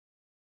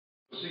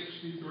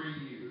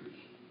63 years.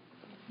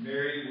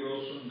 Mary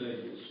Wilson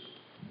Davis.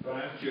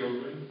 5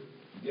 children.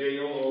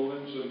 Gail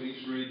Owens of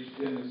East Ridge,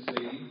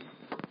 Tennessee.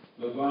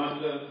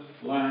 Lavonda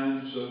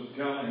Lyons of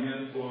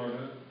Callahan,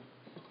 Florida.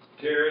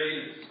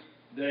 Terry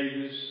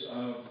Davis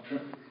of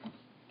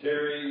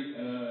Terry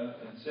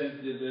and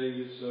Cynthia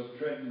Davis of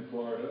Trenton,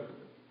 Florida.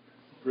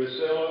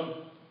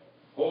 Priscilla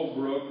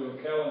Holbrook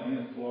of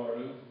Callahan,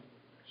 Florida.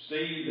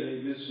 Steve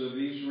Davis of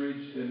East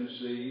Ridge,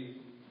 Tennessee.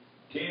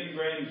 10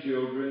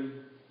 grandchildren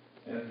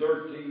and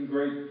 13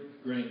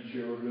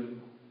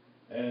 great-grandchildren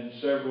and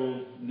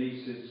several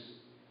nieces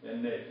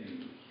and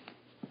nephews.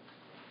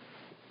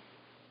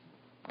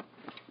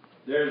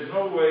 There's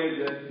no way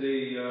that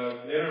the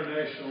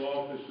International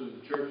Office of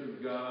the Church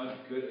of God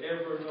could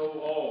ever know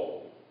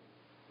all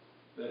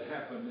that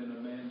happened in a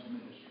man's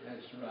ministry.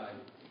 That's right.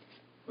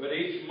 But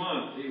each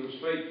month he was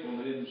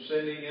faithful in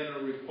sending in a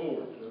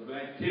report of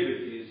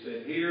activities,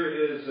 and here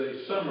is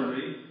a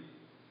summary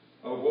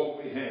of what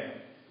we have.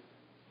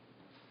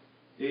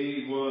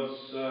 He was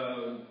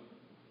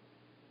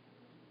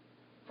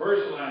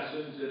first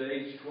licensed at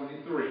age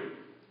 23.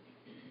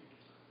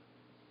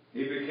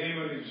 He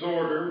became an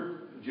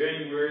exhorter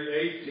January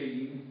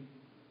 18,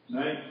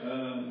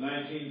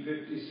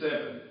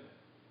 1957.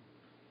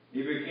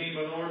 He became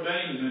an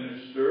ordained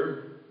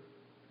minister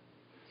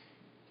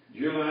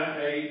July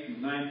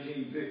 8,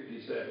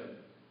 1957.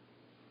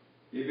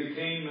 He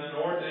became an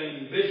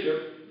ordained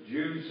bishop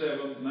June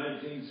 7,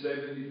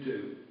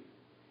 1972.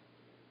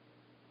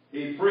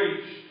 He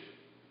preached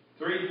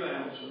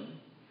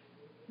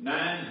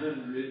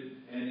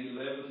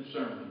 3,911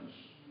 sermons.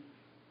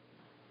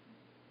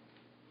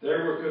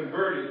 There were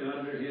converted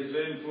under his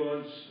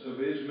influence of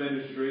his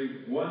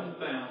ministry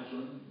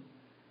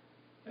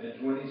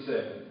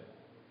 1,027.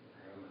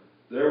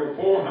 There were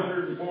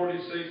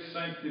 446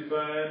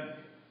 sanctified.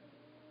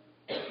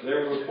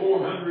 There were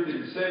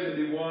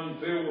 471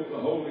 filled with the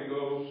Holy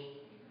Ghost.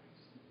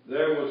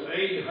 There was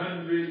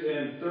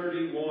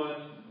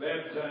 831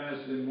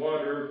 baptized in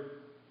water,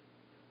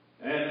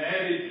 and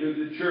added to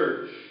the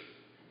church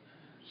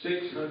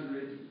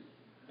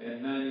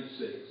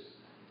 696.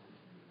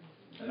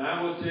 And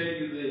I will tell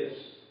you this: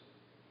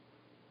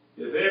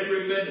 if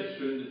every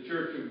minister in the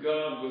Church of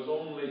God was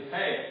only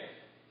half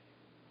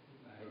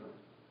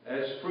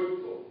as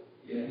fruitful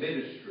in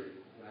ministry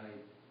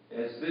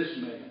as this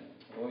man,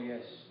 oh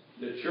yes,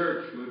 the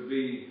church would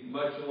be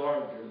much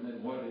larger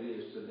than what it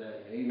is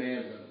today.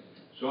 Amen.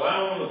 So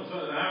I want to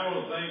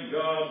thank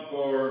God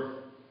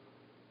for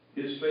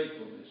His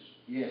faithfulness.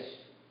 Yes.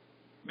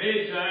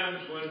 Many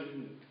times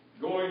when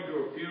going to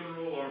a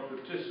funeral or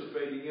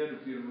participating in a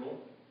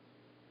funeral,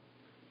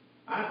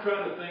 I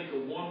try to think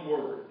of one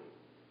word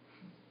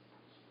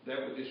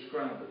that would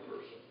describe the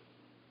person.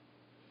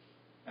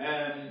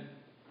 And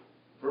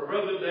for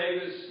Brother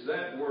Davis,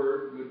 that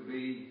word would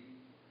be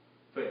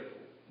faithful.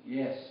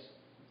 Yes.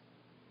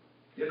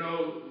 You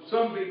know,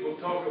 some people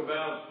talk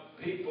about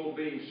people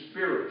being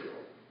spiritual.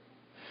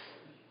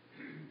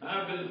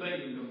 I've been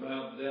thinking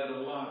about that a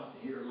lot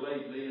here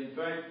lately. In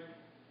fact,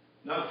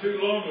 not too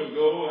long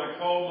ago, I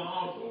called my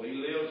uncle. He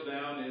lives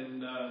down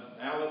in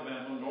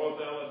Alabama,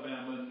 North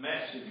Alabama, in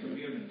Massey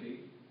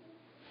community.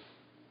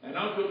 And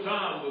Uncle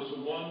Tom was the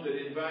one that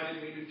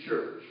invited me to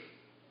church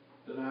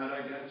the night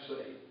I got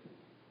saved.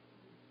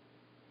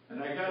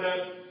 And I got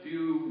up a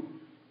few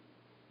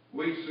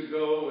weeks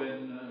ago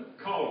and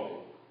called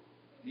him.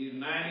 He's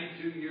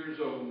 92 years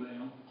old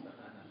now.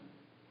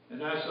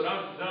 And I said,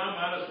 Uncle Tom,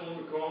 I just want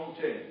to call and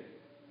tell you,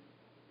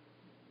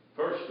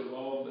 first of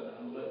all, that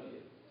I love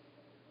you.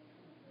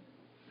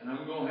 And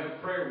I'm going to have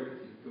prayer with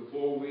you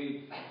before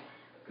we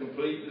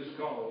complete this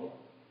call.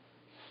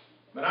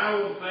 But I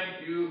will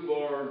thank you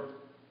for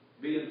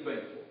being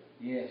faithful.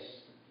 Yes.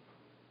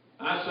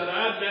 I said,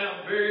 I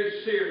doubt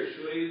very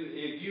seriously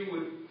if you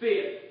would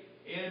fit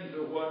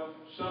into what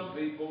some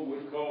people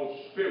would call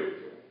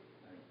spiritual.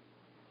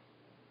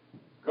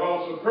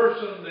 Because a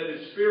person that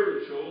is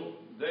spiritual,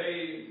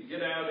 they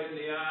get out in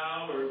the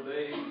aisle or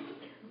they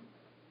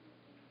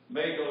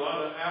make a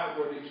lot of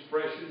outward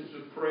expressions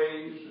of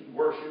praise and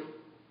worship.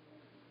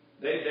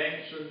 They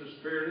dance in the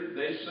Spirit.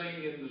 They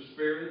sing in the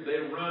Spirit. They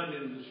run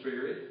in the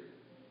Spirit.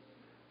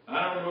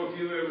 I don't know if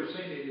you've ever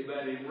seen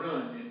anybody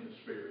run in the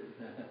Spirit.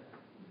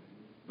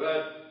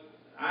 But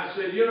I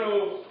said, you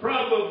know,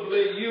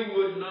 probably you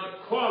would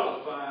not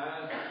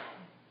qualify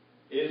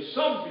in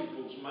some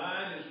people's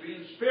mind as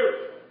being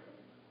spiritual.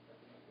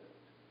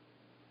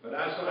 But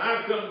I said,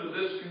 I've come to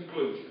this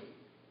conclusion.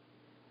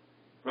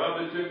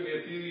 Probably took me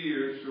a few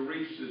years to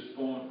reach this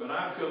point, but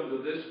I've come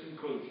to this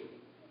conclusion.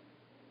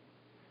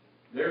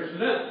 There's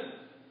nothing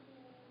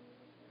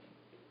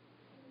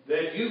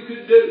that you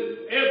could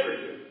do, ever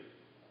do,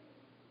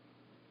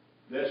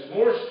 that's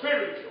more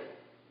spiritual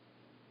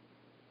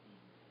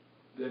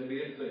than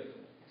being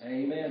faithful.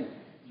 Amen.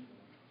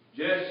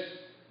 Just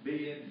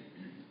being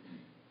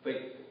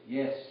faithful.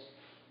 Yes.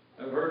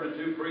 I've heard of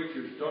 2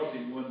 preachers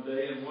talking one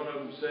day, and one of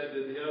them said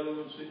to the other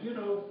one, said, you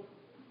know,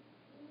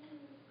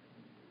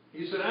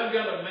 he said, I've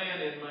got a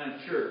man in my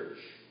church.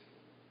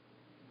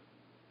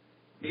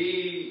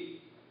 He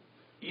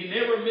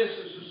never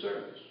misses a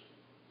service.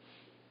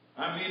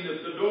 I mean,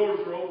 if the doors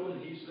are open,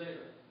 he's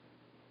there.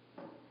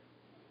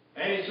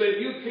 And he said,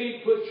 you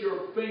can't put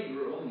your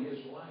finger on his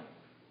life.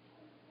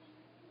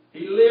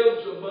 He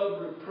lives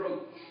above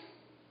reproach.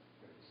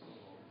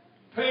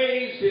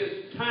 Pays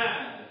his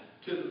tithe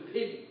to the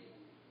penny.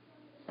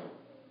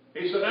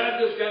 He said, I've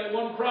just got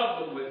one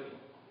problem with him.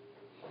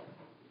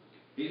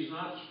 He's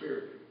not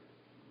spiritual.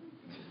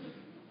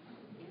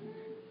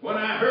 When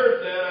I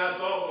heard that, I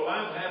thought, well,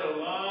 I've had a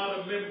lot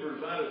of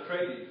members I'd have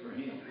traded for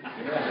him.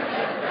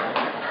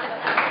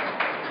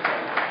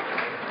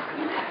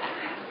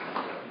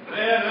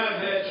 Man,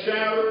 I've had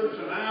shouters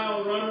and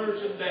aisle runners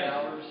and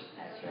dancers.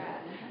 That's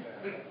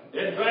right.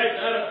 In fact,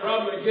 I'd have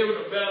probably given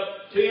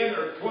about 10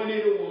 or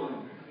 20 to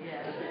 1.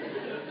 Yes.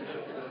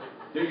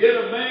 To get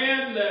a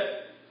man that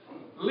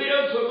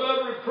lives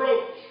above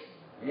reproach.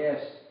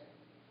 Yes.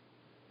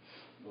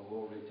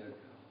 Glory to God.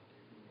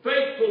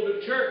 Faithful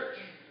to church.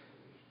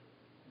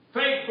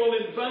 Faithful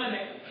in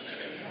finance.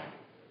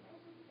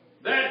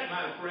 That,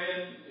 my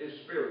friend, is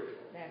spiritual.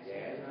 That's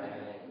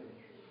right.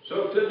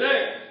 So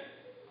today,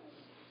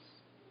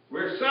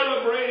 we're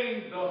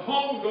celebrating the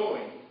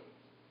homegoing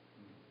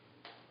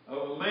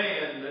of a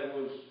man that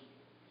was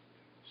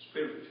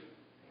spiritual.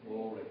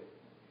 Glory.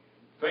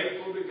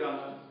 Faithful to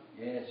God.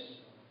 Yes.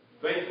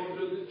 Faithful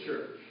to the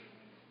church.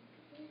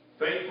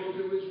 Faithful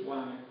to his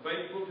wife.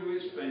 Faithful to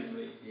his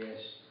family. Yes.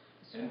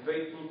 And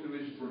faithful to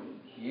his friends.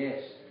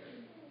 Yes.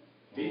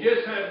 He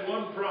just had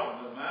one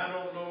problem. I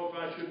don't know if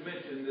I should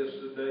mention this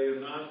today or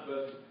not,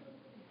 but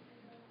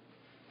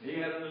he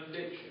had an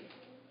addiction.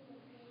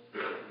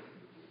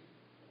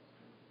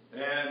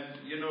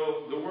 And, you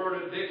know, the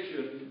word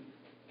addiction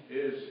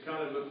is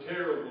kind of a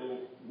terrible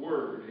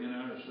word in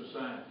our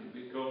society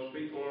because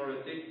people are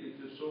addicted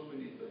to so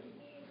many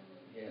things.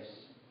 Yes.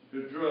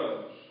 To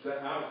drugs, to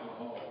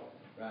alcohol,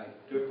 Right.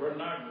 to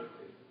pornography.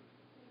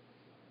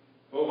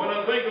 But when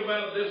I think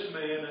about this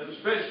man, and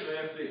especially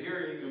after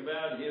hearing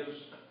about his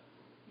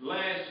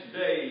last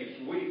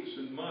days, weeks,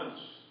 and months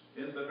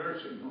in the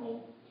nursing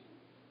home,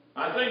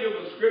 I think of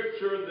a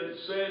scripture that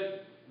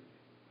said,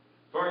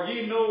 for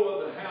ye know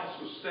of the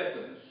house of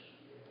Stephanus,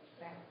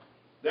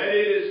 that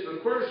it is the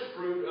first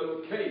fruit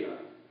of Achaia,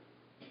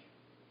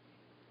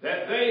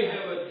 that they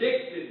have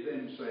addicted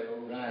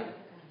themselves Right.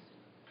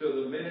 to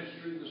the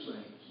ministry of the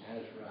saints.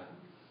 That's right.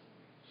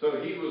 So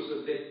he was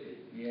addicted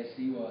Yes,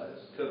 he was.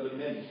 to the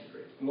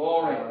ministry.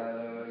 Glory.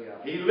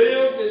 He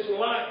lived his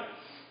life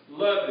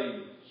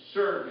loving,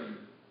 serving,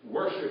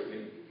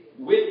 worshiping,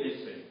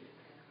 witnessing.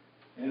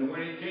 And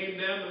when it came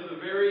down to the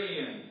very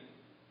end,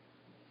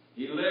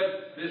 he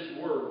left this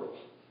world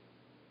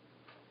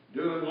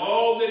doing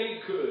all that he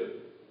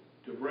could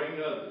to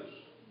bring others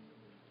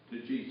to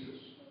Jesus.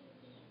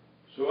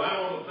 So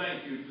I want to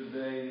thank you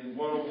today, and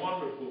what a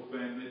wonderful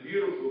family,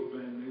 beautiful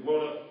family,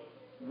 what a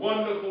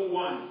wonderful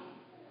wife,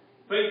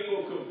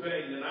 faithful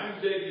companion. I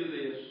can tell you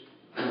this,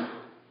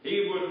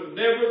 he would have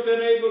never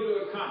been able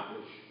to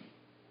accomplish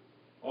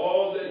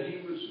all that he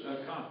was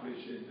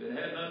accomplishing if it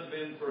had not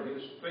been for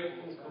his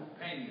faithful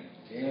companion.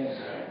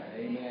 Yes.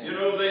 Amen. You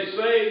know, they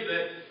say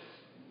that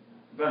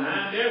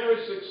behind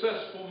every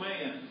successful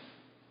man,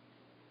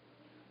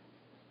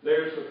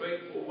 there's a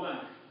faithful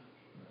wife.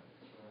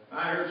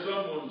 I heard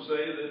someone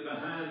say that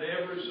behind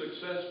every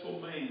successful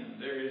man,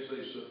 there is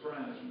a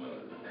surprise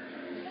mother.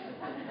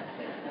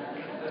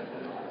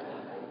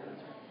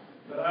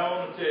 But I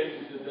want to tell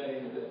you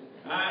today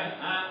that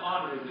I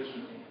honor this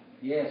man.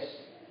 Yes.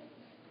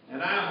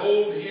 And I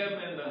hold him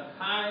in the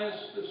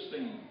highest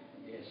esteem.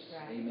 Yes.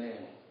 Right. Amen.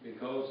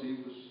 Because he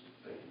was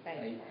faithful.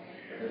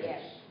 Faithful.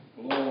 Yes.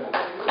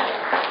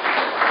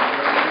 Glory.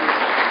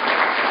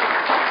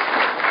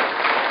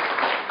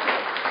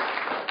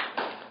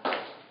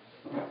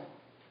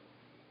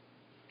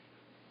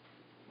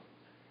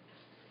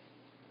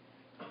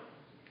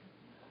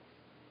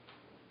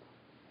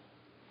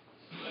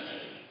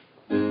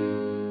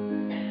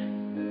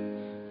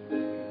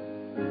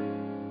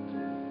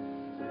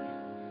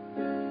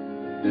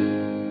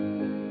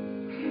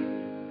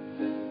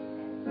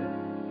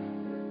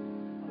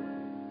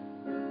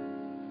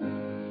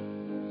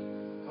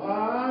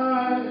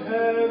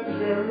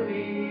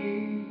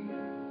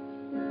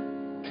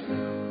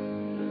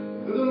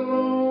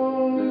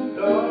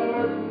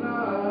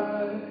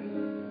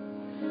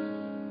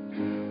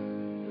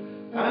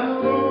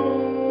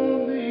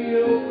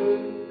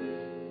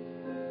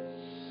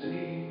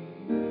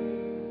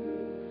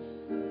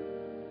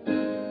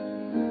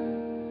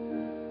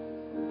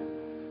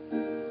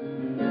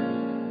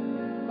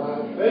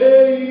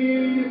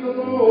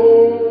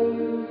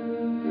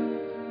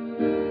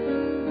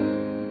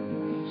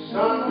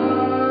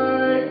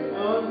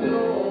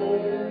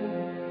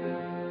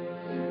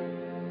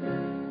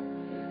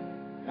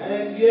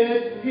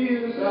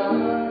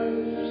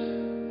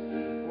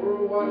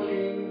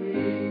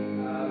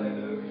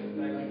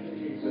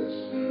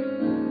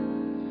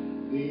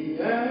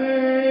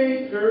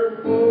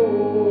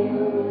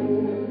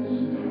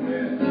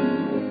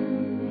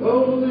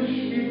 Though the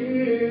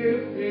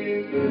ship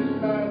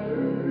is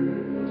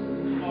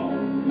battered,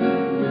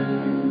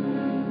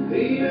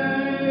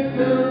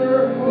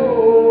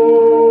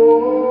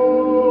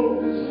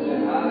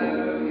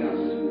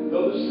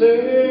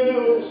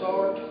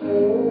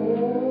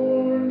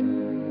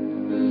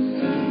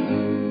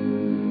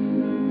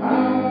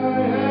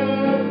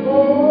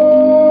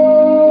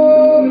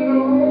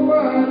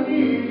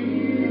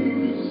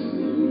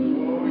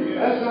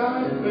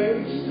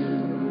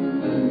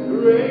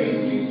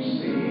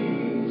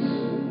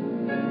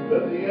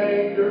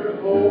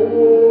 anchor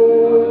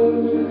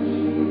holds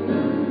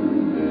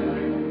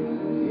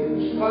in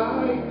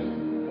spite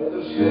of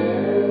the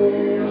storm.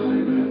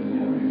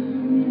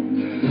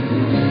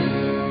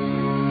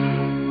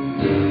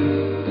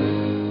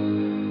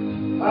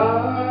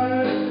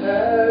 I've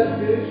had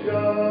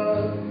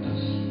visions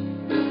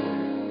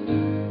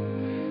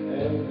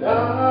and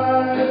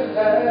I've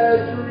had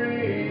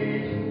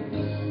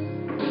dreams.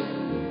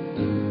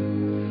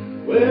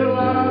 Well,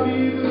 I've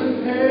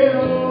even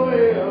held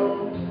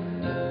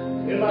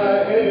them in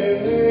my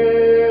hands.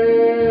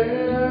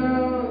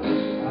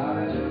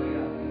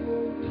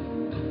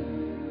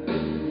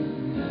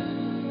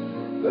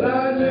 But I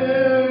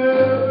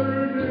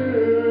never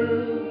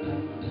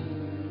knew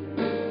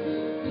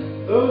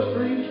those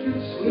dreams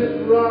could slip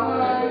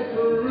right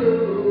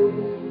through,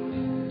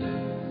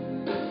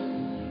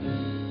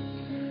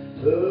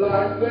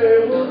 like they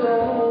were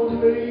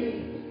only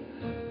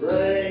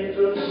grains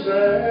of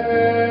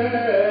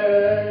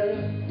sand.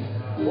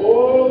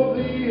 Oh,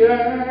 the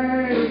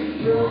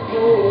anchor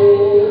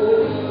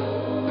holds.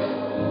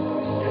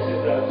 Yes, it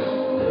does.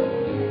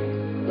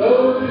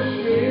 Though the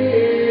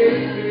ship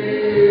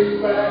is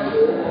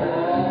battered,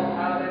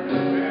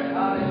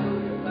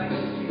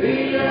 the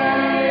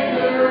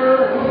anchor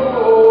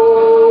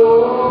holds.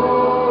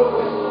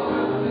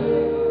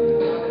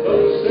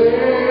 Though the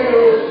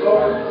sails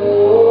are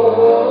full,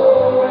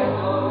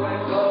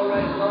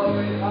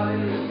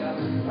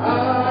 I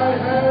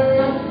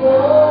have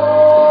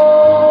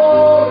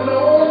fallen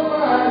on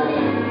my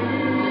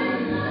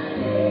knees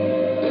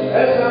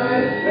as I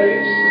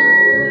face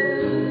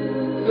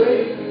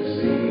raging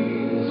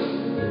seas,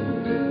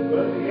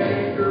 but the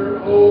anchor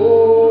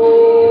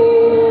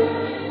holds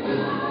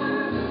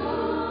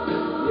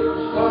in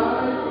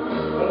spite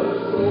of the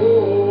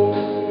storm.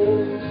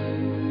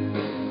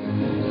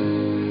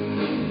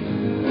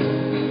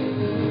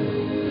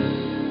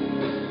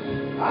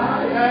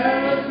 I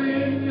have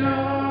been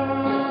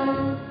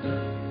young,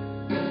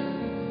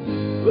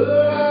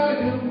 but I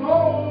am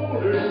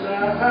older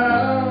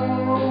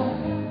now,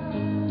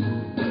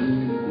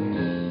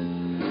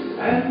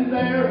 and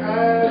there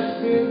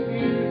has been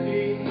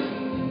beauty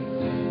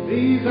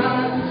these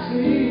eyes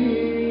see.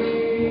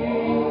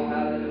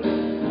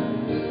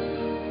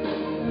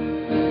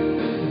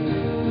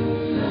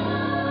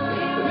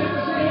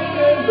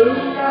 In the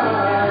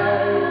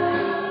night,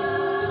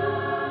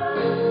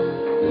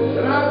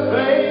 and I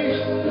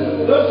faced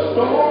the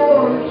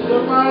storms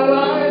of my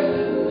life,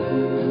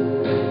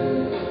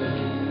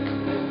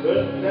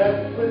 but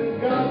that's when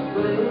God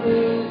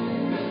proved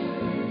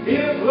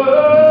His love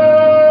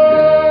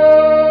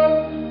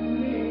to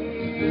me.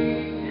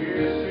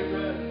 Yes,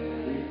 amen.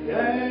 The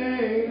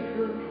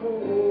anchor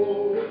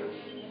holds,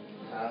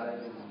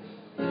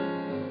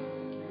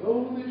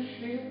 though the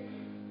ship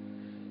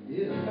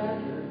is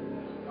battered.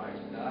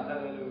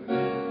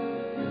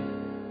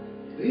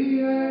 The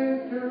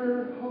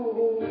anchor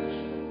holds.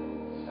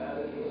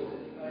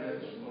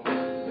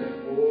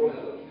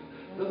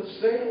 The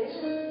sails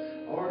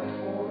are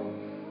torn.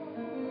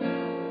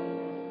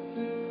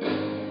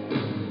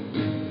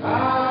 I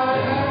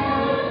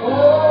have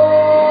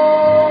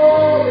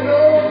fallen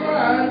on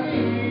my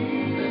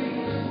knees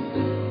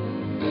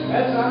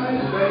as I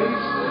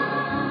face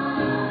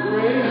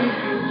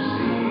raging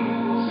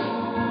seas,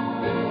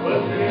 but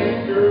the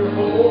anchor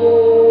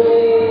holds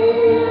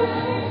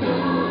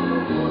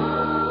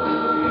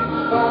in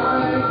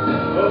spite of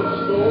the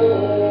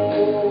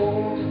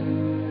storm.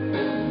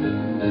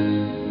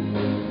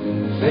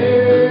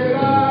 Said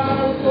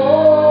I've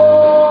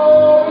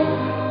fallen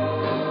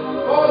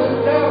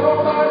down on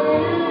my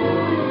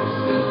knees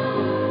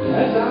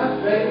as I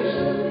faced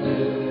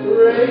the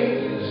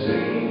raging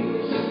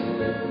seas,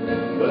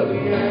 but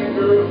the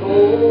anchor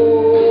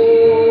holds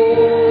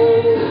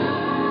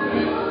in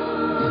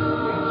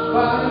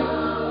spite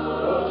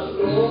of the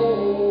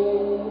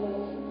storm.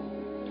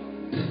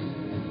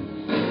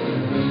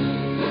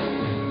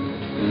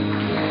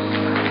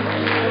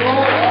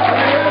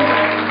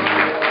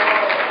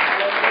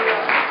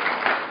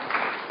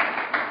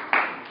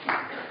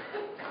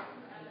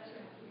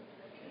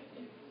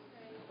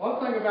 One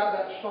thing about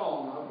that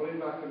song, I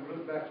believe I can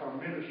look back to our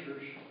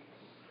ministers.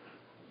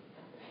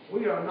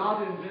 We are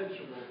not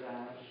invincible,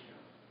 guys.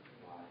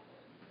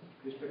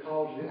 It's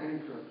because of the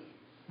anchor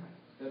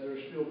that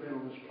there's still been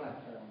on this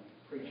platform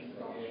preaching the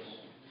gospel.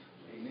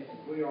 Amen.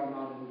 We are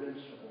not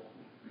invincible.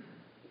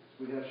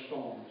 We have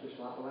storms, just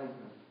like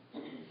Laban.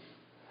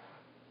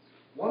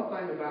 One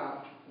thing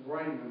about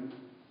Raymond,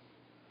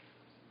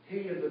 he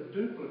is a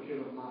duplicate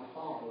of my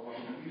father, what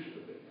he used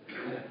to be.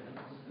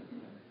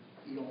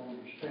 You don't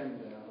understand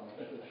that. I'll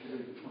just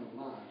read between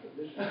lines. But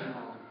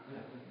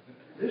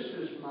this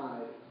is my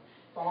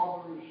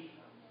father's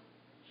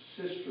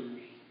sister's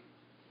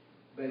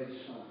baby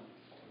son.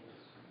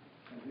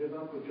 And his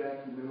Uncle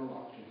Jack meant a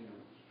lot to him.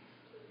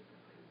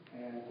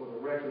 And for the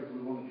record, we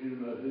wanted you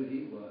to know who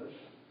he was.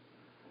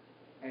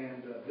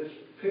 And this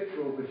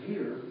picture over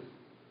here,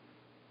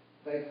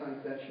 they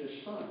think that's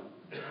his son.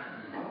 I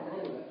don't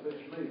know that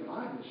fits me, but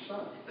I'm his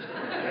son.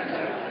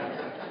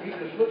 He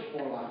just looks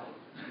more like him.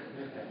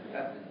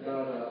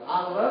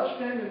 love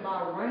standing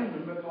by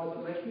Raymond because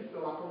it makes me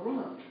feel like a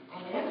runt.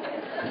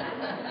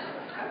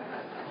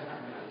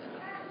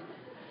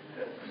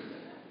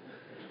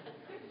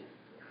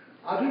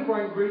 I do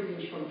bring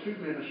greetings from two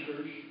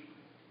ministers,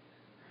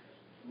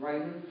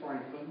 Raymond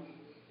Franklin.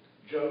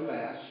 Joe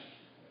Bass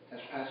has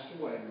passed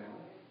away now.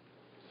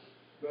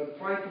 Brother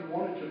Franklin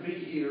wanted to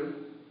be here,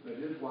 but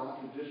his wife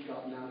had just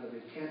gotten out of a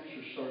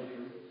cancer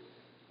surgery,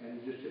 and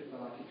he just didn't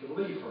feel like he could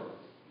leave her.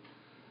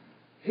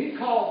 He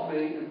called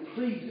me and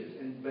pleaded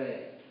and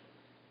begged,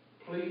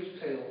 please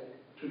tell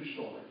 2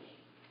 stories.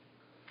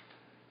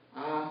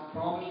 I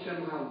promised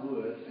him I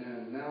would,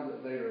 and now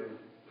that they are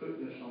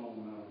putting this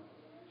on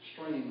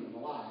stream and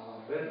live, I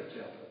better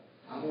tell it.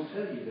 I'm going to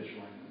tell you this,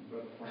 Raymond,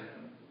 Brother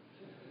Franklin.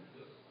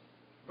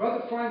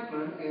 Brother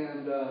Franklin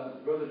and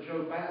Brother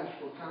Joe Bass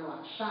were kind of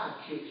like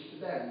sidekicks to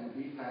Daddy when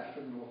he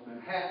pastored North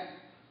Manhattan.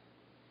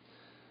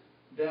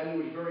 Daddy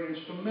was very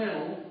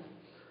instrumental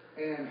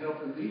in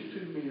helping these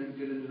 2 men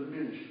get into the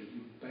ministry. He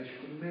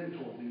basically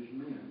mentored these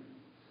men.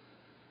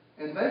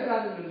 And they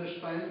got into this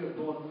thing of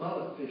going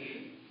mullet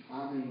fishing.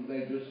 I mean,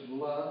 they just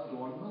loved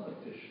going mullet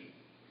fishing.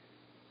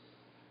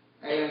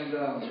 And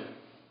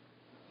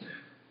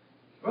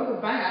Brother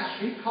Bass,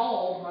 he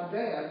called my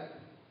dad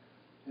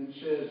and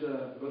says,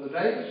 Brother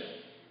Davis,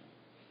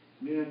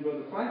 me and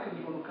Brother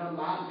Franklin's going to come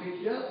by and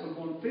pick you up. We're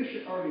going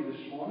fishing early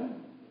this morning.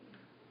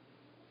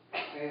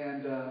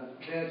 And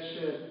Dad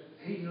said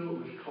he knew it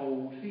was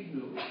cold. He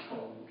knew it was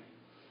cold.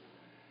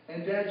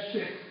 And Dad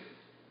said,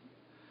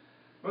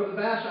 Brother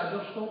Bass, I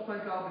just don't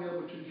think I'll be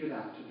able to get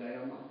out today.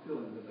 I'm not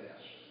feeling the best.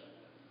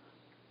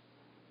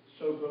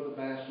 So Brother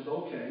Bass said,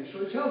 okay.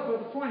 So he tells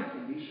Brother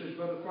Franklin. He says,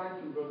 Brother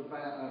Franklin,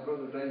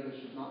 Brother Davis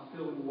is not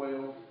feeling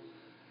well.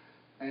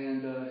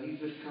 And he's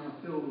just kind of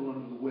feeling a little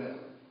under the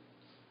weather.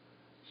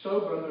 So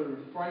Brother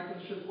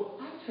Franklin said, well,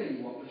 I'll tell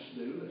you what let's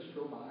do. Let's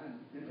go by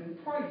and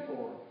pray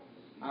for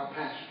our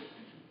pastor.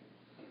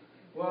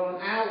 Well,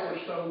 an hour or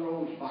so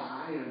rolls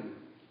by, and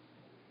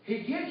he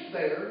gets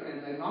there,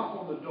 and they knock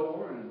on the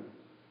door, and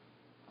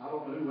I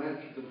don't know who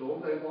answered the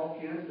door. They walk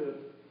in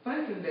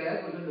thinking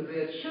Dad was in the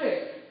bed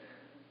sick.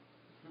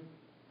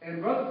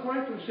 And Brother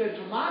Franklin said,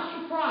 to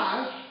my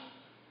surprise,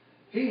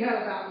 he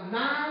had about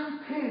 9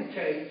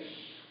 pancakes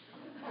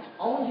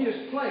on his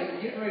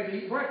plate getting ready to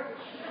eat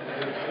breakfast.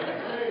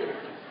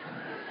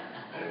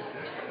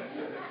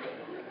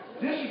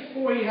 This is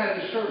before he had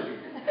his surgery.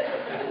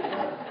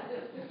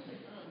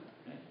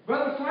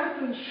 Brother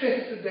Franklin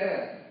said to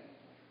Dad,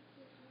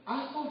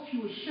 I thought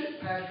you were sick,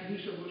 Pastor. He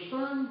said, well,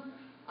 son,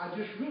 I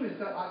just really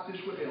felt like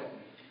this would help me.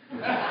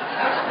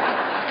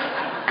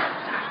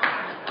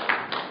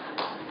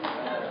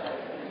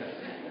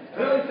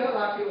 Really felt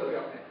like it would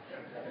help me.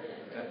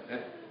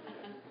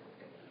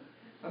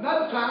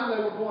 Another time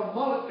they were going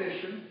mullet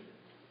fishing.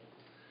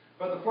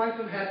 Brother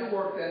Franklin had to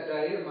work that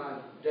day, and my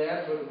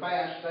dad, Brother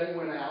Bass, they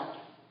went out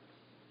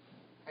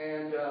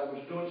and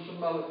was doing some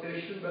mullet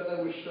fishing, but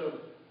there was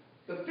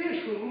the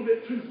fish was a little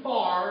bit too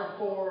far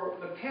for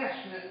the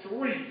cast net to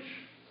reach.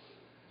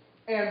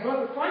 And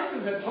Brother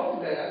Franklin had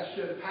told Dad,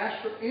 said,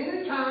 Pastor,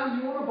 anytime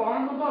you want to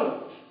borrow the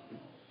boat,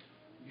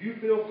 you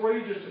feel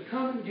free just to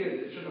come and get it.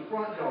 It's in the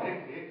front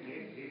yard.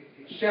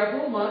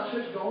 Several months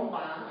has gone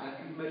by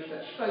after he makes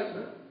that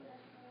statement.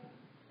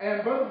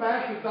 And Brother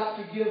Bass was about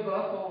to give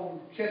up on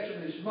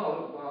catching his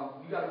mullet.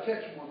 Well, you got to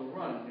catch them when they're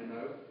running, you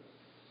know.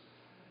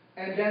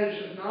 And Daddy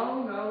says,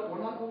 no,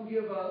 we're not going to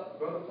give up.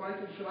 Brother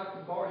Franklin said I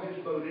could borrow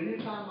his boat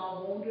anytime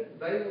I wanted.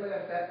 They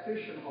left that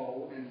fishing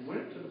hole and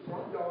went to the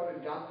front yard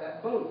and got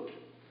that boat.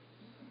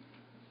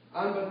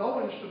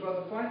 Unbeknownst to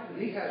Brother Franklin,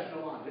 he has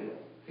no idea.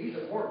 He's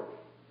at work.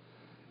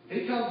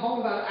 He comes home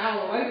about an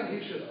hour later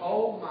and he says,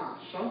 oh my,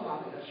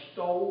 somebody has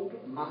stole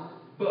my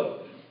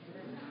boat.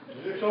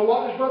 So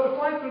what does Brother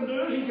Franklin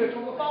do? He gets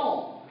on the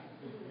phone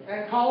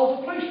and calls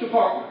the police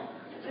department.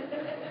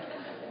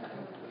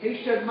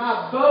 He said,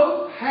 my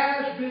boat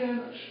has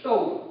been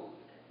stolen.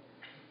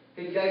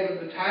 He gave them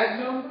the tag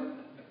number.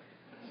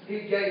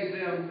 He gave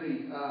them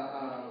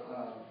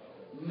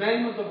the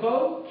name of the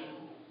boat.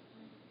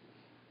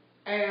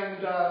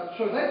 And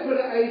so they put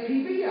an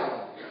APB out on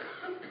it.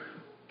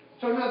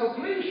 So now the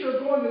police are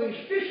going to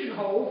these fishing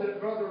holes that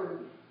Brother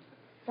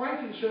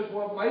Franklin says,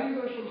 well, maybe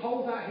there's some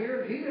holes out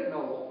here, and he didn't know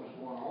what was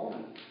going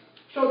on.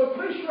 So the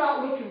police are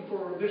out looking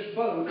for this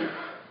boat,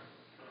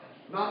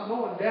 not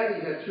knowing Daddy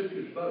had took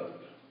his boat.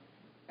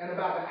 And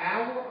about an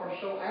hour or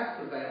so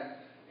after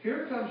that,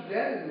 here comes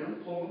Daddy and them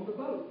pulling the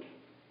boat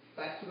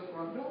back to the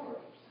front yard.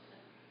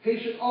 He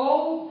said,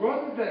 oh,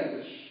 Brother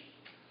Davis,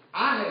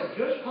 I had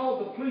just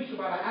called the police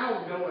about an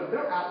hour ago, and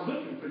they're out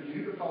looking for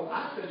you because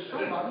I said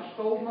somebody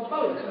stole my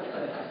boat.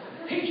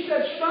 He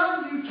said,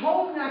 son, you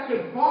told me I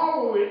could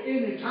borrow it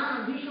any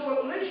time. He said, well,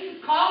 at least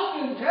you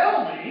called and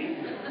tell me.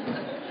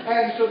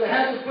 And so they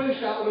had the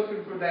police out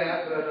looking for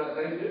that, but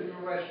they didn't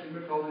arrest him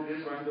because he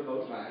didn't bring the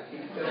boat back. He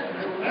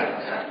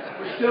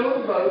was still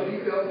in the boat. He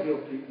felt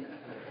guilty.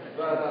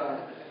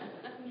 But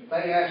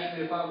they asked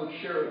me if I would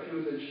share a few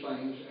of these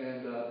things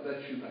and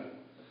let you know.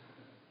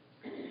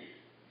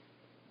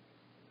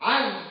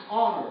 I'm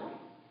honored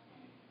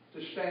to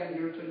stand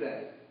here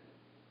today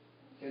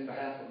in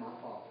behalf of my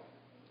father.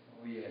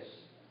 Oh, yes.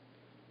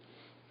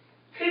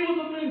 He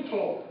was a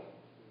mentor.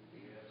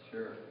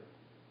 Sure.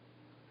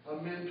 A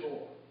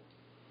mentor.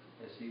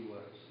 Yes, he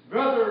was.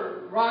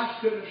 Brother Rice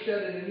couldn't have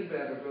said it any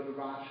better, Brother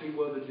Rice. He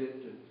was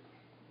addicted.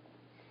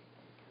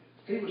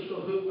 He was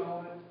so hooked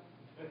on it.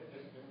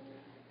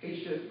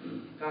 He said,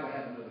 gotta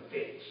have another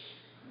fix.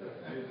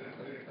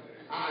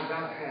 I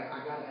gotta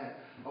have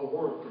a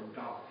word from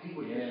God. He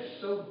was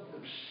just so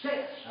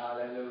obsessed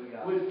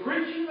Hallelujah. with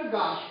preaching the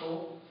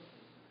gospel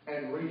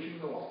and reaching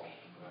the lost.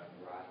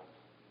 Right.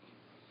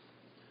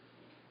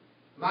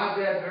 My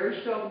dad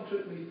very seldom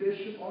took me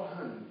fishing or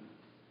hunting.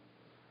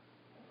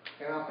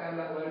 And I found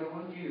out later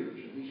on in years,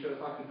 and he said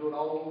if I could do it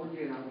all over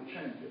again, I would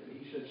change it. But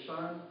he said,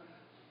 son,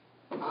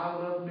 I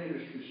love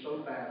ministry so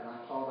bad, and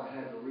I thought I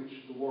had to reach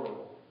the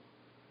world.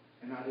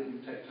 And I didn't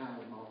even take time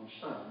with my own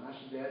son. And I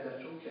said, Dad,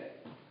 that's okay.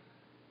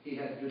 He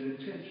had good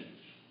intentions.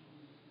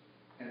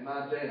 And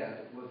my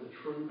dad was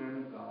a true man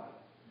of God.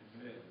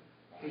 Amen.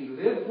 He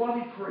lived what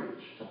he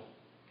preached.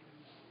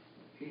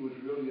 He was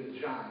really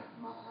a giant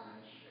in my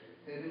eyes.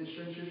 And then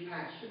since his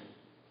passing,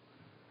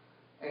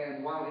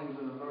 and while he was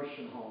in a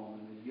nursing home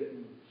and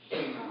getting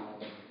senile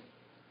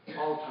and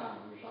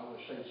Alzheimer's, I would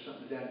say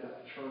something to Dad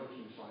about the church,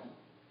 and he's like,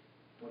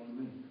 what do you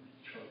mean,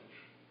 church?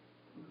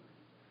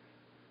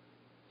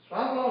 So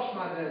I lost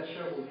my dad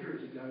several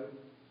years ago.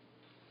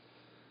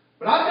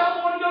 But I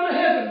don't want to go to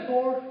heaven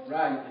for it.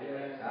 Right.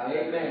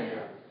 Amen.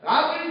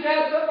 I believe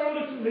Dad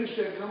looked at me and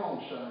said, come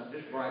on, son,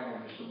 just brag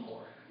on me some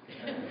more.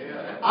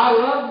 I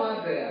love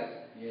my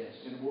dad. Yes.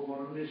 And we're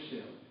going to miss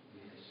him.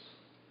 Yes.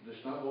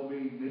 It's not going to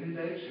be many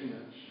days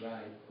hence.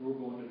 Right. We're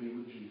going to be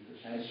with Jesus.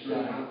 That's Through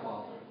right. my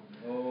Father.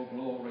 Oh,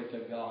 glory to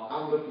God.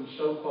 I'm looking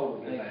so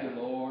forward to Thank that. you,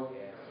 Lord.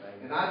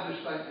 And I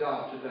just thank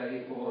God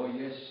today for Oh,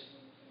 yes.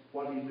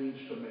 what he means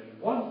to me.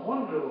 One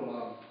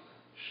little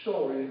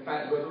story, in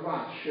fact, Brother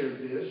Rice shared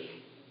this,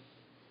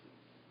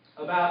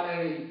 about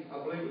I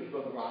believe it was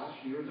Brother Rice,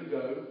 years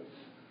ago,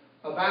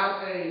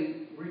 about a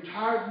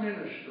retired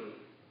minister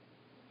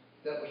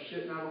that was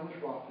sitting out on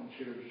his rocking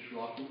chair just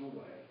rocking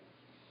away.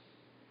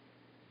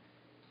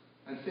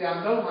 And see,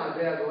 I know my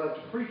dad loved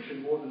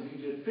preaching more than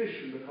he did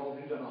fishing because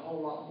he done a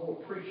whole lot more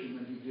preaching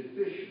than he did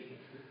fishing.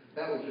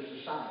 That was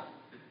just a side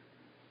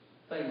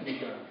thing he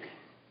done.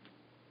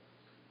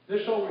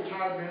 This old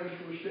retired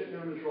minister was sitting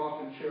there in his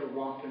rocking chair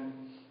rocking,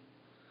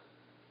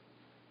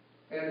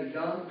 and a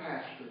young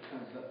pastor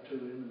comes up to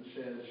him and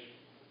says,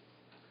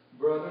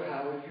 brother,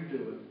 how are you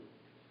doing?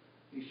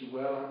 He said,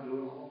 well, I'm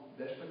doing all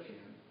the best I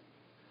can.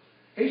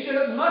 He said,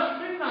 it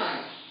must be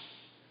nice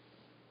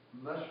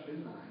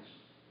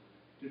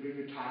to be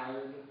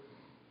retired.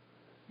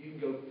 You can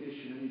go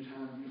fishing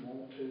anytime you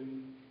want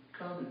to.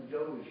 Come and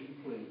go as you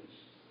please.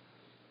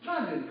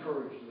 Trying to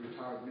encourage the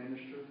retired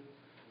minister.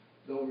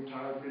 The old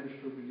retired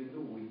minister began to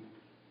weep.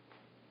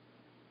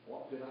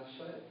 What did I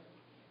say?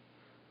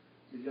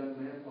 The young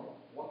man thought,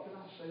 what did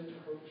I say to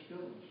hurt his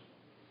feelings?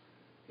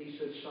 He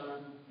said,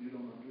 son, you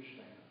don't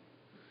understand.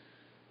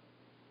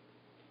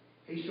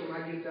 He said,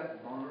 when I get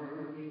that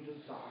burning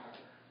desire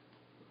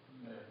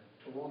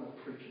to want to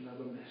preach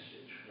another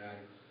message,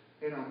 Right.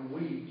 and I'm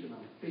weak and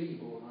I'm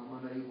feeble and I'm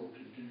unable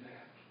to do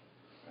that,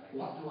 Right.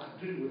 what do I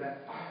do with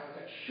that fire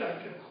that's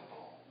shaking my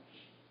bones?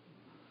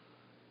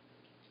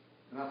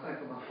 And I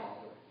think of my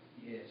father.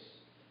 Yes.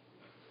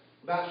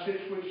 About 6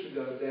 weeks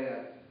ago,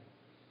 Dad,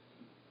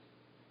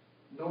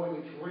 knowing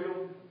it's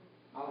real,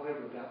 I'll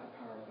never doubt the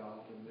power of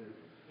God and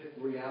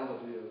the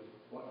reality of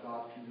what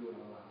God can do in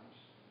our lives.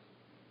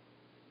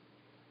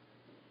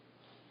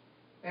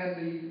 And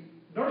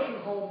the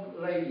nursing home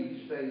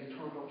ladies, they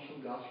turned on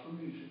some gospel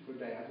music for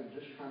Dad and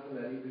just kind of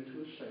let him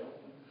into himself.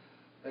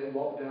 And they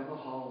walked down the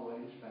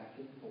hallways back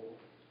and forth.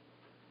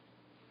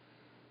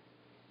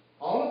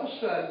 All of a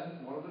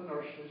sudden, one of the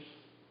nurses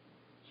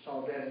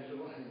saw Daddy's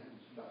little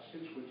hands about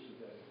 6 weeks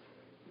ago.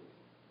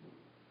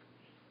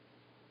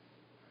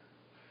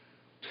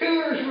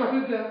 Tears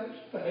running down his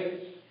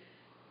face.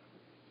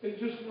 And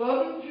just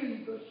loving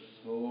Jesus.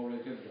 Glory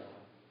to God.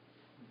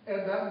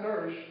 And that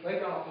nurse, they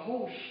got a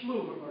whole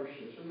slew of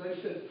nurses. And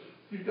they said,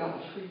 you got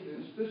to see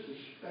this. This is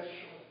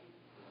special.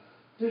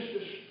 This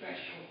is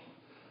special.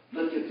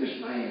 Look at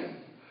this man.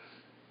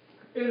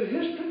 In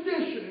his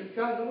condition, he's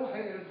got little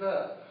hands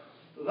up.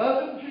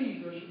 Loving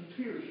Jesus and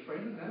tears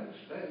streaming down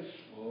his face.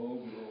 Oh,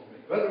 glory.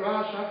 Brother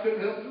Rice, I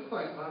couldn't help but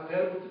think my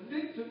dad was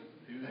addicted.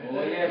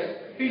 Oh, yes.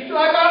 He said,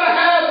 I got to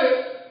have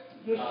it.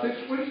 Just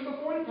 6 weeks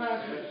before he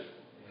passes.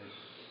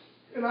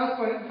 And I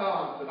thank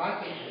God that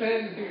I can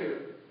stand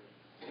here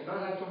and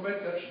I have to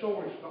make that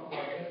story. It's not my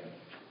dad.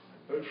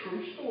 They're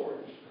true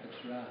stories. That's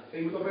right.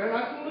 He was a man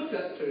I can look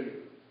up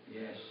to.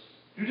 Yes.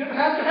 You didn't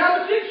have to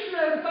have a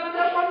dictionary to find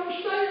out what he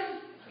was saying.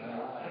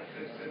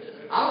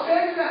 I'll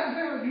tell you that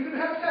now. You didn't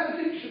have to have a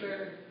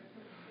dictionary.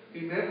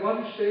 He meant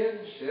what he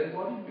said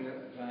what he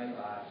meant. Right.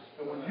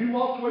 And when you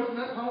walked away from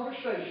that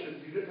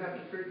conversation, you didn't have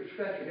to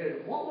scratch your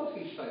head. What was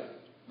he saying?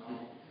 No.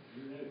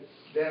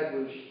 Dad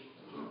was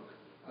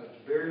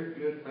a very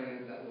good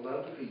man that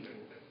loved people,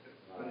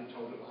 but he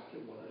told it like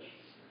it was.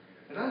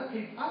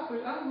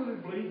 I really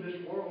believe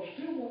this world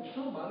still wants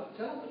somebody to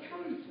tell the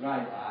truth.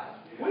 Right.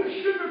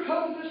 We've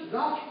sugarcoated this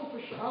gospel for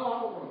so, I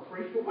don't want to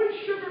preach, but we've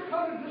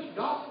sugarcoated this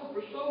gospel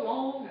for so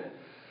long, and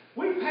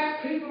we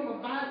pat people on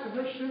the back of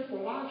their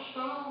simple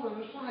lifestyle,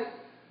 and it's like,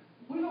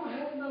 we don't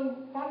have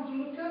no one to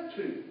look up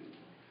to.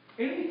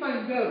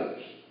 Anything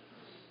goes.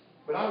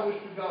 But I wish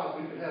to God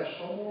we could have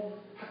some more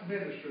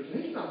ministers,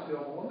 and he's not the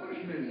only one,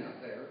 there's many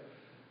out there,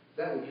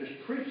 that would just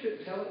preach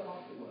it, tell it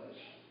like it was.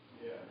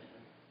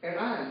 Yeah. And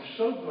I am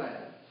so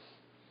glad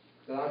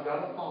that I've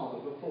got a Father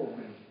before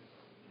me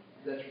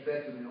that's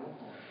beckoning on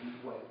home. He's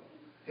waiting.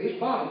 His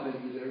body may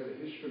be there, but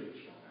his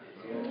spirit's not.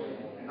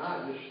 Yeah. And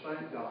I just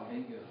thank God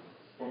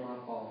for my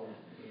Father.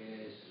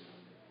 Yes.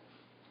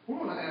 We're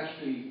going to ask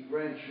the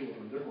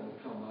grandchildren, they're going to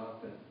come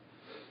up, and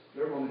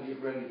they're going to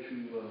get ready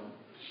to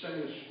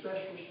sing a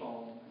special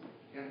song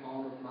in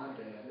honor of my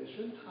dad. It's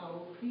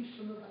entitled Peace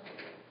in the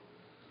Valley.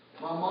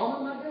 My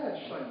mom and my dad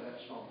sang that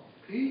song,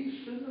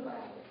 Peace in the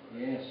Valley.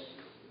 Yes.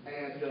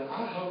 And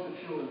I hope that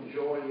you'll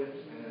enjoy it.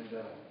 And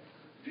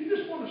if you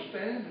just want to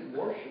stand and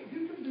worship,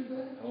 you can do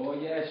that. Oh,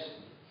 yes.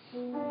 If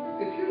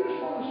you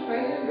just want to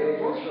stand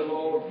and worship,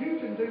 you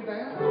can do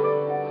that.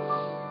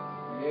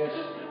 Yes.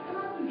 Can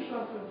I do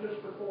something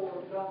just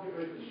before y'all get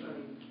ready to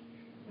sing?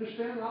 Just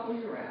stand right where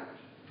you're at.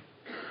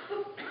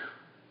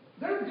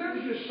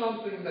 There's just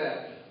something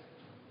that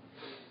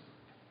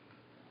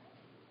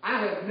I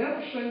have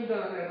never seen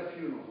done at a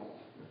funeral home.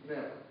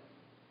 Never.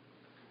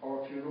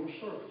 Or a funeral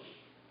service.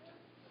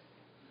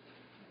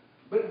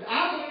 But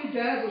I believe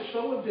Dad was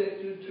so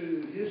addicted to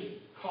his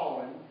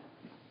calling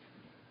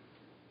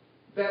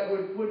that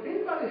would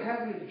anybody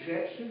have any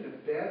objection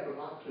if Dad would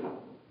like to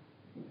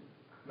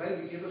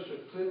maybe give us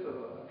a clip of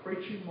a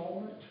preaching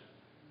moment?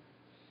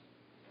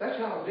 That's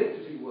how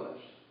addicted he was.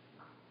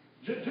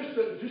 Just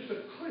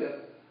a clip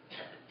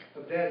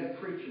of Daddy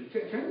preaching.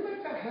 Can we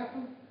make that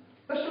happen?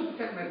 Let's see if we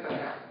can't make that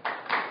happen.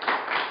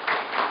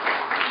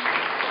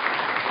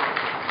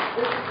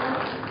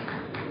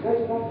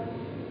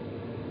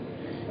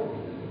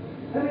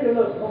 Come here,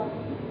 look, come on,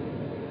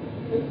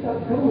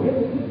 hit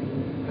me.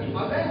 That's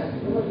my dad.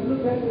 You must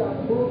look at me like a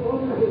bull on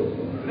your head.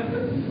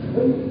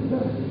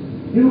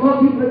 You know what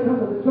people that come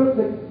to the church,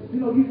 that, you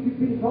know, you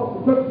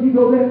Pentecostal church, you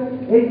go there,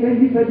 amen,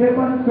 you say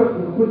everybody in the church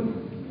is a preacher.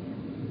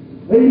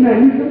 Amen,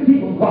 you should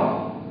keep them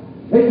quiet.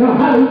 They come,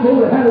 hallelujah,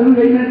 glory,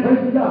 hallelujah, amen,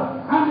 praise to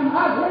God. I mean,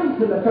 I've raised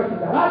in the church of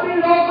God. I've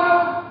been all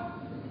my life.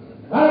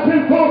 I've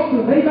been close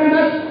to, amen,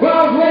 that's where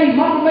I was raised.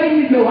 Mama made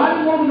me go. I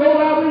didn't want to go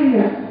where I was in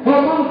there. So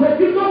Mama said,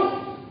 you go.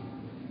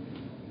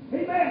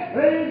 Amen,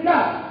 praise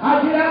God.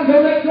 I get out and go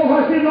next door.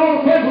 I see an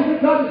old place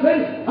from God to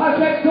say, I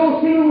next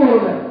door see the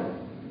water there.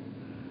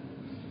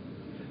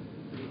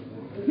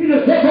 She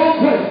just kept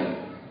on praying.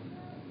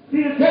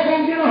 She just kept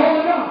on getting a hold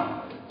of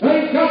God.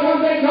 Praise God,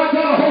 one day God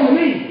got a hold of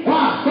me.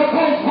 Why?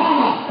 Because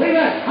Mama,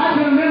 amen, I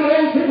can remember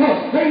those people.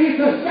 They used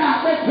to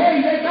shout, they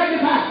praise, they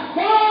magnify.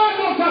 God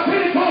knows the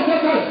Pentecostal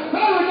church. So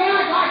we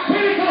act like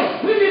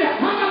Pentecostal. We need to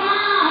come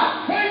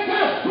alive. Praise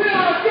God, we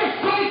ought to get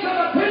close to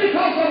the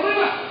Pentecostal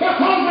movement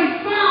because we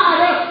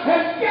fired up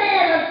and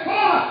scared and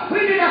fought. We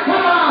need to come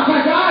alive,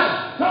 thank God.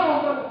 Come on,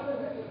 brother.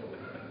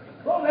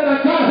 Oh, let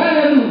us God,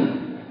 hallelujah.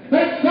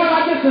 Thank God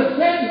I get to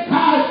sit and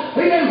tired.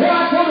 Amen. Where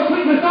I come to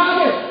preach the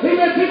Bible.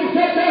 Amen. People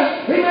sit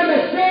there. Amen.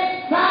 They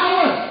sit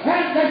sour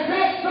and they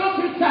sit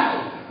something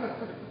sour.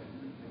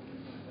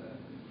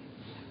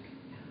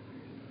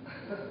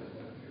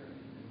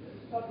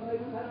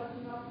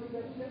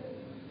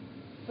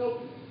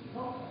 So,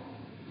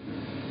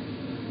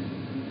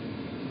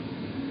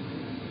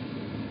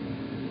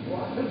 I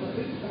remember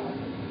this time.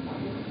 I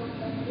was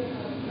something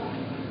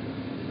outside.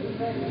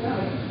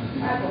 Amen.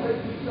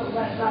 Aggravate me so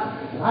last night.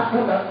 I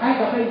come to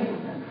aggravate you.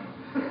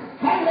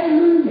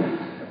 Hallelujah.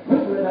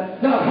 Glory to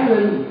God.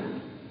 Hallelujah.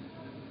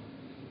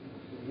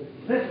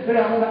 Let's say I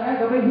want to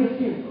aggravate his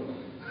skin.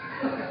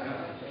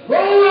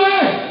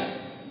 Glory.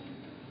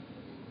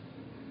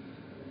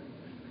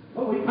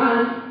 But we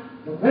find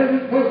the very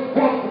first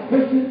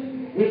qualification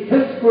it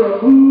takes for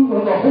a move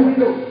of the Holy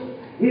Ghost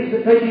is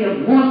that they be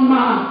of one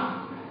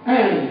mind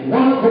and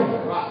one accord.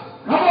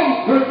 Come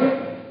on,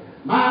 church.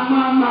 My.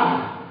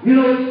 You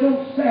know, it's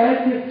so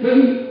sad this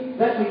day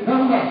that we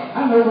come up.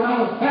 I know when I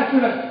was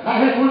pastor,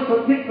 I had one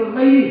particular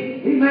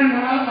lady. Amen.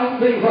 When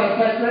I'll tell you what I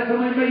pastor, that's the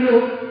way they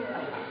know.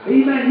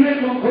 Amen. You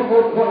ain't going to come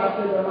over what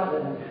I said about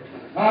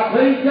that.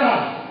 Praise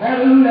God.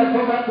 Hallelujah. I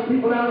talk about the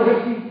people down the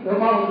way their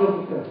mama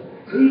goes to church.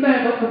 Amen.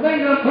 But the thing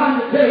that I'm trying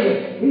to tell you,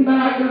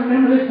 amen, I can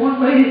remember this one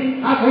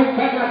lady. I broke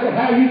back and I said,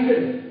 how you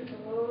sitting?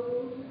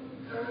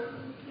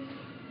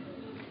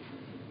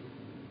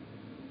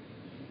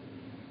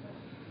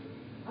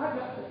 I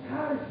got the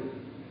tired of it.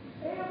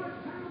 Every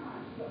time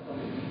I suffer.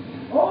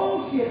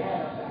 Oh, she had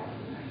a back.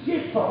 She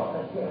fought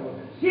the devil.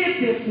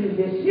 She'd been through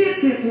this. She'd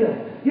been through that.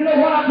 You know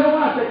what I told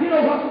her? I said, you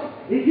know what?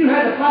 If you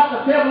had to fight the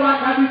devil like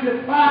I did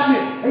just 5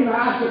 minutes, amen,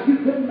 I said, you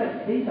couldn't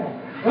make it.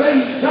 Amen.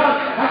 Praise God.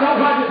 I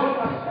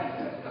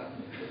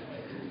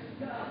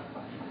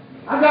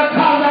got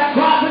tired of that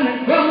dropping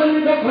and grumbling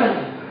and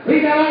complaining.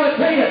 Amen. I want to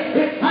tell you,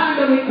 it's time to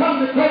after we come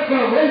to church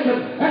for worship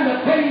and the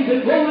praise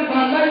and glory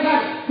by letting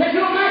back. Can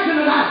you imagine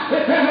tonight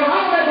if there were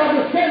all everybody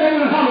to stand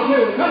there and holler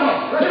glory? Come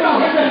on. Come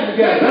on. Let's stand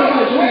together.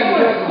 Everybody stand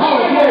together.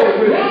 Holler glory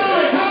with us.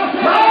 Glory. Come on.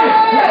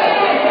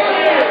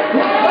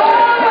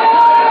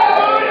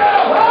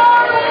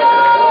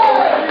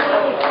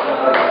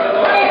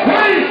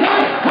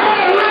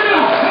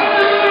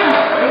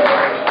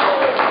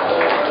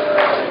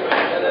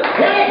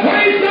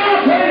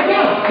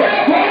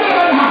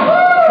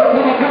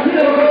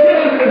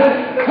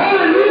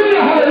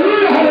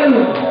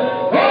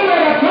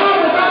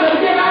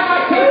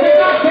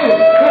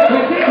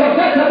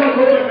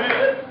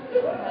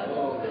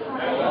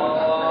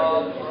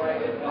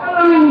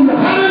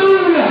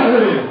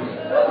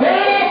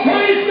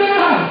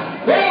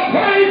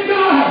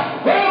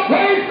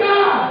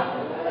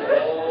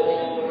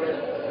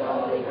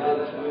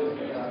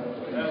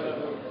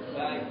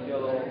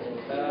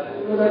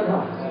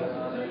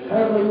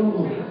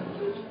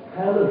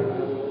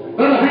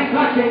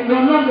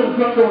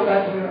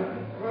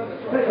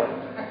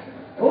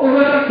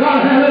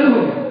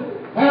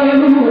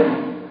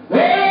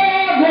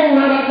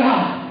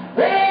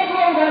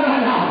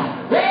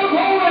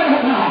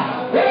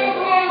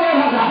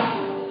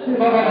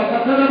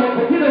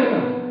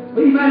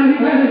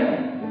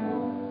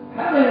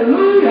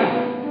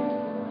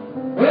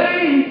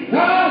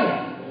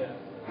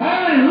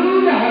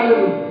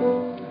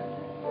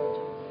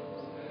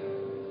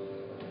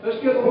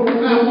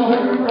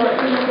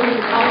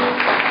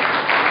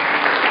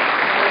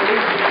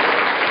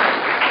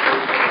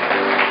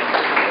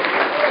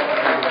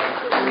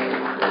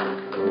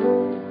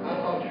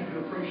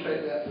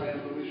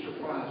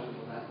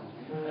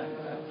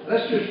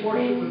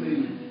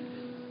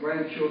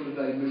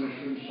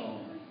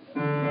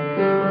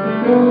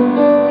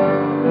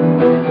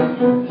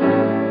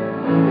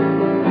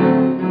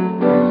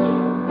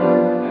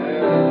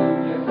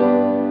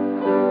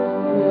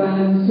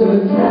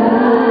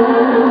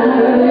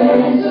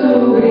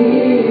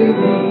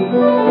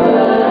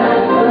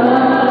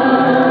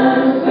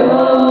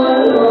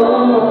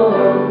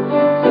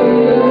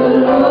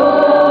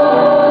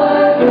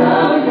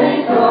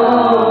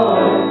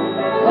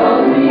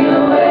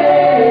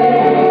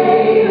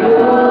 Away,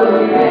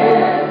 oh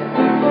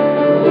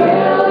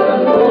yeah.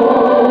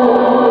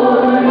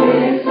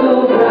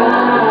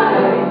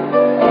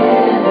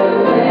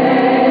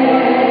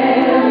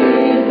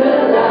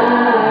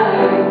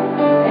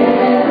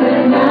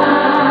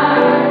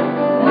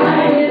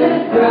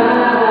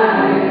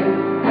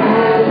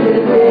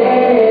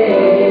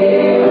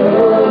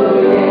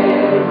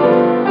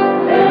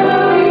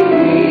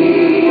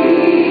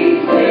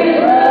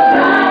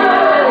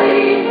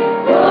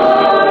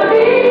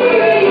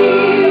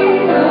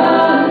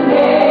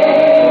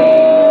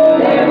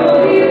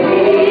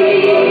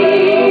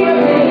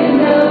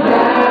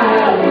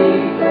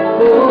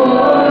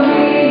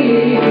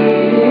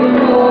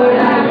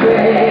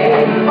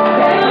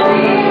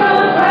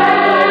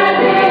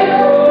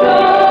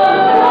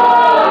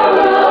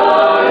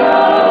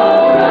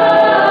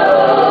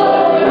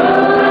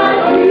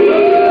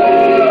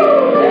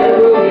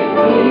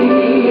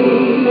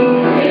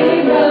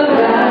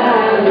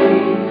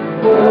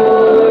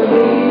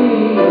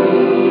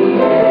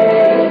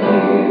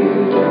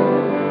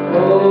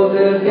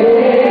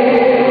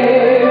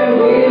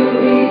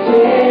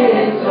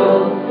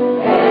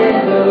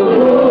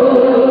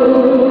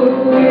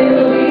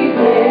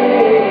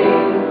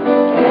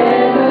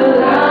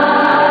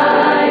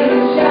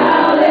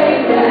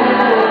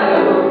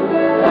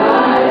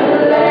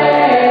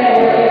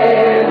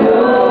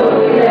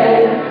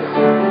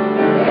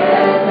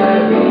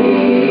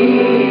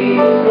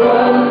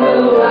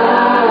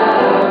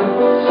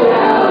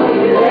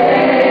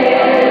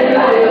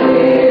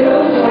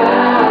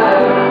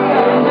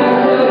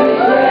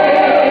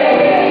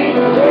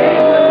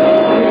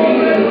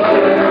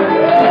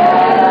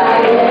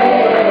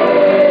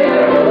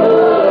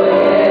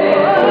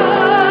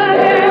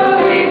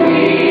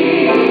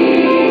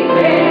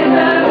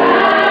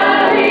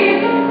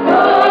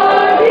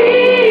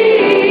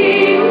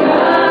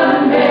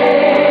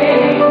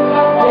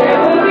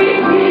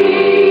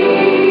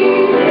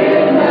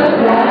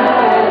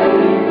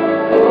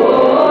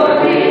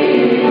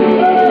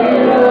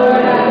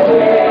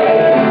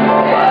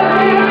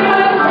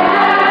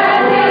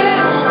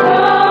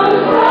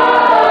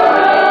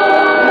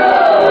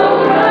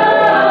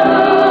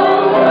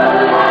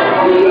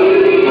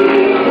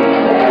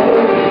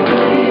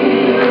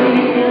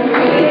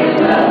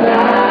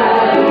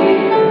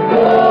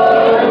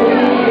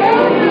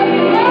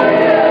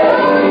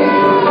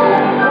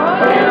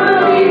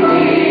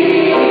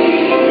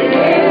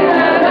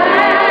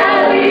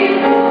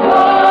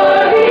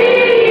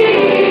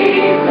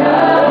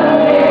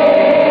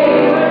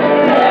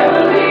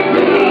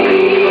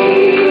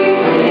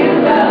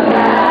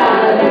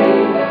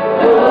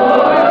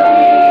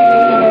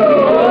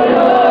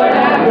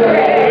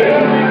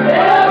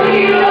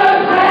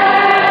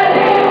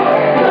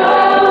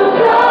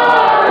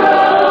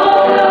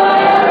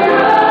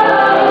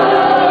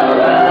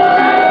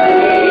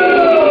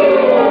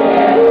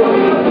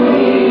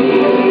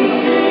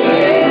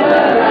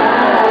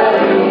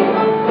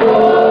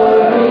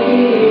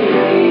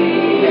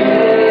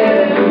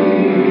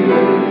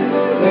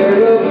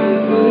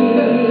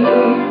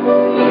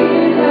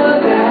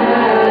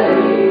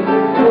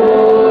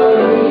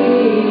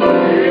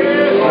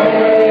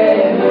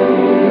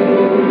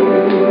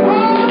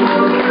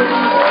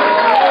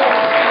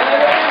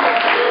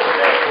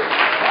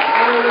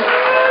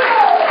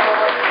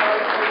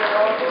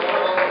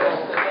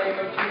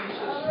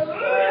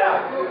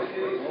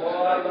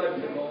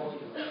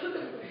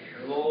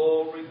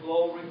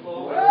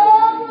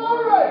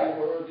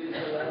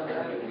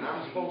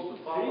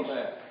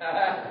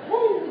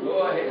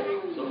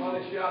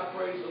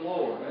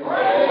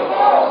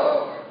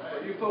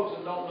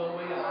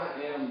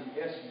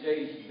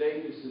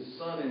 his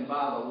son in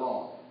by the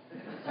law.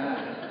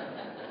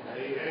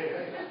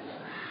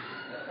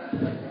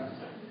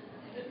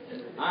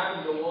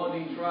 I'm the one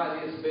he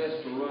tried his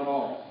best to run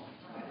off.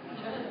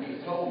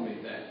 He told me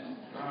that.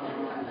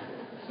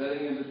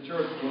 Sitting in the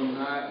church one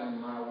night when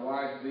my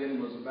wife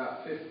then was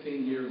about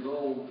 15 years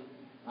old,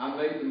 I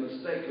made the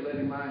mistake of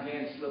letting my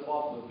hand slip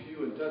off the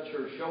pew and touch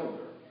her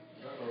shoulder.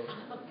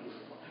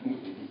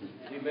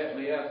 He met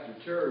me after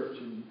church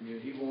and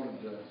he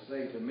wanted to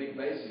say to me,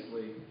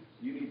 basically,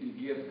 you need to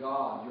give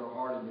God your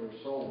heart and your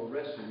soul. The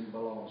rest of you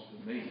belongs to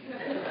me.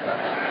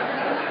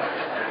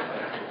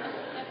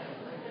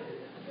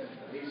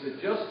 He said,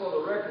 just for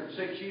the record's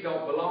sake, she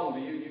don't belong to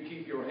you. You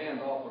keep your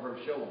hand off of her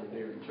shoulder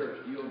there in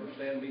church. Do you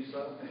understand me,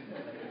 son?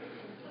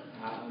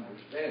 I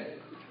understand it.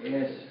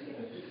 Yes.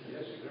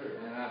 Yes, sir.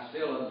 And I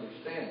still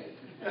understand it.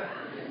 A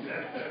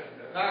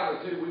time or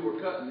two, we were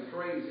cutting the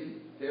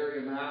crazy. Terry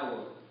and I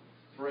were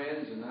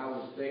friends, and I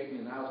was dating,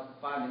 and I was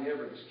finding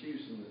every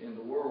excuse in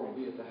the world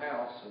to be at the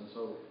house. And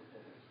so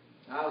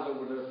I was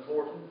over there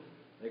courting.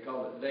 They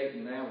call it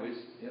dating now. We was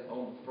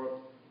on the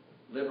front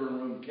living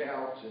room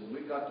couch, and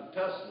we got to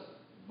tussling.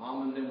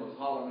 Mom and them was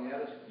hollering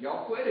at us,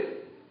 y'all quit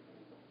it.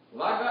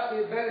 Well, I got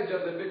the advantage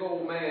of the big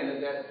old man at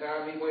that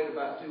time. He weighed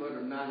about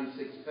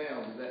 296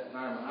 pounds at that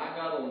time, and I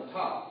got on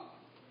top.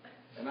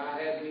 And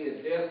I had me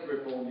a death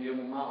grip on him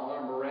with my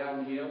arm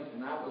around him,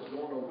 and I was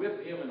going to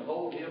whip him and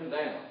hold him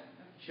down.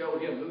 Show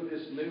him who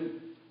this new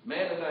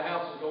man in the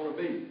house is going to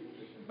be.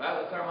 And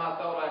by the time I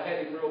thought I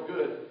had him real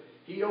good,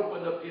 he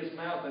opened up his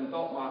mouth and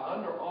thought my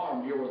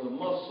underarm here was a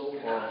muscle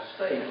or a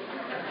steak.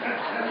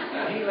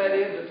 And he let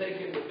him to take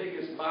him the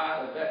biggest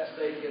bite of that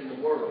steak in the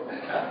world.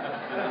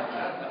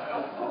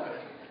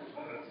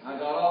 I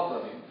got off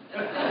of him.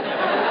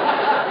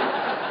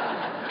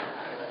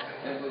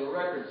 And for the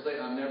record's sake,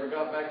 I never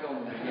got back on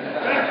him again.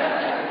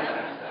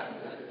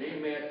 He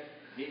meant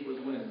he was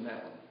winning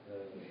that one.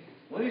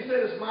 When he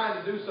set his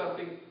mind to do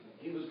something,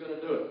 he was going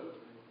to do it.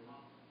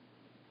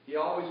 He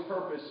always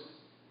purposed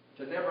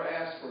to never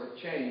ask for a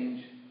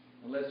change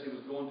unless he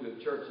was going to a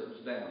church that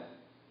was down.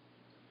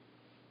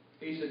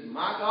 He said,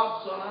 my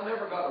godson, I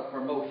never got a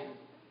promotion.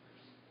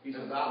 He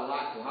said, I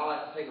like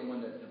to take them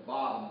when they're at the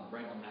bottom and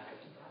bring them back at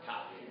the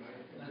top.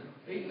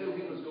 He knew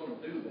he was going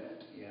to do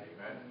that. Yeah.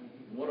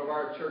 One of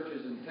our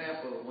churches in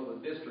Tampa, one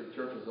of the district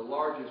churches, the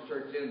largest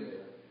church in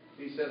there,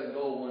 he set a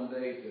goal one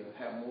day to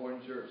have more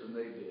in church than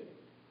they did.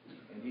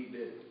 And he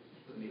did it.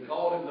 And he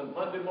called him the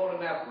Monday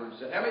morning after and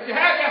said, how many did you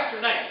have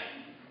yesterday?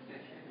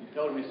 He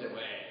told him, he said,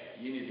 well,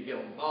 you need to get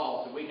on the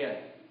ball. So we had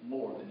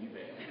more than you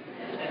had.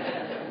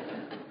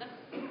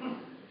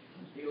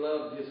 He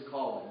loved his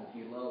calling.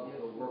 He loved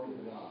the work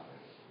of God.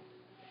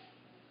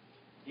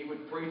 He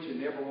would preach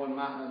and everyone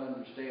might not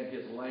understand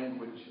his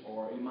language,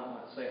 or he might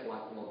not say it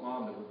like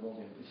LaVonda would want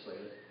him to say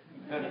it.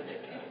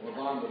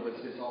 LaVonda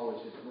was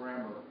always his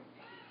grammar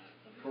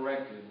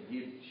corrected.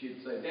 She'd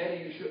say, Daddy,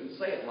 you shouldn't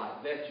say it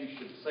like that. You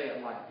should say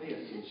it like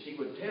this. And she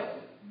would tell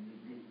him.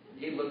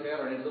 He'd look at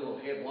her and his little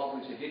head wobble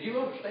and say, did you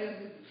understand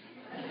me?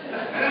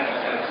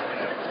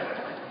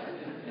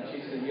 And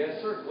she said,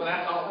 yes, sir. Well,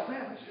 that's all that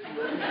matters.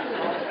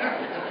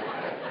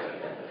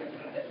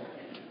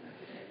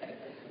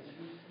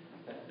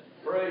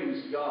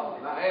 Praise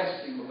God. I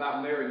asked him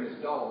about marrying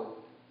his daughter.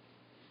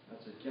 I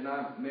said, can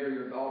I marry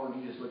your daughter?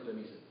 And he just looked at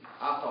me and said,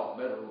 I thought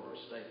better over a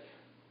steak.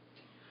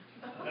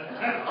 I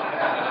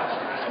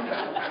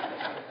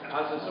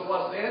said, so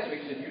what's the answer?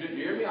 He said, you didn't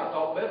hear me? I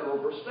thought better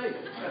over a steak.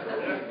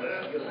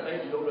 Let's get a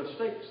date and go to a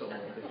steak somewhere.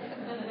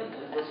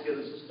 Let's get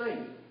us a steak.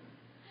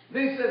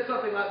 Then he said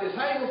something like this,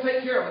 how are you going to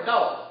take care of a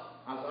dog?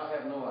 I said, I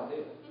have no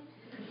idea.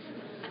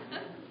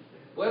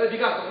 Well, have you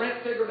got the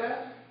rent figured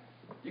out?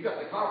 You got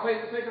the car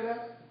payment figured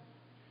out?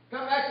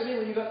 Come back to me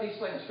when you got these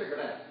things figured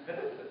out.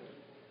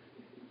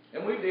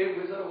 And we did.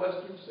 We was at a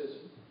Western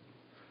system.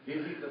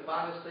 He'd eat the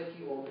finest steak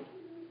he wanted.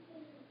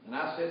 And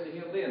I said to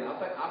him then, I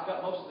think I've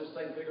got most of this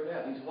thing figured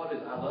out. He said, what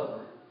is it? I love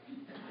her.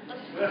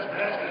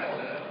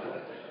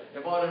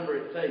 And whatever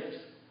it takes,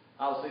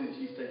 I'll see that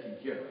she's taken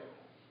care of.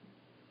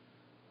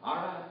 All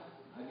right,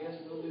 I guess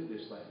we'll do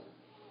this thing.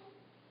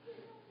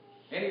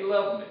 And he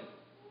loved me.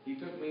 He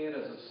took me in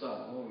as a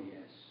son. Oh,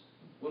 yes.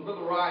 When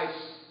Brother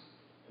Rice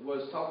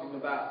was talking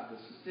about the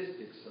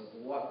statistics of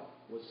what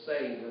was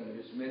saved under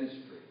his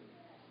ministry,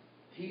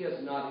 he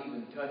has not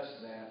even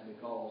touched that,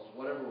 because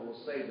whatever was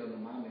saved under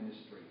my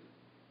ministry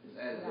is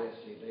added to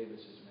S.J.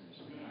 Davis's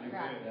ministry.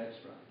 Right. That's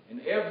right.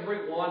 And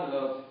every one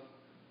of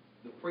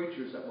the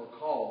preachers that were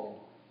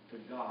called to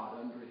God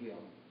under him,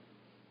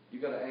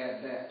 you got to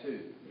add that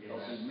too,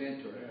 because he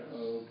mentored us.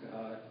 Oh,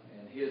 God.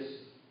 And his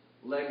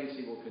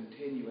legacy will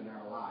continue in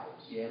our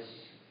lives. Yes.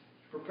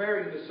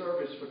 Preparing the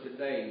service for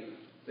today,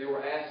 they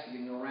were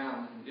asking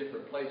around in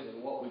different places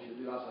what we should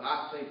do. I said,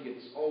 I think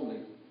it's only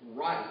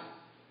right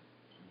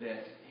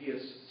that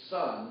his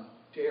son,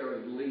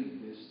 Terry,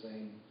 lead this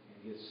thing,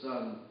 and his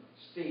son,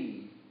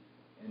 Steve,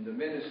 and the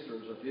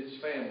ministers of his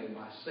family,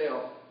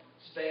 myself,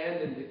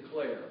 stand and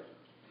declare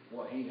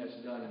what he has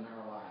done in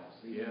our lives,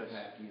 the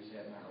impact he has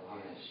had in our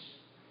lives.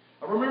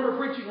 I remember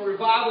preaching a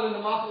revival in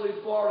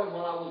Immokalee, Florida.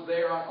 When I was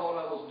there, I thought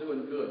I was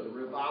doing good. The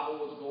revival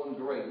was going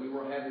great. We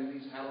were having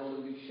these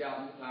hallelujah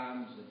shouting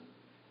times. And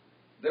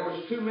there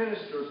was 2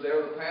 ministers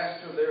there, the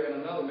pastor there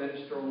and another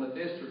minister on the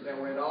district that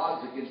were at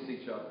odds against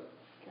each other.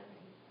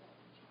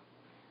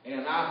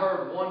 And I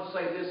heard one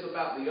say this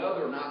about the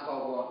other, and I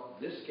thought, well,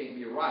 this can't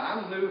be right.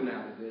 I'm new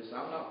now to this.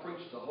 I've not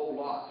preached a whole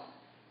lot.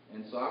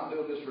 And so I'm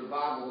doing this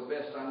revival the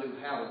best I knew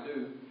how to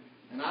do.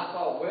 And I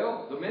thought,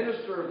 well, the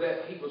minister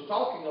that he was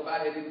talking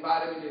about had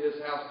invited me to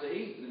his house to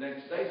eat the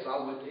next day, so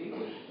I went to eat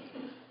with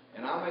him.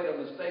 And I made a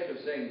mistake of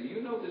saying, do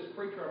you know this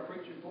preacher I'm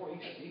preaching for?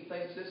 He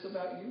thinks this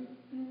about you?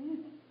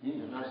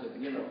 And I said,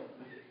 you know.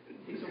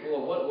 He said,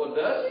 well, what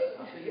does he?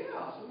 I said, yeah.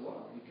 I said,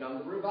 well, we come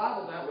to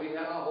revival now. We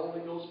had our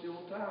Holy Ghost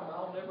filled time.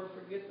 I'll never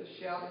forget the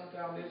shouting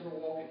time. Israel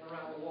walking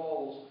around the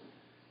walls.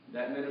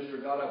 That minister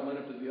got up and went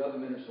up to the other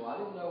minister. I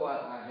didn't know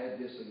I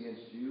had this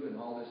against you and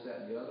all this,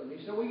 that, and the other. And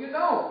he said, well, you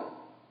don't.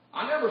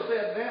 I never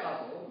said that.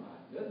 I thought, oh,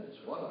 my goodness,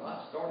 what have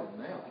I started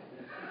now?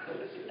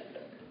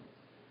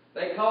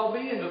 They called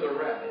me into the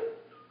rally.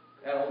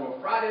 And on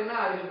a Friday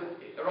night,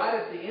 right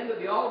at the end of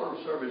the altar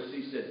service,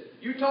 he said,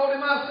 you told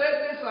him I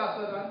said this? I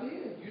said, I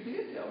did. You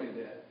did tell me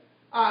that.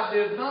 I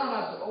did not.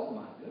 I said, oh,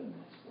 my goodness,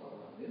 what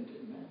have I been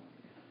to now?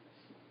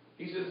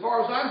 He said, as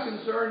far as I'm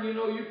concerned, you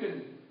know, you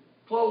can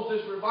close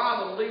this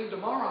revival and leave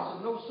tomorrow. I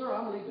said, no, sir,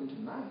 I'm leaving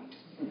tonight.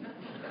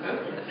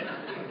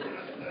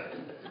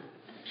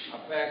 I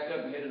packed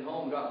up and headed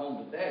home, got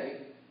home to Daddy,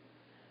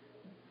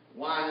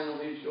 whining on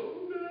his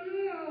shoulder.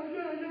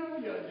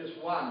 Yeah, just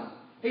whining.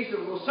 He said,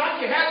 well,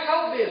 son, you have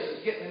no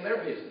business getting in their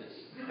business.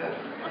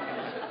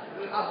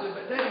 I said,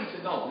 but Daddy, he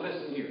said, no,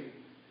 listen here.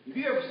 If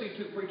you ever see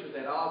 2 preachers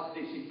at odds,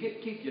 he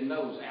said, keep your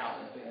nose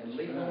out of it and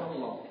leave them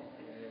alone.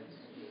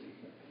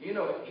 You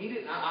know, he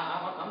didn't.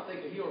 I'm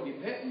thinking he ought to be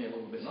petting me a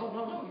little bit.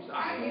 No. He said,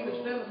 I ain't even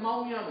standing with my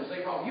own youngest.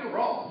 They wrong. You're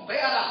wrong. Stay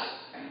out of it.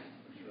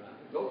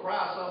 Go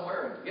cry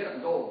somewhere and get up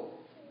and go.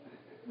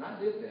 And I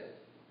did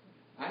that.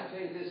 I can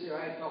tell you this here.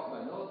 I ain't talking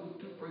about no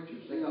 2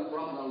 preachers. They got a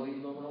problem. I'll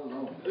leave them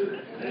alone.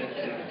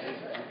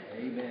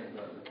 Amen,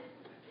 brother.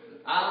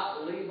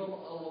 I'll leave them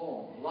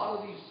alone. A lot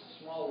of these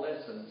small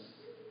lessons,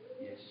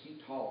 yes, he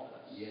taught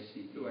us. Yes,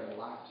 he did. Through a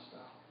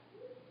lifestyle.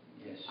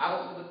 Yes.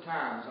 Out of the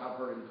times I've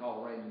heard him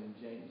call Raymond and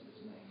James'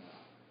 name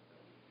out.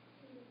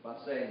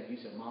 By saying, he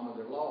said, Mama,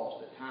 they're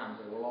lost. At times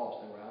they were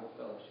lost. They were out of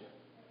fellowship.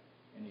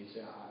 And he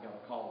said, I got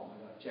to call them.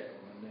 I got to check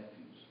on my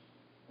nephews.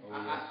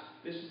 Oh, yes.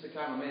 This is the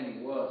kind of man he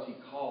was. He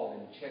called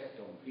and checked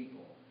on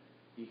people.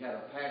 He had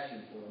a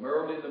passion for them.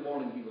 Early in the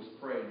morning he was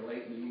praying.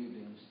 Late in the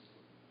evenings,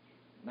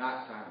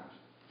 night times,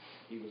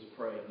 he was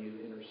praying. He was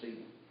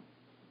interceding.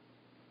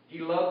 He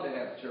loved to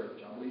have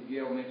church. I believe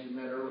Gail mentioned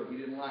that earlier. He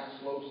didn't like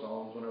slow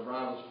songs. Whenever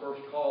I was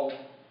first called,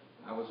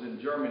 I was in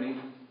Germany.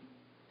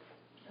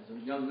 As a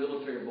young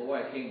military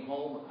boy, I came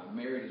home. I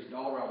married his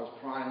daughter. I was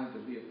trying to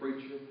be a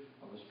preacher.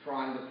 I was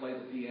trying to play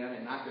the piano,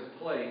 and I could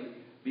play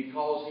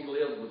because he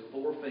lived with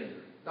 4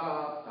 fingers.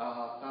 Da,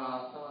 da,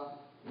 da, da.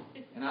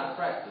 And I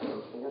practiced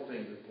those 4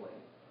 fingers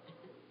playing.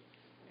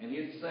 And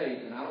he'd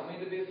say, and I don't mean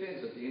to be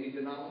offensive to any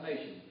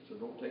denomination, so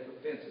don't take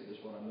offense at this,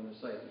 what I'm going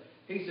to say.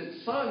 He said,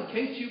 son,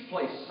 can't you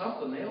play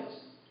something else?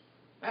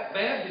 That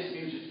Baptist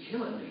music's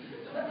killing me.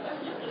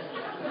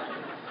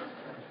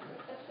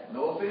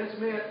 No offense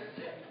meant.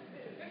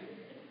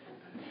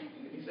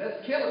 He said,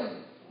 that's killing me.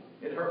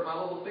 It hurt my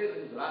little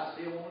feelings, but I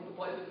still wanted to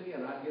play the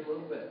piano. I'd get a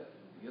little better,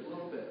 get a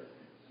little better,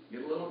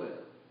 get a little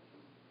better.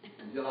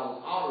 Until I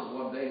was honored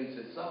one day, he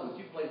said, son, would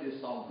you play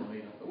this song for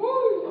me? And I thought,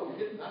 woo,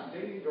 I'm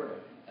gaining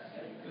ground.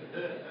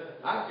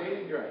 I'm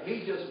gaining ground.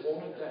 He just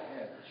wanted to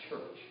have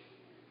church.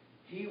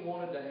 He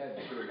wanted to have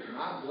church, and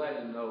I'm glad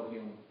to know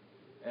him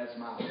as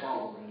my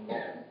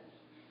father-in-law.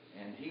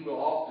 And he will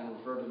often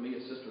refer to me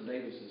as Sister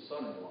Davis'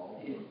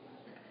 son-in-law. And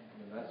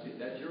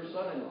that's your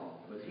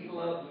son-in-law. But he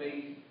loved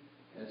me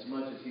as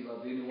much as he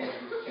loved any one of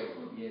his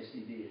children. Yes, he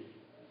did.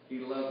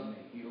 He loved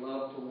me. He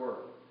loved to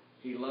work.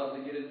 He loved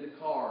to get in the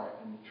car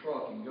and the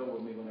truck and go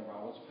with me whenever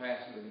I was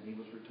pastoring and he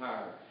was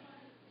retired.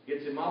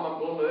 He'd say, Mom,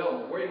 I'm going to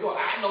Elmer. Where you going?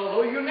 I don't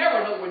know. You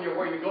never know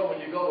where you go when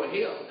you go with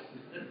him.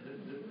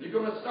 You're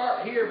going to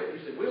start here, but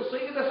he said, we'll see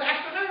you this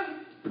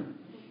afternoon.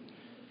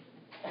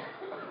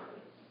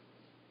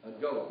 A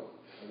goer,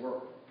 a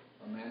worker,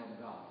 a man of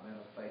God, a man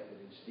of faith that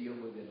instilled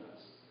within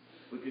us.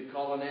 We could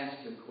call and ask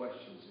him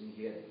questions, and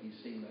he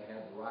seemed to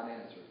have the right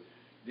answer.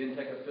 Didn't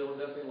take a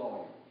Philadelphia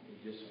lawyer.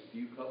 It was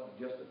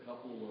just a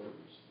couple of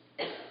words.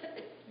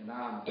 And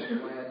I'm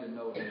glad to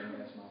know him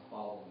as my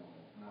father-in-law.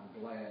 And I'm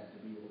glad to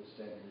be able to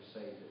stand here and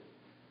say that.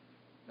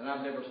 And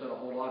I've never said a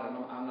whole lot.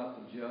 I'm not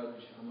the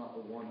judge. I'm not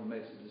the one who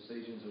makes the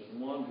decisions. There's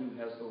one who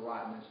has the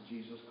right, and that's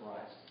Jesus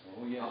Christ.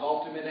 Oh, yes. I've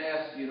often been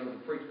asked, to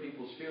preach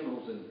people's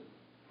funerals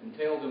and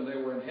tell them they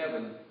were in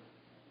heaven.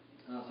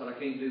 And I said, I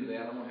can't do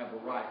that. I don't have the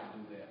right to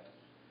do that.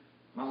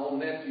 My own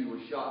nephew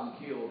was shot and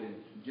killed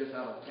just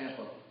out of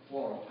Tampa,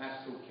 Florida,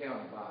 Pasco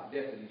County by a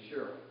deputy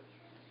sheriff.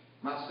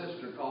 My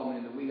sister called me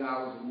in the wee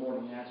hours of the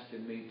morning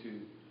asking me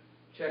to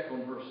check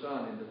on her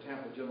son in the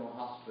Tampa General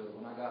Hospital.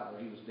 When I got there,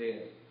 he was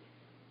dead.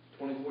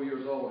 24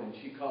 years old, and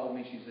she called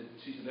me. She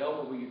said,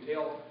 Elder, will you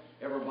tell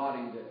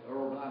everybody that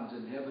Earl Biden's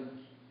in heaven?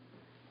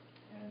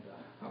 And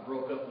I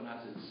broke up and I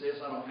said,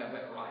 sis, I don't have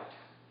that right.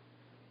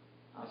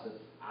 I said,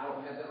 I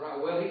don't have that right.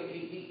 Well,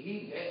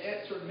 he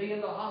answered me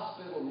in the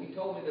hospital, and he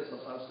told me this. I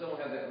said, I still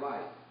don't have that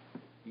right.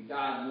 He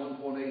died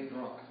 1.8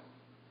 drunk.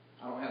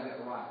 I don't have that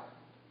right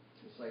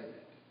to say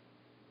that.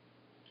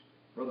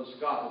 Brother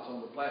Scott, that's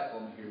on the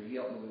platform here, he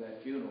helped me with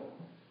that funeral.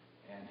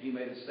 And he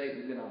made a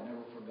statement that I'll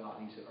never forgot.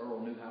 He said,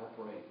 Earl knew how to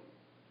pray.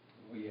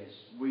 Oh, yes.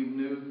 We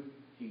knew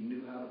he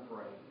knew how to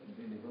pray. And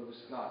then Brother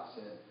Scott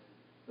said,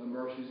 the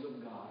mercies of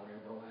God are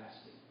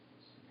everlasting.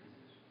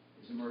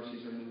 His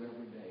mercies are new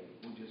every day.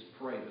 We just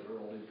pray that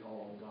Earl did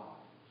call on God.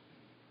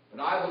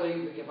 But I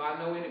believe, if I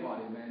know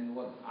anybody, man,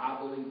 I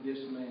believe this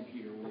man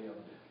here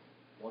lived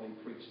what he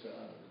preached to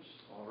others.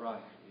 All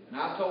right. And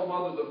I told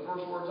Mother the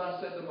first words I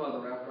said to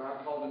Mother after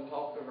I called and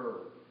talked to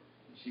her.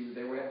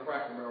 They were at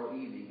Cracker Barrel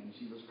eating, and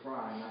she was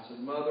crying. I said,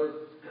 Mother,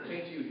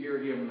 can't you hear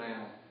him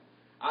now?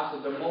 I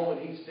said, the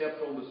moment he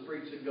stepped on the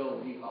streets of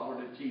gold, he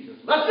hollered at Jesus,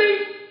 let's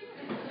eat!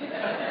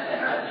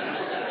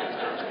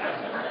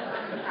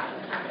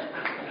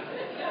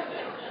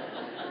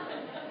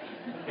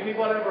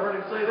 Anybody ever heard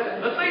him say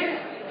that? Let's eat!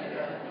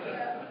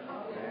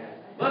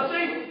 Let's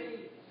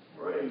eat!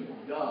 Praise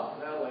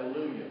God.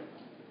 Hallelujah.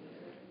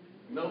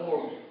 No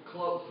more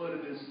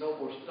club-footedness, no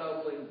more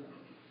stumbling.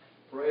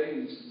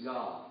 Praise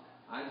God.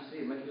 I can see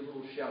him making a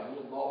little shout, a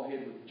little bald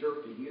head with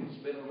jerky. He'd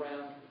spin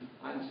around.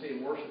 I can see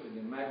him worshiping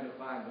and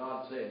magnifying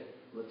God, saying,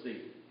 let's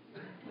eat.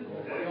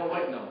 What are y'all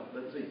waiting on?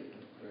 Let's eat.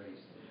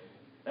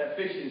 That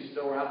fishing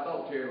story, I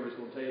thought Terry was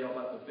going to tell you all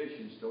about the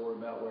fishing story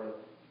about where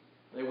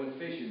they went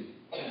fishing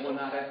one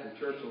night after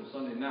church on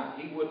Sunday night.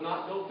 He would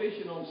not go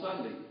fishing on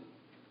Sunday.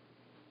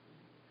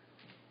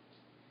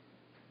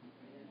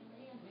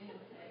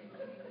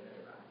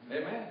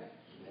 Amen.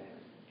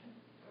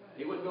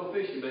 He wouldn't go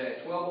fishing, but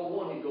at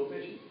 12:01 he'd go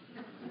fishing.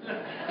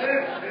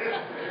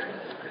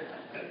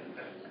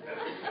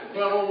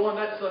 12:01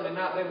 that Sunday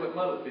night they went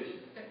mullet fishing.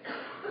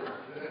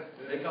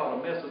 They caught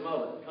a mess of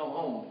mullet. Come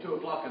home 2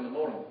 o'clock in the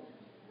morning.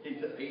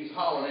 He's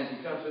hollering as he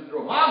comes through the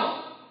door.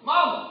 Mama!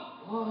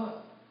 Mama!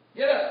 What?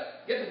 Get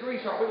up. Get the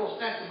grease off. We're going to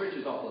snatch the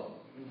britches off of them.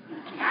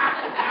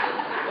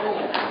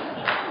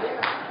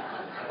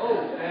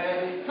 Oh,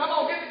 Daddy. Come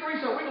on, get the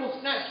grease off. We're going to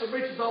snatch the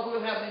britches off.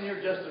 We'll have them in here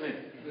just a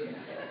minute.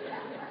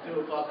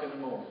 2 o'clock in the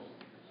morning.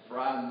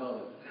 Frying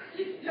mullet.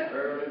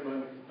 Early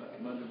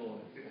Monday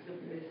morning.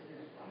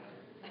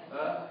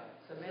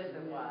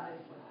 Submissive wife.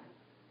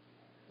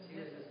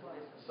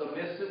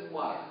 Submissive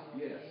wife.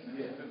 Yes.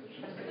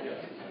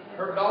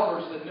 Her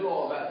daughters that knew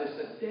all about this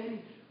said,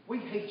 Daddy, we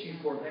hate you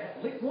for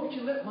that. Won't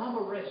you let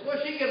Mama rest? Well,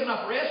 she get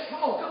enough rest.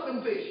 Come on, cook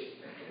them fish.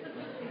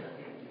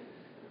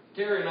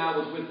 Terry and I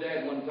was with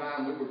Dad one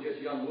time. We were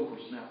just young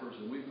whippersnappers,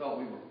 and we thought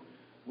we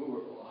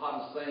were the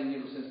hottest thing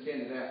since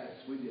Candy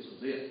Apples. We just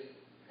was it.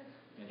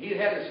 And he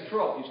had his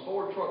truck, his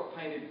Ford truck,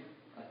 painted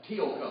a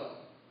teal color,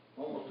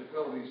 almost the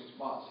color of these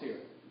spots here.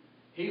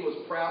 He was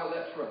proud of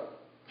that truck.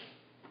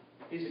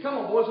 He said, come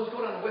on, boys, let's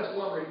go down to West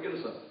Lumber and get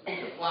us a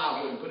piece of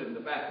plywood and put it in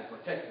the back to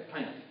protect the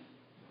paint.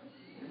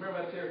 You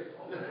remember that, Terry?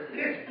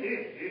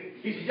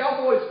 He said,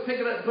 y'all boys pick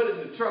it up and put it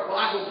in the truck. Well,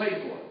 I go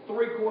pay for it.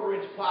 3/4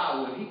 inch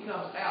plywood. He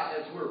comes out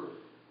as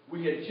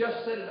we had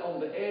just set it on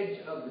the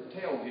edge of the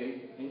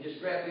tailgate and just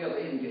grabbed the other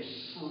end and just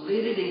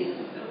slid it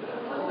in.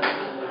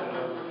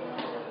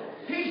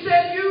 He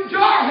said, you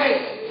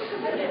jarheads,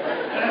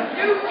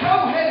 you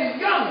toe-headed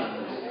youngins,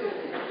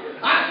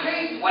 I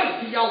can't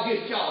wait till y'all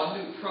get y'all a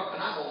new truck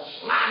and I'm going to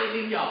slide it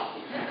in y'all.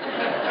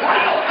 Why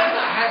do you think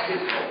I had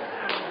this for?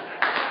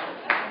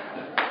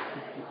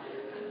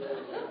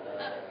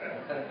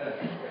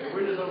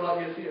 We're just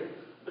on his here.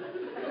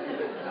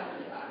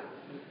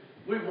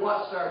 We've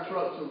watched our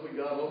trucks when we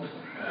got them.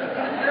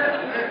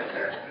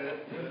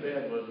 When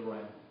Dad was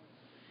around.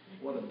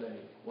 What a day.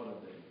 What a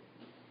day.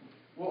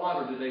 We're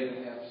honored today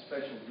to have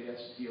special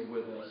guests here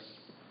with us.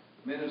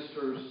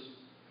 Ministers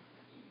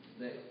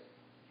that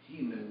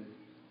he knew.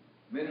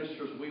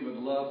 Ministers we would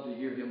love to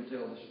hear him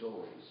tell the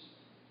stories.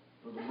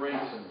 Brother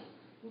Branson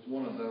was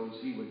one of those.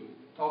 He would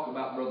talk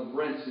about Brother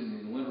Branson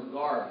in Winter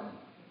Garden.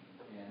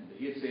 And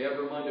he'd say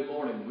every Monday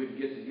morning we'd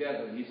get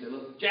together. And he'd say,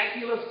 look,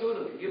 Jackie, let's go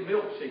to get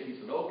milkshake. He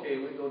said, okay,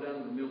 we'd go down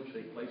to the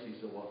milkshake place. He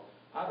said, well,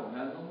 I don't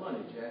have no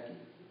money, Jackie.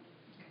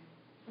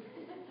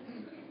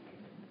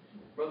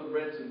 Brother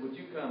Branson, would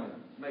you come and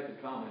make a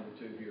comment or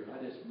two here? I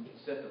just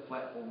set the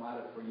platform right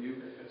up for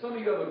you. Some of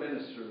you other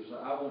ministers,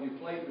 I want you,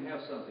 Clayton,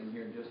 have something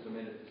here in just a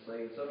minute to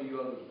say. Some of you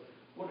others,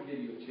 I want to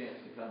give you a chance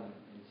to come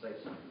and say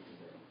something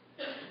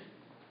today.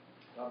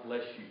 God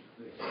bless you.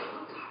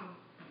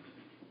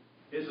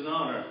 It's an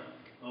honor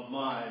of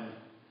mine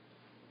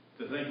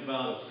to think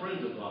about a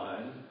friend of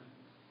mine.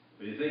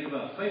 When you think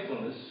about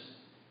faithfulness,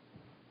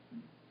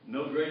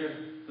 no greater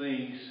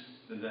things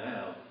than to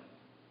have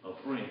a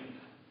friend.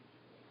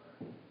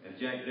 And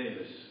Jack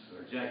Davis,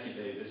 or Jackie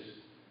Davis,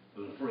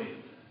 was a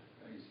friend.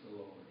 Praise the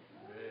Lord.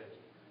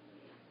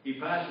 He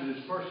pastored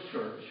his first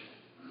church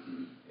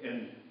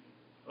in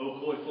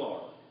Ocoee,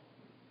 Florida.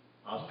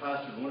 I was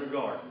pastored Winter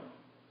Garden.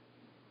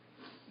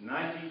 In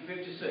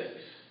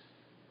 1956,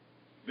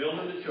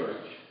 building the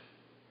church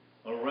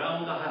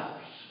around the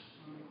house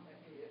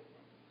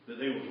that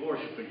they was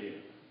worshiping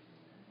in.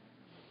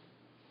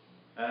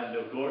 And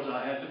of course,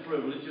 I had the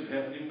privilege of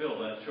helping him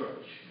build that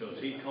church because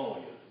he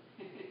called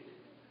you.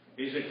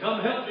 He said,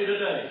 "Come help me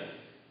today."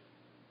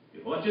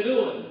 "What you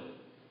doing?"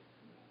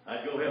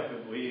 I'd go help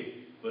him.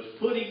 We was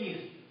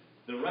putting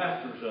the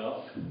rafters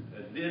up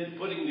and then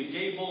putting the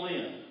gable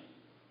in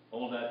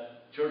on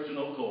that church in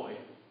Ocoee.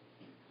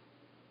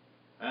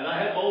 And I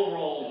had my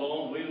overalls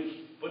on. We was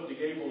putting the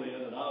gable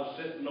in, and I was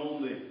sitting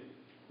on the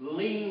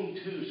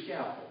lean-to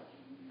scaffold,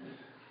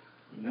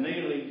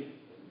 nailing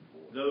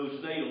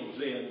those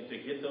nails in to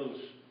get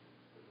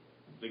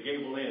the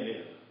gable end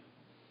in.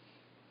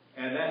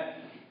 And that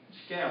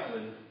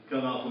scaffolding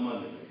come out from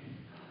under me.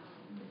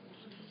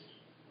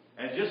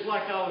 And just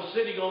like I was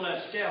sitting on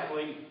that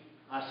scaffolding,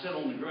 I sit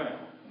on the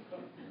ground.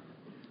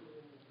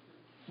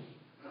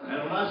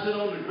 And when I sit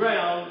on the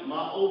ground,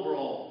 my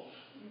overalls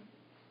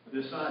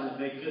decided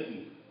they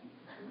couldn't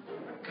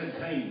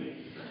contain me.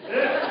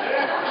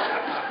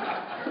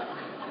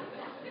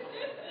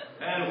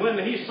 And when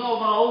he saw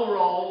my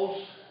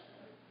overalls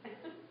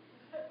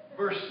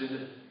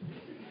bursted,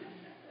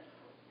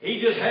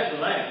 he just had to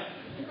laugh.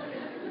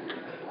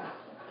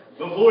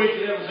 Before he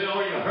could ever say,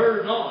 "Are you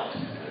hurt or not?"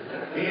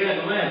 he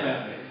had to laugh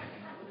at me.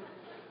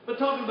 But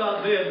talking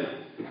about then,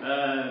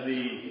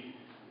 the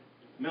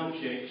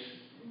milkshakes,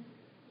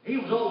 he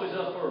was always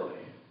up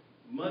early.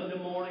 Monday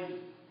morning,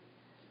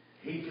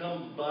 he'd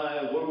come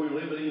by where we were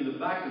living in the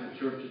back of the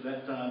church at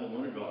that time in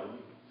Winter Garden.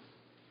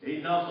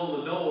 He'd knock on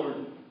the door,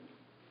 and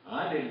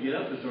I didn't get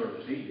up as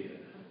early as he did.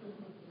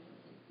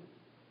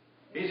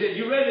 He said,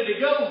 "You ready to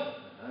go?"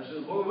 I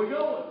said, "Where are we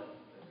going?"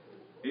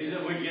 He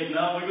said, "We're getting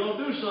out. We're going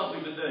to do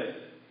something today."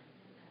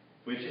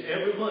 Which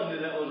every Monday,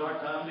 that was our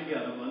time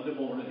together. Monday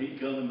morning, he'd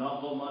come and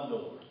knock on my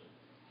door.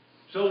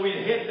 So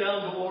we'd head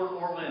down toward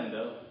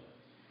Orlando,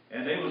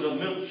 and there was a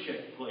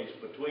milkshake place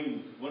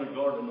between Winter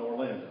Garden and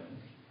Orlando.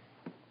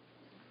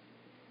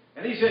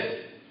 And he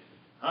said,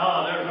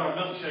 "There's our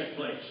milkshake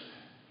place.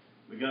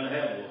 We got to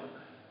have one."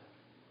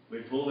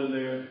 We pulled in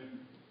there.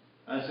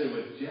 I said,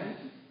 "Well, Jack,"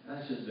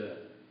 I said,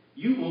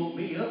 "you woke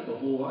me up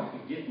before I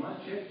could get my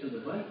check to the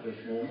bank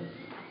this morning."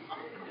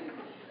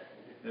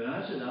 And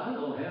I said, "I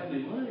don't have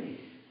any money."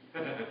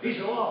 He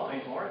said, "Oh, I'll pay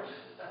for it."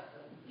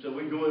 So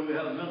we go in and we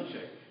have a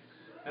milkshake.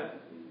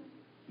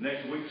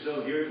 Next week,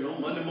 so here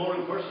on Monday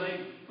morning, first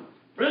thing,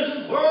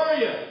 "Brenton, where are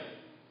you?"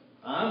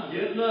 "I'm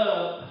getting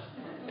up."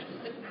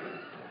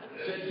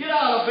 Said, "Get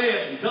out of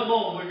bed and come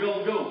on, we're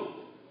going to go."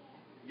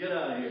 Get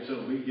out of here.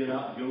 So we get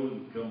out and go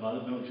and come by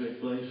the milkshake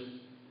place.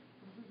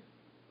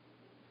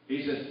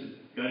 He said,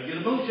 "Got to get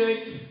a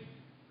milkshake."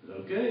 I said,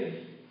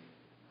 "Okay."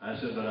 I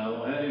said, "But I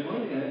don't have any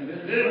money. I haven't been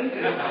in the bank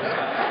yet."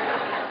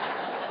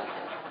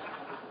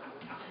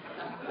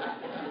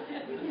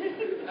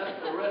 That's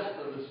the rest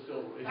of the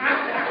story.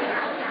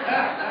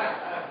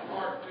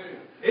 Part two.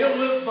 It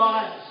went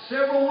by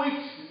several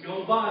weeks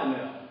gone by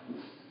now.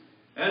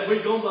 And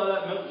we'd gone by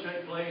that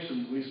milkshake place,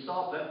 and we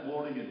stopped that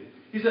morning, and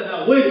he said,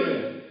 "Now, wait a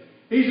minute."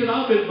 He said,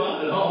 "I've been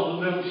buying all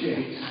the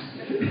milkshakes."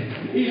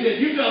 He said,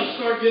 "You got to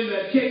start getting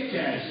that check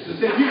cashed." He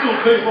said, "You're going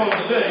to pay for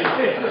them today."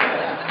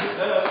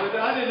 But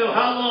I didn't know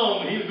how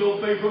long he was going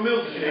to pay for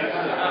milkshakes.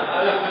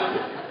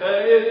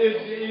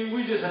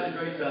 We just had a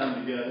great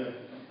time together.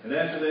 And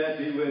after that,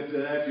 he went,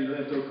 after he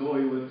left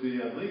Ocoee, he went to,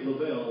 I believe,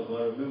 LaBelle, if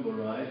I remember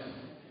right.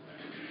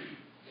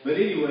 But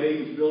anyway,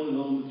 he was building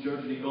on the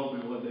church, and he called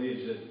me one day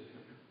and said,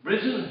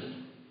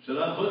 "Brenton," said,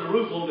 "I'm putting a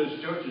roof on this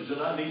church," and said,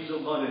 "I need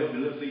somebody to help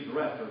me lift these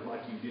rafters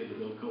like you did at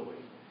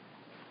Ocoee."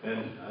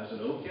 And I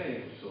said,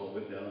 "Okay." So I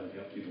went down and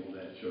helped him on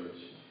that church.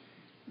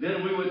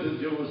 Then we went to the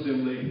General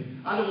Assembly.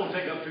 I don't want to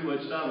take up too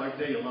much time. I can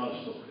tell you a lot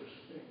of stories.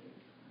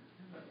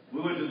 We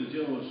went to the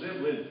General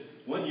Assembly, and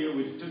one year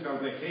we took our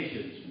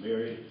vacations,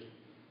 Mary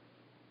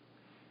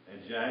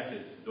and Jack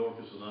and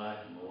Dorcas and I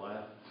and my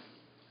wife.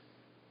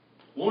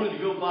 Wanted to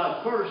go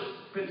by first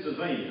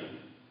Pennsylvania,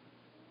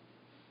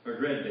 her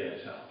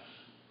granddad's house.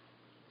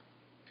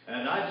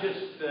 And I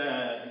just,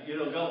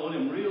 got one of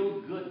them real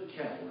good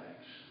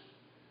Cadillacs,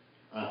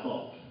 I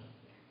thought.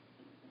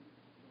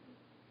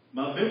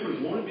 My members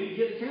wanted me to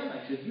get a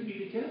Cadillac. I said, "You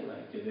need a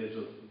Cadillac." And it's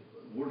the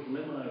worst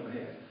lemon I ever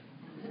had.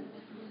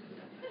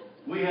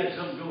 We had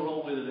something go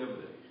wrong with it every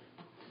day.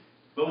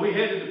 But we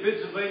headed to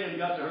Pennsylvania and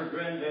got to her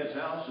granddad's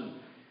house, and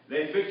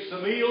they fixed the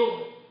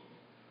meal.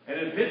 And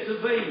in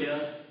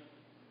Pennsylvania,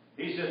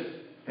 he said,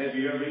 "Have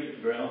you ever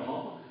eaten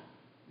groundhog?"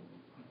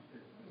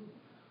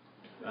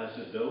 I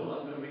said, "No,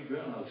 I've never eaten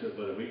groundhog." He said,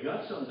 "But we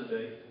got some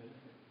today."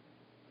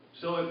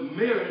 So if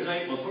Mary's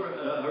ate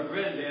her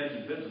granddad's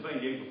in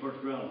Pennsylvania ate my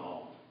first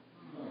groundhog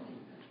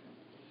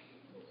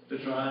to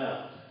try it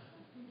out.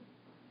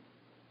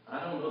 I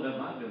don't know, that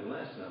might have been the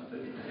last time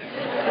too.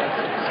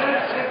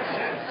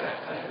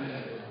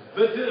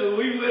 But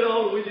we went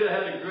on, we just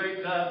had a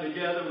great time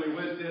together. We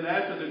went in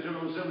after the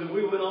General Assembly.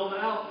 We went on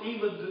out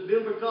even to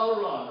Denver,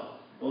 Colorado.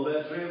 on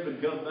that trip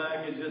and come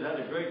back and just had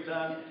a great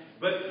time.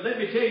 But let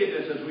me tell you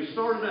this, as we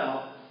started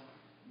out,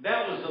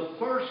 that was the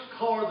first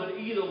car that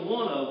either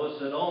one of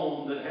us had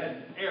owned that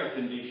had air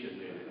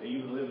conditioning in it,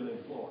 even living in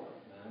Florida.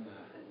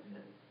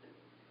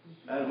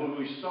 And when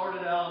we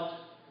started out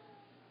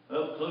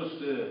up close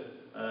to,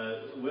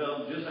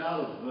 just out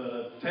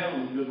of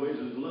town a good ways,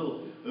 there's a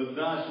little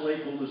nice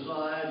lake on the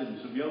side, and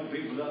some young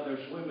people out there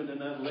swimming in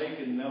that lake,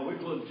 and now we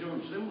put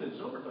children swimming in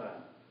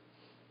summertime.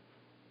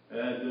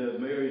 And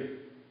Mary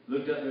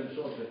looked out there and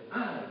saw and said,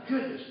 "My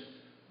goodness,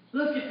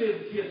 look at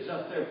them kids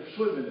out there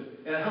swimming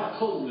and how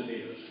cold it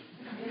is."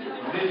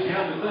 And then she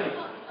had to think,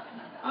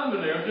 I'm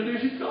an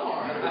air-conditioned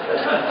car.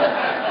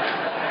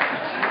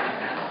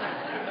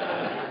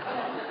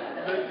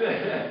 But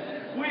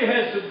we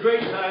had some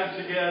great times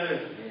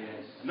together.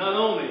 Not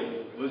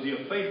only was he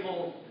a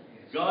faithful,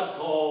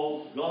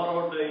 God-called,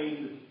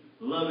 God-ordained,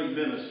 loving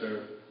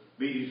minister,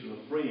 but he's a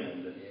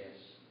friend that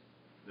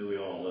we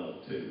all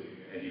love too,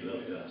 and he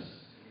loved us.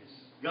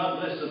 God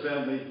bless the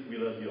family. We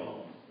love you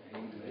all.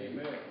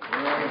 Amen.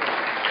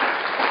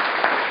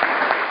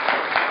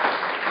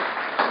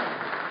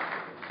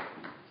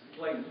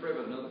 Clayton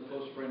Privet, another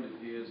close friend of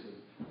his, and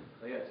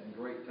they had some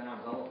great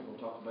times. I don't know if we're going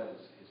to talk about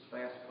his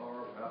fast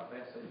car, or how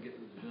fast they can get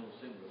to the General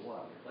Assembly or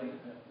what. Clayton,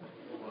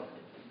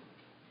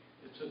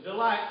 It's a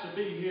delight to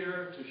be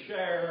here to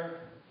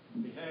share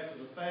on behalf of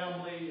the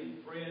family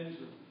and friends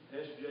of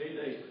S.J.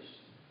 Davis.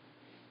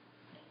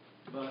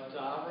 But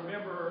I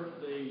remember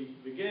the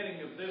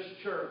beginning of this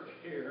church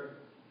here,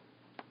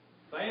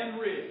 Van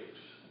Riggs,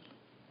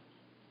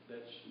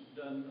 that's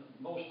done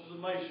most of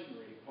the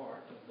masonry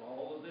part of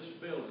all of this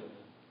building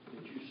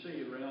that you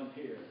see around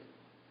here.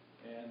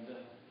 And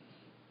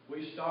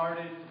we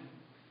started,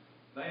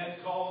 Van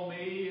called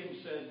me and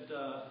said,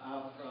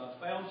 I've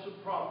found some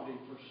property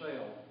for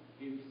sale.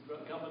 He was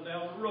coming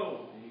down the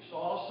road, and he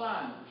saw a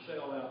sign for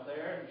sale out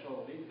there, and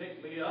so he picked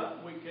me up,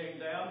 and we came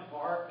down,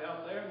 parked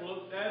out there, and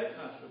looked at it,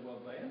 and I said,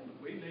 well, Van,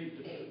 we need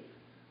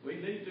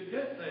to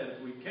get that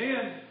if we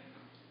can.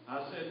 I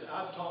said,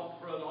 I've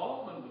talked to Brother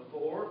Altman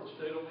before,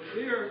 instead over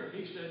here, and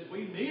he said,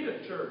 we need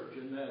a church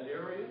in that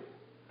area.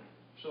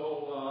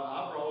 So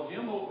I brought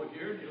him over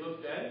here, and he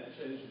looked at it and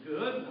said, it's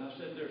good, and I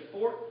said, there's I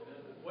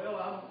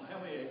don't know how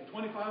many,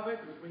 25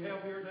 acres we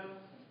have here now?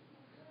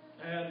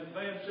 And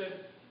Van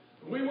said,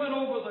 we went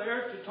over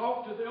there to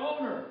talk to the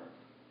owner.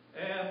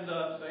 And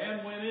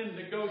Van went in and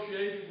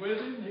negotiated with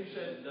him. He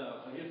said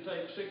he'd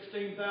take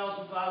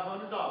 $16,500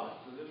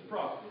 for this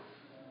property.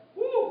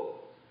 Woo!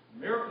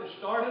 Miracles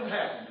started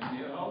happening,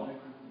 you know.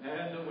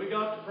 And we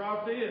got the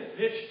property and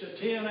pitched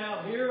a tent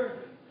out here.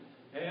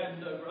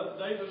 And Brother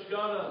Davis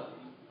got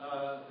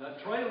a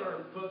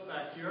trailer put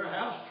back here, a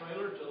house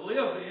trailer to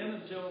live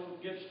in until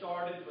we get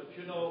started. But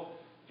you know,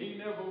 he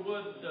never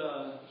would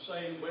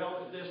say,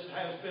 well, this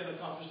has been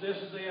accomplished, this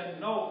is the end.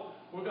 No,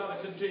 we've got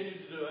to continue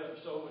to do it.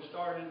 So we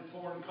started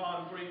pouring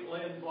concrete,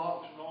 laying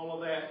blocks, and all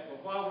of that.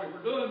 But while we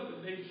were doing it,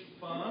 we needed some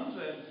funds,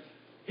 and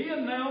he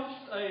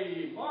announced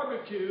a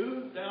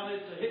barbecue down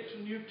at the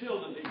Hickson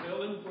Utility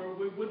Building where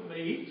we would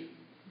meet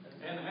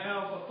and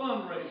have a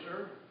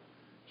fundraiser.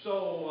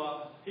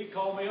 So he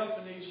called me up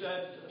and he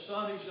said,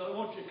 son, he said, I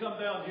want you to come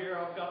down here.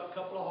 I've got a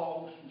couple of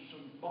hogs and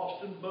some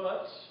Boston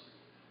butts,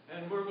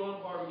 and we're going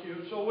to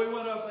barbecue. So we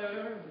went up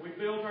there, and we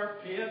built our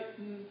pit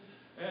and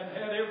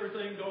had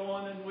everything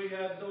going, and we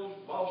had those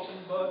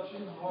Boston butts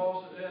and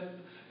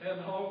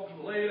hogs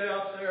laid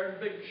out there, and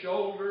big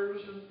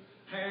shoulders and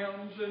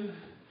hams, and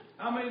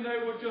I mean, they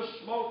were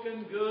just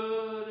smoking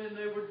good, and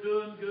they were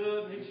doing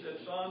good. And he said,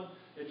 son,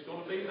 it's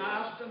going to be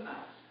nice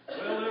tonight.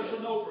 Well, there's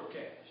an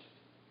overcast.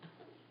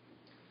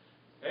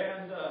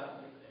 And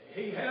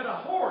he had a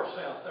horse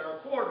out there, a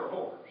quarter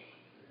horse.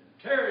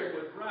 Terry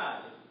would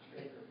ride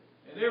it.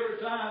 And every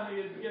time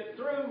he'd get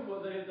through,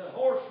 well, the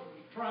horse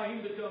was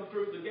trained to come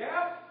through the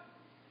gap.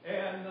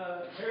 And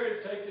Terry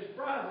would take his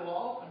bridle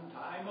off and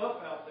tie him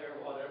up out there,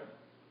 whatever.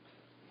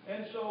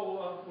 And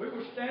so we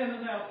were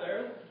standing out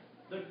there.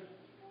 The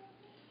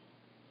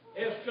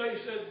S.J.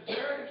 said,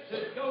 Terry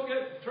said, go get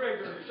the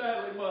trigger and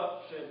saddle him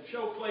up. Said,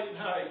 show Clayton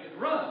how he can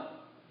run.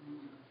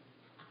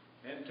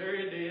 And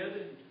Terry did.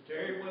 And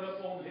Terry went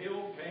up on the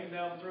hill, came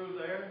down through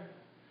there.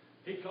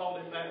 He called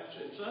him back and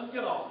said, son,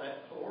 get off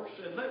that horse.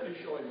 Said, let me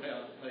show him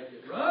how to make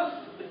it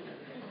run.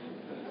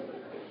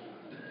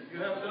 You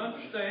have to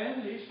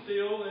understand, he's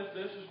still,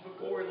 this is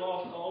before he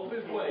lost all of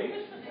his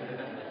weight.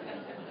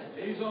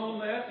 He's on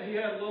that, and he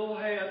had a little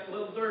hat, a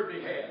little derby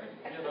hat,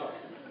 you know.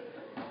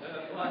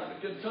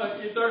 Like the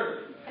Kentucky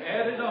Derby.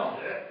 Had it on.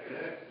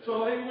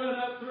 So he went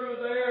up through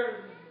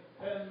there,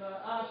 and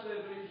I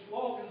said, he's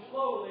walking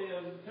slowly,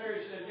 and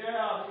Terry said,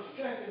 yeah, he's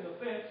checking the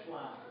fence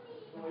line.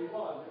 So he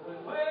was. It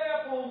went way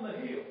up on the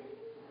hill.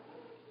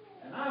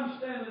 And I'm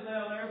standing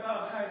down there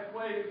about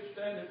halfway,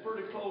 standing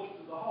pretty close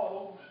to the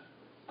hogs.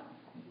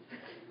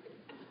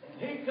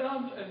 And he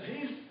comes, and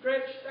he's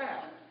stretched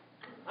out.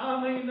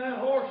 I mean, that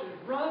horse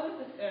is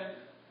running,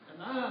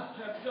 and I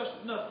have just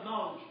enough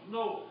knowledge to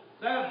know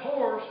that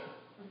horse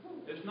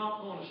it's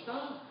not going to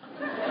stop.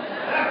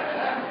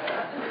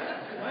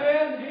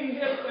 Man, he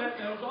hit that.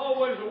 There was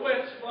always a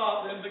wet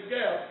spot in the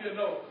gap, you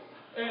know.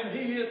 And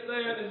he hit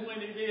that, and when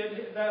he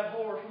did, that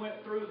horse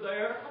went through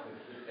there.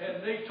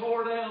 And they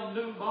tore down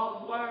new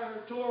barbed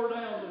wire, tore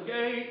down the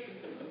gate,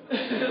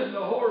 and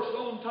the horse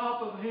on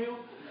top of him.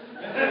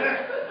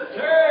 And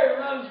Terry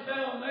runs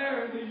down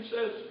there and he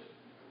says,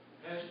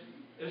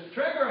 is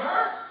Trigger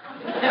hurt?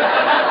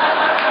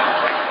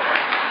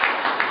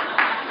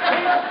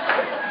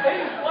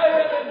 He's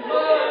laying in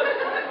mud.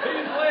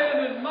 He's laying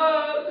in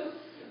mud.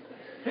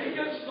 He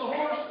gets the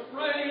horse the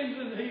reins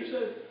and he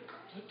said,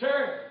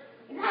 Terry,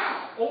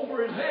 wow,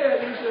 over his head.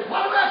 He said,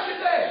 what about your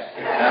dad?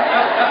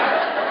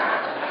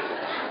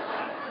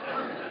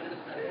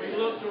 We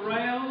looked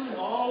around and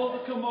all of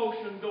the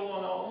commotion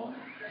going on.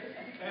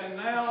 And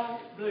now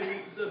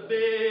the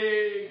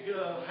big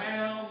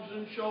hams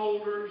and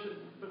shoulders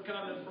had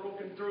kind of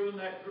broken through, and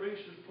that grease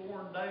is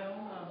pouring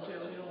down. I'm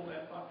telling you, on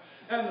that fire,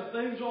 and the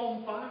thing's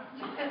on fire.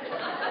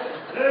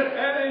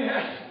 And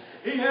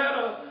he had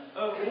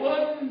a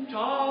wooden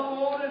top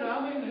on it. I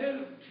mean,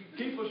 to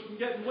keep us from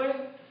getting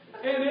wet.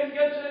 And it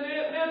gets in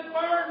it, and it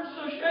burns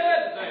the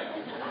shed down,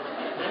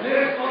 and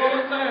it's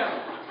falling down.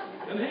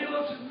 And he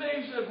looks at me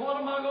and said, "What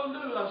am I going to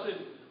do?" I said,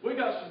 "We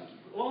got some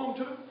long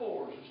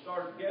 2x4s," and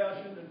started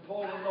gashing and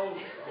pulling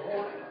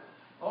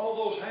all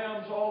those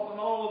hams off and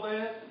all of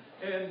that.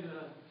 And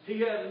he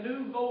had a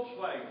new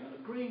Volkswagen,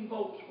 a green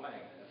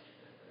Volkswagen.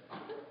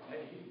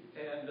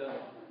 And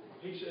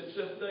he said,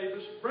 "Sister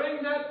Davis,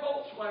 bring that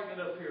Volkswagen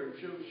up here."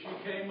 She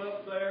came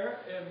up there,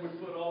 and we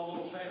put all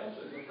those hams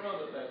in the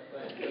front of that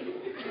thing.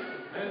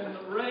 And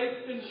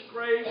raked and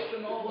scraped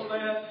and all of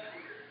that.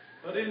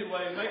 But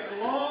anyway, make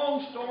a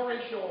long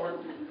story short,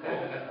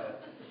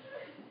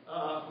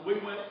 we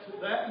went to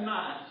that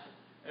night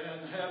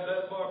and had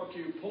that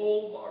barbecue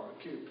pulled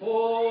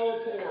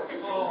pork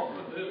off,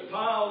 and it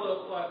piled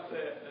up like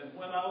that. And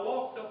when I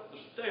walked up the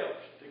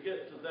steps to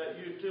get to that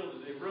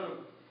utility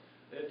room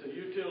at the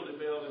utility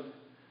building,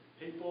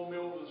 he pulled me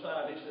over the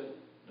side. He said,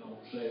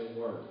 "Don't say a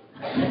word."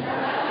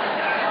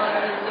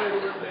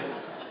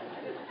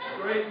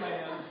 Great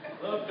man.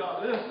 Love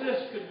God.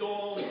 This could go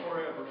on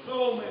forever.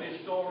 So many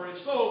stories.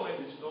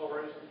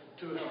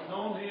 To have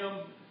known him,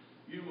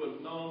 you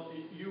would know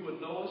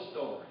a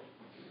story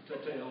to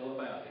tell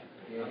about him.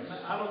 Yes.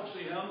 I don't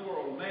see how in the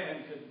world a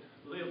man could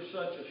live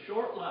such a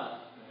short life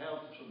to have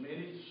so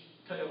many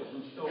tales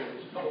and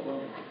stories told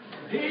of him.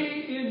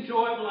 He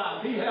enjoyed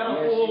life. He had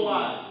a full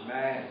life.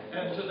 Man.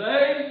 And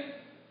today,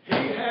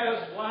 he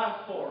has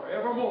life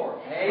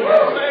forevermore. Amen.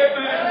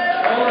 Amen.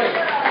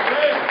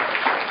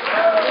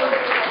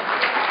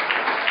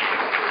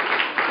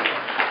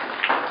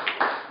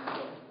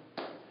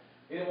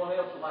 Anyone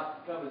else would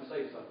like to come and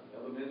say something?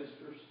 Other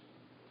ministers?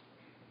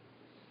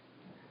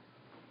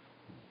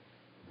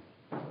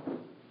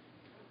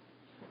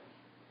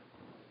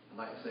 I'd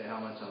like to say how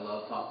much I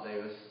love Pop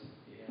Davis.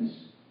 Yes.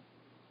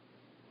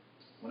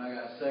 When I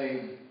got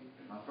saved,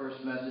 my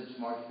first message,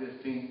 March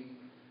 15,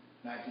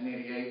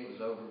 1988,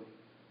 was over.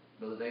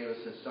 Brother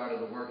Davis had started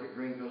to work at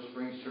Greenville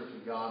Springs Church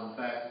of God. In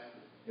fact,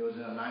 it was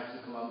in a Knights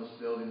of Columbus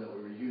building that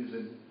we were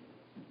using.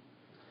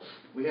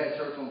 We had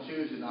church on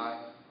Tuesday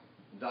night.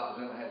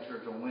 Dr. Zimmer had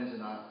church on Wednesday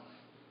night.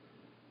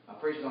 I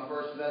preached my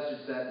first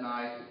message that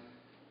night.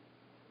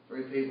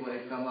 3 people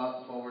had come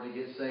up forward to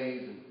get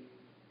saved, and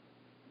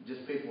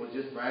just people were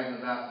just bragging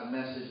about the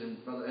message. And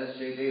Brother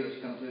S.J.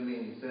 Davis come to me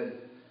and he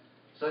said,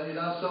 "Son, you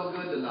done so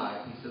good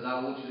tonight." He said,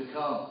 "I want you to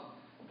come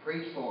and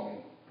preach for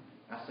me."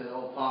 I said,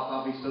 "Oh, Pop,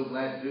 I'll be so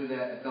glad to do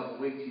that in a couple of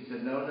weeks." He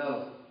said,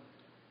 No.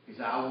 He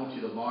said, "I want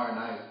you tomorrow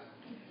night."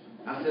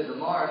 I said,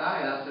 "Tomorrow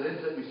night?" I said,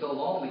 "It took me so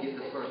long to get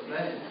this first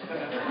message."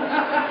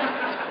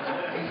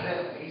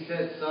 He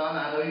said, "Son,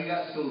 I know you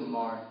got school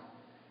tomorrow."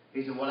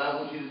 He said, "What I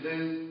want you to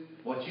do,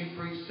 what you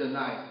preach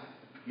tonight,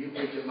 you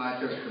preach at my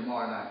church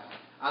tomorrow night."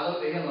 I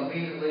looked at him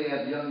immediately,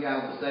 as a young guy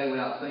would say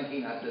without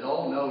thinking. I said,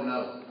 "Oh, no.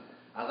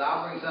 I said,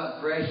 I'll bring something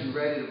fresh and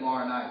ready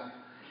tomorrow night."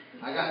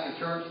 I got to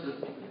church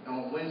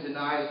on Wednesday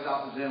night at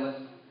Dr. Zimmer's.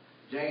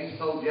 James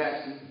Poe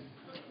Jackson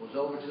was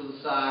over to the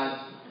side.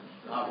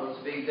 Brother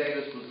Steve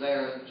Davis was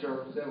there at the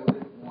church, several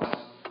different ones.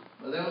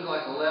 But there was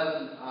like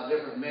 11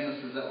 different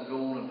ministers that would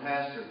go on and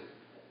pastor.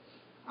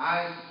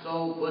 I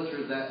so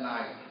butchered that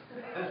night.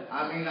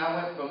 I mean, I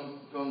went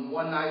from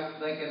one night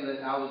thinking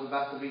that I was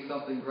about to be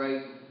something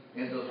great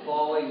into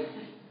falling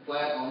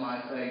flat on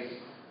my face.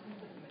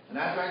 And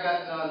after I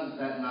got done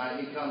that night,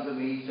 he come to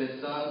me, he said,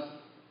 "Son,"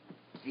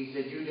 he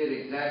said, "you did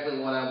exactly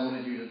what I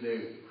wanted you to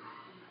do."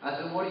 I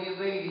said, "What do you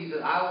mean?" He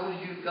said, "I wanted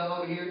you to come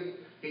over here."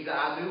 He said,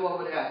 "I knew what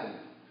would happen."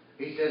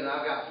 He said, "And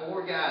I've got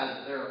 4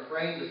 guys that are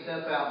afraid to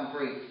step out and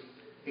preach."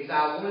 He said,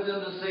 "I wanted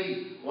them to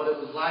see what it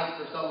was like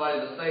for somebody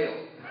to fail."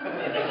 He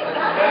said, "They'll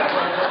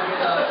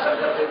get up,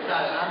 they'll get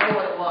excited." I know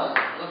what it was,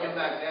 looking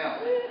back now.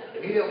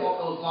 He didn't want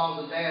those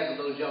moms and dads of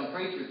those young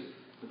preachers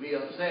to be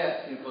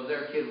upset because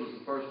their kid was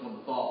the first one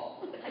to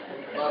fall.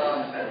 But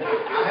I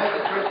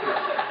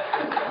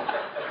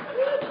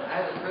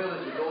had the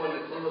privilege of going to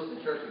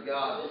Clewiston Church of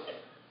God,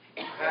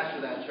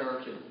 pastor that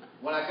church, and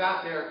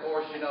got there, of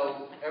course,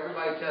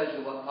 everybody tells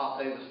you what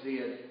Pop Davis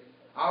did.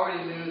 I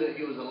already knew that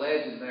he was a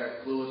legend there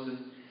at Clewiston.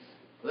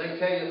 But they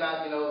tell you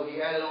about, he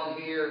had it on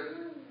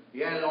here, he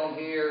had it on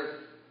here,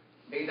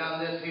 he done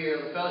this here.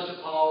 The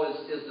fellowship hall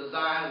is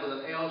designed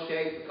with an L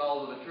shape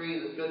because of a tree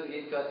that couldn't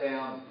get cut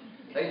down.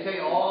 They tell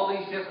you all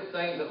these different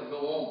things that would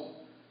go on.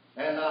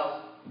 And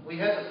we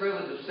had the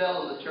privilege of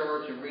selling the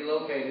church and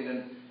relocating.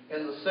 And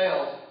in the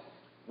sale,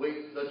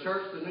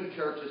 the new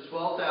church is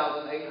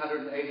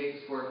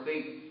 12,888 square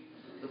feet.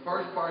 The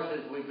first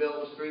parsonage we built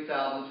was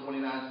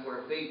 3,029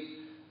 square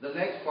feet. The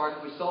next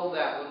parsonage, we sold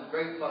that one,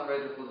 great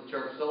fundraiser for the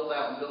church, sold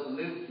that one, built a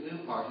new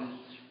parsonage,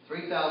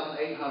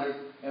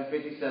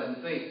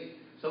 3,857 feet.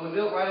 So we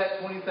built right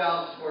at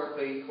 20,000 square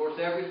feet. Of course,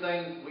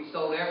 we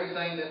sold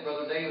everything that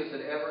Brother Davis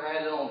had ever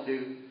added on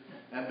to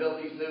and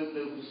built these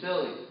new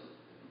facilities.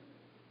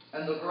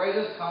 And the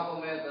greatest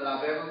compliment that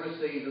I've ever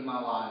received in my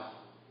life,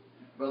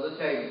 Brother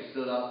Tatum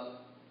stood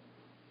up.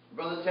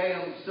 Brother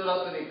Tatum stood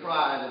up and he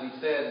cried and he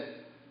said,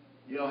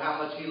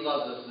 how much he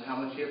loved us and how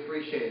much he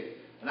appreciated it.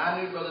 And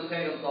I knew Brother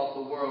Tatum thought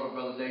the world of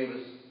Brother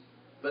Davis.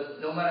 But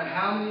no matter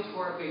how many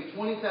square feet,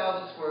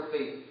 20,000 square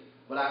feet,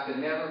 but I could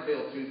never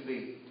build 2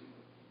 feet.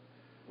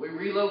 We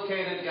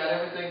relocated, got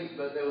everything,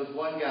 but there was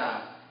one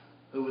guy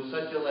who was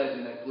such a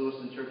legend at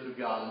Clewiston Church of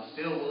God and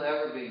still will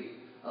ever be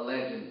a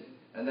legend,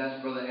 and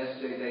that's Brother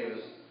S.J.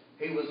 Davis.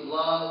 He was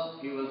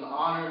loved, he was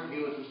honored, he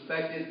was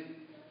respected,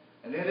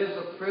 and it is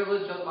a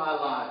privilege of my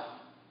life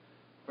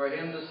for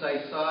him to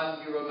say, son,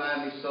 you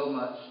remind me so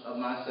much of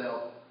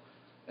myself.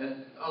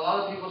 And a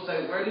lot of people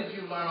say, where did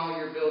you learn all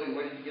your building?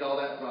 Where did you get all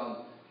that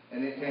from?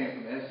 And it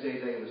came from S.J.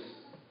 Davis.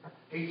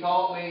 He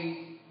taught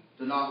me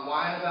to not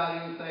whine about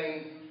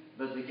anything,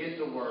 but to get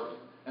to work.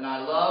 And I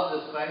love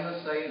this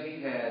famous saying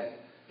he had.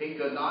 He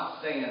could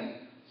not stand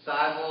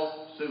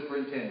sidewalk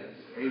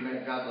superintendents.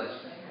 Amen. God bless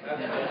you.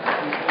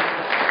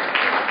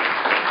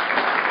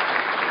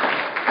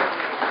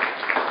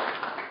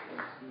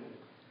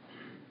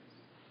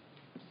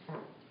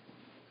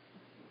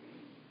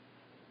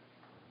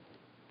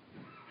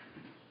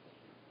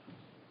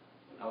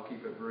 I'll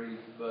keep it brief,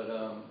 but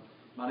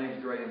my name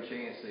is Graham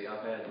Chancey.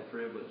 I've had the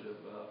privilege of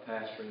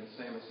pastoring the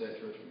Samoset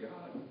Church of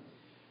God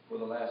for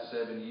the last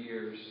 7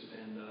 years,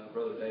 and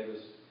Brother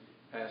Davis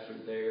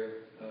pastored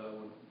there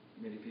when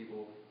many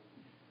people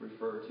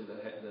refer to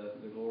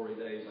the glory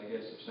days, I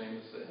guess, of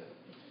Samoset.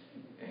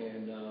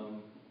 And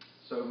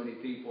so many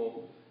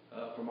people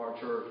from our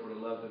church would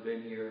have loved to have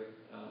been here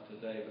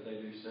today, but they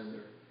do send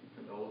their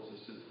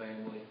condolences to the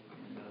family.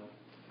 And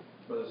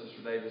Brother and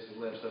Sister Davis has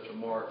left such a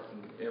mark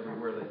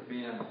everywhere they've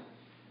been.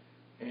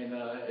 And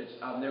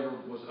I never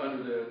was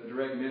under the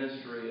direct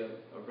ministry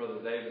of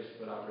Brother Davis,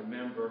 but I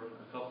remember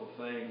a couple of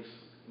things.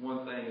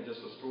 One thing, and just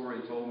a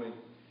story he told me,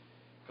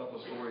 a couple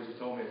of stories he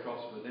told me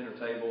across the dinner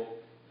table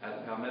at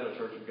the Palmetto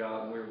Church of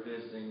God, and we were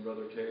visiting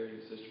Brother Terry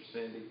and Sister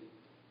Cindy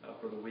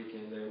for the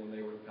weekend there when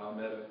they were in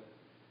Palmetto.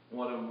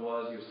 One of them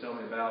he was telling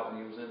me about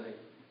when he was in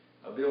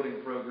a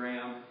building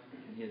program,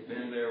 and he had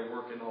been there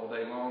working all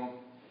day long.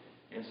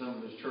 And some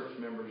of his church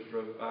members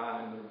drove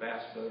by in their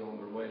bass boat on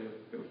their way to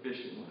go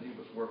fishing while he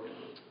was working.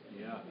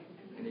 Yeah.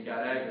 And he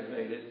got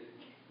aggravated.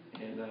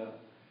 And I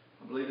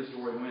believe the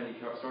story went, he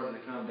started to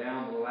come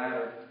down the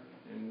ladder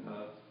and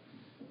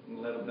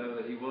let them know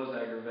that he was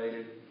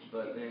aggravated.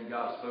 But then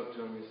God spoke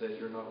to him and says,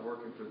 you're not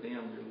working for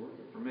them, you're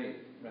working for me.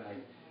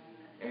 Right.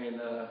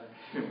 And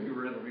we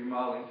were in a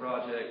remodeling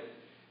project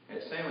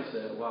at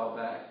Samoset a while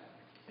back,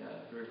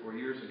 3 or 4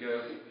 years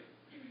ago.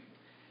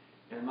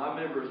 And my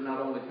members not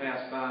only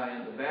passed by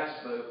in the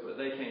bass boat, but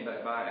they came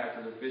back by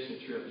after their fishing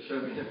trip to show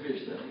me the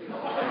fish that they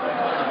caught.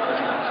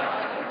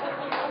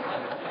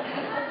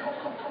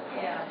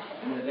 Yeah.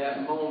 And at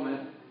that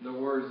moment, the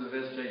words of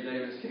S.J.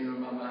 Davis came to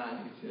my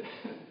mind. He said,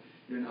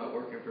 you're not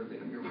working for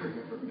them, you're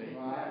working for me.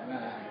 Right.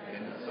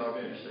 And so I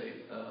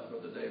appreciate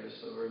Brother Davis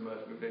so very much.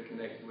 We've been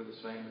connected with his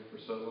family for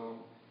so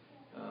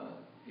long.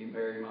 He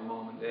married my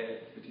mom and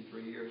dad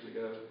 53 years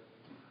ago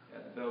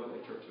at the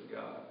Belgrade Church of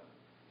God.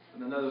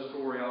 And another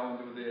story I'll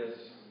end with this,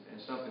 and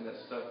something that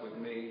stuck with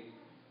me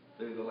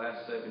through the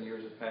last 7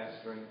 years of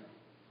pastoring.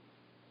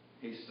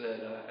 He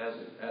said,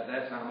 at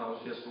that time I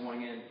was just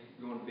going to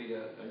be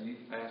a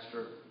youth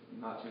pastor,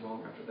 not too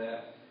long after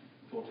that,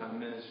 full-time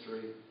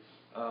ministry.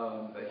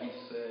 But he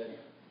said,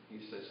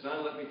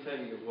 son, let me tell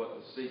you what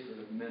the secret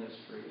of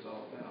ministry is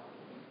all about.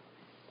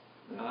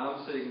 Now,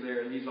 I'm sitting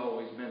there, and he's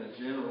always been a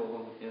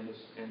general in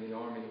the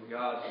army of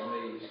God to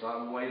me, so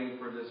I'm waiting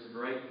for this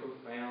great,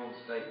 profound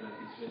statement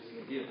he's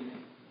fixing to give me.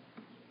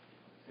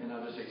 And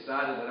I'm just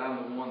excited that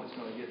I'm the one that's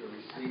going to get to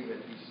receive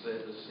it. He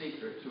said, the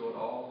secret to it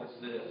all is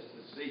this.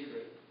 The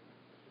secret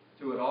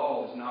to it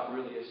all is not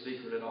really a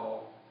secret at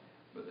all,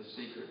 but the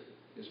secret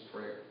is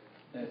prayer.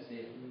 That's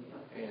it.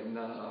 And,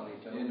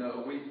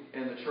 we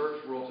in the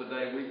church world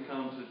today, we've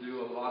come to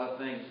do a lot of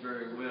things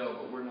very well,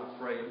 but we're not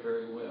praying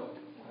very well.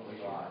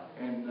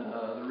 And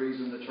the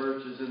reason the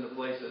church is in the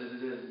place that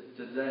it is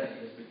today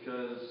is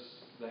because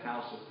the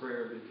house of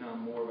prayer has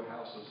become more of a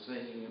house of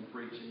singing and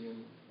preaching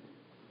and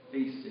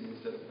feasting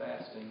instead of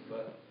fasting.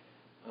 But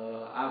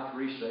I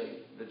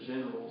appreciate the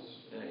generals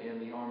in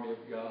the Army of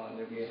God, and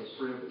it was a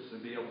privilege to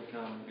be able to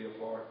come and be a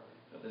part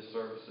of this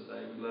service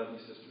today. We love you,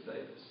 Sister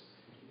Davis,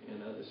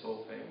 and this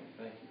whole family.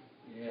 Thank you.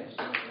 Yes.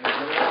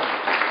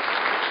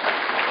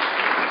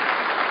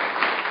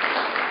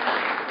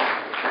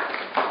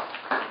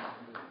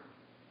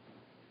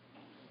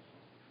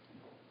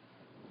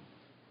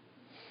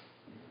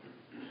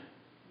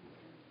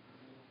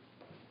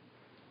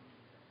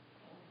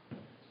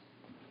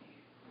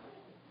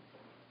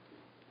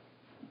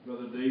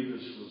 Brother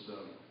Davis was a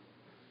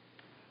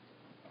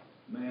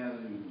man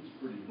who was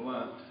pretty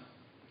blunt.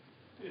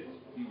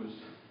 He was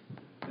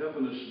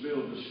helping us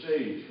build the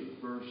stage for the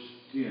first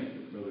tent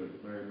that Brother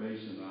Larry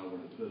Mason and I were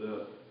to put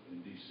up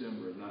in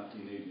December of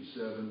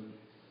 1987,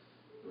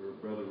 where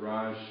Brother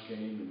Rice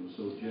came and was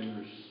so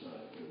generous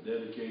to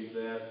dedicate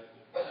that.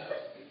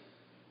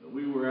 But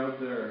we were out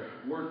there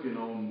working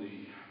on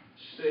the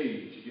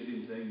stage,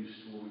 getting things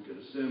to where we could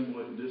assemble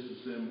it and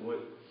disassemble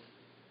it,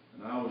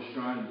 and I was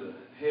trying to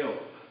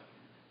help.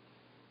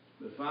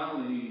 But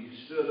finally,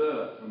 he stood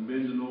up from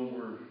bending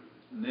over,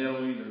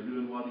 nailing or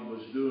doing what he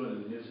was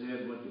doing, and his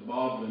head went to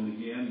bobbling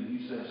again. And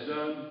he said,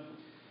 "Son,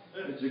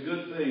 it's a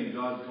good thing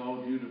God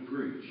called you to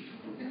preach,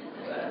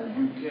 or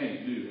you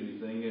can't do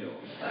anything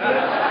else."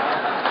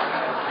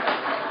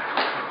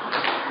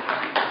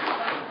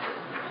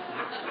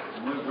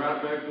 And went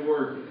right back to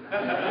working.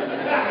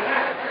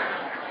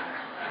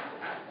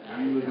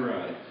 He was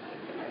right.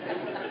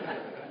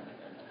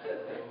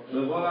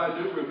 But what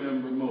I do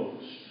remember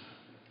most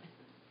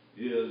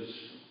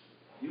is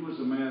he was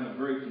a man of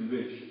great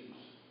convictions.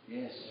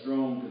 Yes.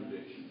 Strong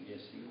convictions. Yes,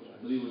 he was.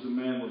 But he was a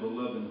man with a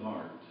loving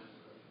heart,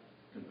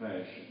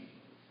 compassion.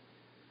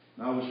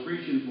 And I was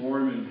preaching for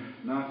him in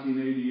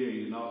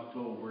 1988 in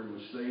October. He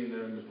was staying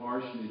there in the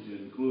parsonage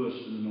in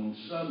Clewiston, and on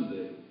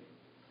Sunday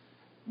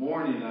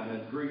morning I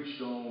had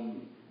preached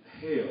on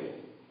hell,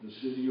 the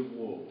city of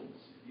wolves.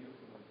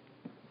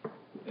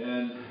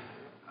 And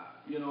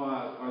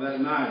that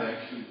night I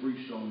actually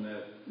preached on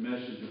that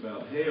message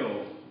about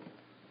hell.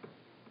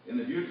 And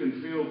if you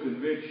can feel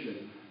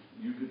conviction,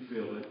 you could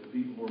feel it.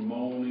 People were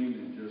moaning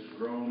and just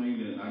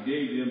groaning, and I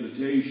gave the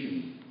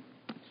invitation.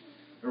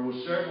 There were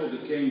several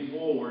that came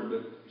forward,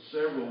 but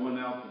several went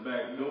out the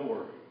back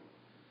door.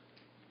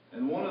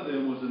 And one of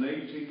them was an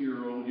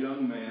 18-year-old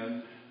young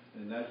man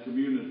in that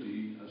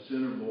community, a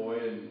center boy,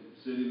 and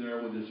sitting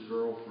there with his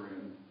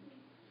girlfriend.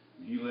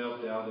 He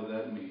left out of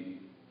that meeting.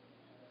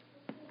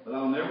 But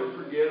I'll never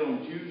forget,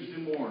 on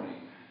Tuesday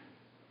morning,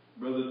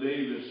 Brother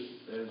Davis,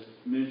 as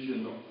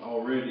mentioned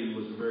already,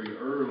 was a very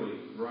early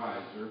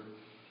riser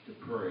to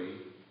pray.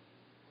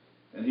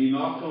 And he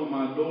knocked on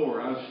my door.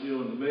 I was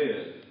still in the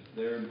bed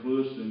there in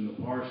Clewiston, in the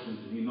parsonage,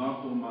 and he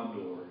knocked on my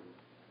door.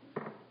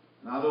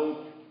 And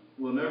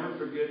will never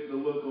forget the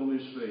look on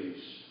his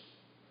face.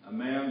 A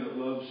man that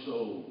loved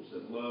souls,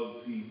 that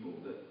loved people,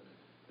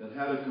 that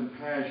had a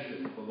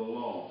compassion for the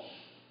lost.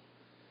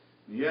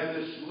 And he had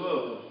this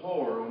look of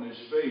horror on his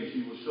face.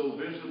 He was so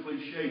visibly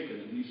shaken.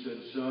 And he said,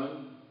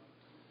 "Son,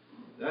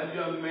 that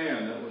young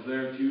man that was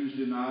there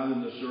Tuesday night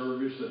in the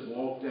service that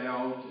walked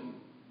out and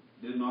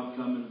did not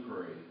come and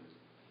pray,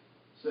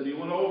 said he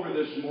went over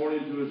this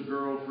morning to his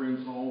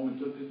girlfriend's home and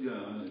took a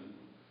gun, and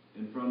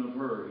in front of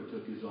her he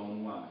took his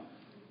own life."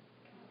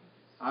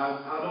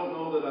 I don't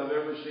know that I've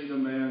ever seen a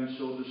man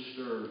so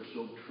disturbed,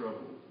 so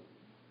troubled,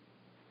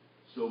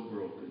 so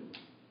broken.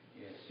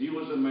 Yes. He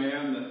was a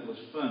man that was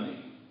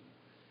funny.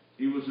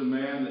 He was a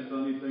man that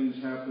funny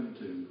things happened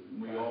to,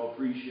 and we all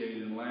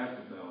appreciate and laugh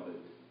about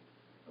it.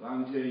 But I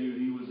can tell you,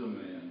 he was a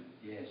man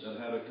that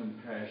had a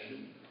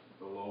compassion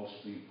for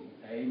lost people.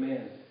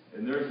 Amen.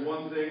 And there's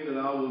one thing that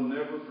I will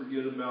never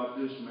forget about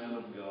this man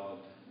of God.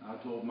 I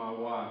told my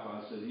wife,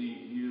 I said, he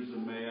is a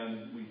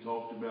man, we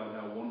talked about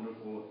how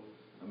wonderful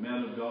a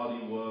man of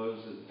God he was,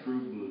 and true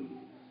blue.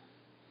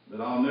 But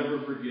I'll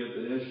never forget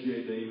that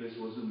S.J. Davis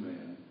was a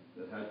man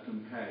that had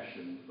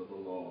compassion for the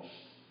lost.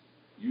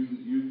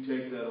 You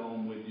take that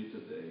home with you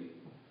today.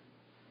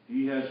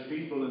 He has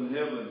people in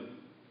heaven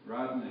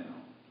right now.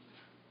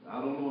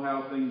 I don't know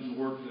how things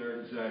work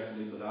there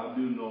exactly, but I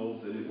do know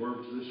that it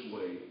works this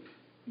way.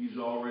 He's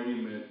already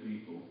met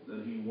people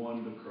that he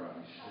won to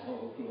Christ,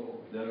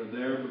 that are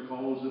there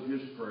because of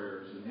his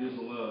prayers and his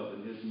love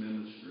and his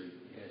ministry.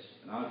 Yes.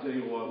 And I'll tell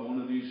you what, one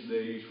of these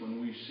days when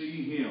we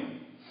see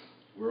him,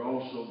 we're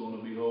also going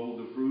to behold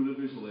the fruit of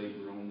his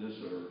labor on this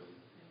earth.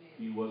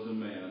 He was a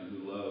man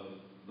who loved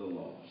the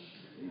lost.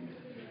 Amen.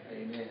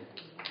 Amen.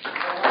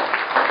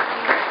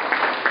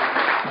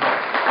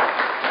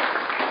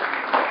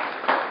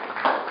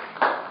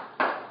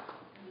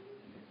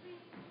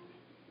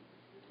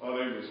 My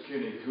name is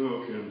Kenny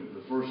Cook, and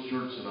the first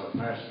church that I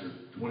pastored,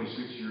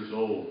 26 years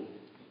old,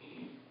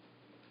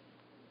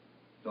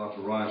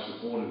 Dr. Rice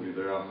appointed me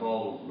there. I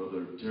followed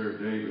Brother Terry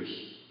Davis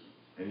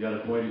and got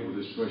acquainted with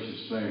his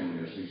precious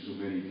family. I see so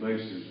many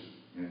faces,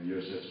 and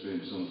yes, that's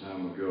been some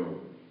time ago.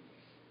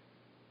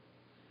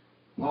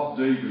 Pop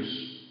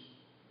Davis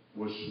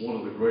was one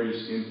of the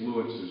greatest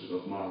influences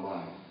of my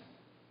life.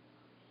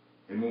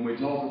 And when we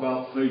talk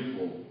about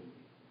faithful,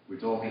 we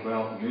talk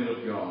about men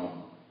of God,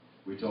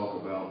 we talk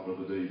about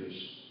Brother Davis.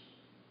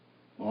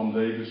 Mom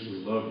Davis, we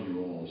love you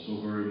all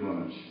so very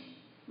much.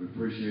 We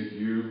appreciate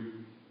you.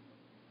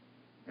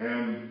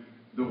 And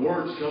the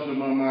words come to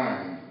my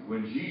mind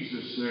when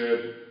Jesus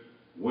said,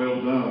 "Well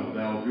done,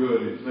 thou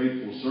good and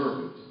faithful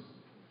servant."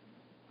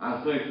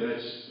 I think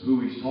that's who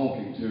he's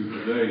talking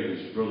to today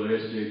is Brother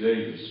S.J.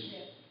 Davis.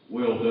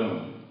 Well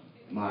done,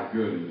 my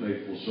good and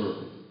faithful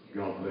servant.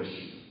 God bless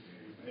you.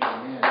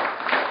 Amen.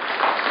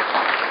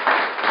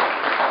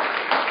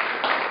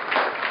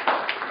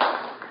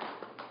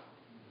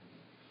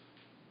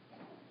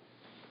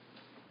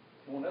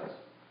 Anyone else?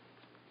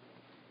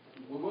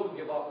 We will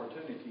give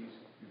opportunities.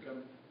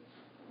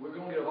 We're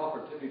going to give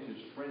opportunities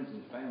to friends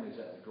and families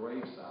at the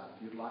graveside.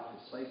 If you'd like to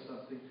say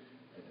something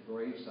at the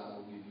graveside,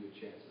 we'll give you a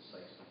chance to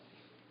say something.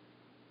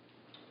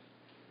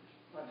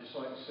 I'd just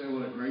like to say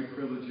what a great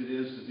privilege it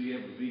is to be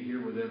able to be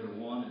here with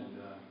everyone, and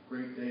a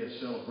great day of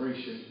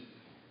celebration.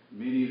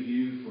 Many of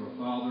you for a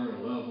father, a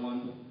loved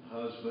one, a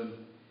husband,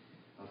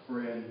 a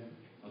friend,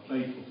 a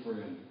faithful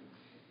friend.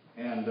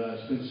 And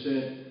it's been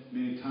said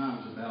many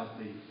times about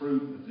the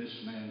fruit of this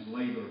man's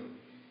labor.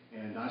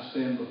 And I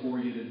stand before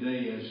you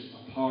today as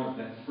a part of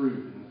that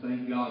fruit. And I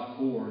thank God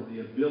for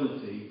the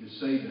ability to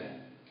say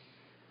that.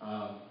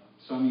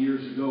 Some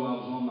years ago, I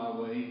was on my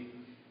way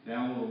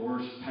down one of the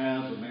worst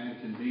paths a man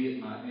can be at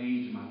my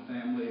age, my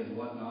family, and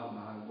whatnot.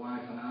 My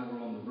wife and I were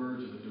on the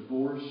verge of a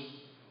divorce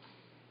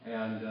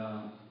and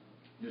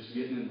just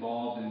getting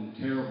involved in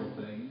terrible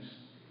things.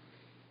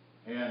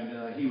 And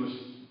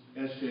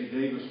S.J.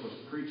 Davis was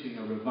preaching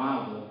a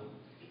revival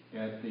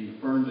at the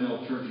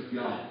Ferndale Church of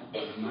God. It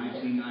was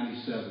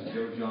 1997.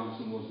 Joe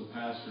Johnson was the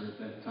pastor at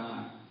that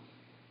time.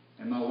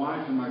 And my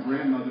wife and my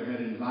grandmother had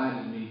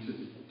invited me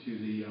to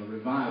the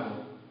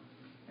revival.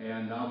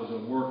 And I was a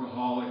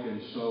workaholic,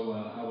 and so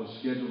I was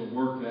scheduled to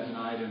work that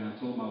night, and I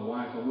told my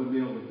wife I wouldn't be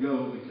able to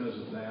go because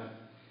of that.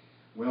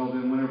 Well,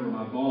 then whenever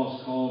my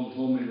boss called and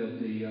told me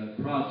that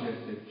the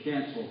project had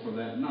canceled for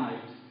that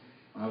night,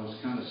 I was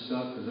kind of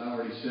stuck because I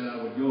already said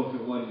I would go if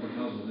it wasn't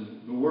because of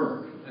the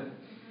work.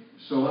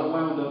 So I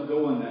wound up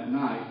going that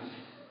night,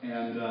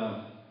 and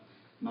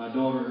my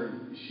daughter,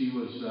 she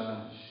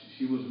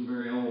wasn't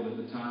very old at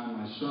the time.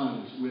 My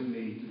son is with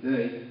me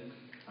today.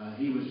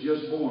 He was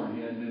just born.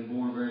 He hadn't been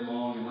born very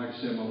long, and like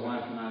I said, my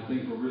wife and I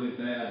think were really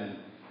bad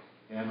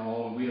and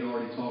all. And we had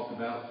already talked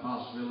about the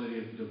possibility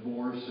of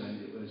divorce,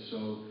 and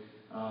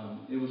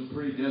it was a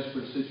pretty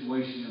desperate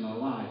situation in my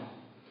life.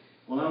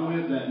 Well, I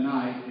went that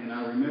night, and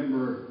I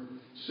remember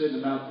sitting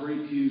about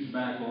 3 pews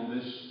back on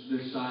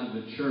this side of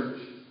the church.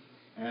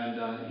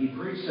 And he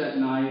preached that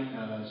night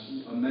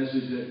a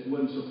message that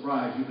wouldn't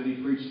surprise you, but he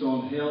preached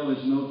on hell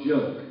is no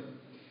joke.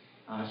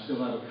 I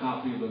still have a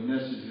copy of the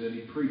message that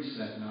he preached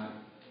that night.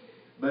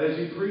 But as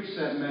he preached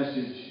that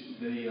message,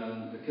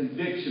 the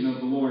conviction of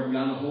the Lord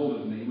got a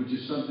hold of me, which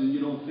is something you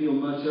don't feel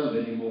much of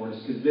anymore,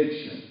 is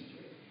conviction.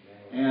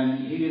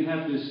 And he didn't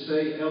have to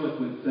say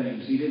eloquent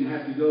things. He didn't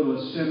have to go to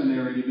a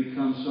seminary to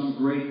become some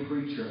great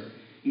preacher.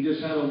 He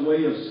just had a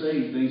way of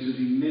saying things as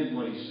he meant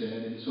what he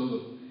said. And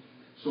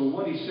so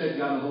what he said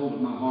got a hold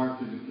of my heart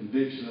through the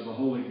conviction of the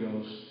Holy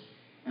Ghost.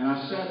 And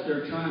I sat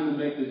there trying to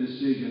make the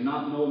decision,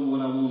 not knowing what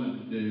I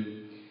wanted to do.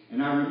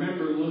 And I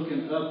remember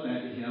looking up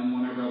at him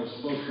whenever I was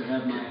supposed to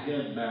have my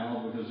head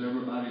bowed, because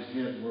everybody's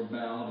heads were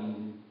bowed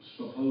and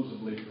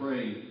supposedly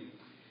prayed.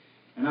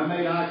 And I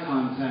made eye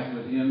contact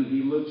with him.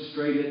 He looked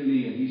straight at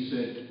me and he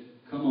said,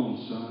 "Come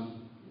on, son.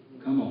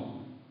 Come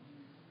on."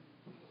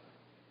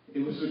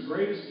 It was the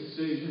greatest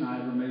decision I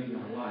ever made in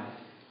my life.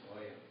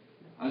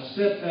 I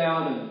stepped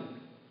out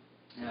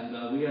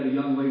and we had a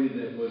young lady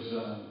that was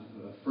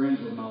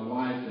friends with my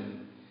wife, and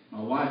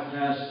my wife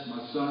passed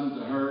my son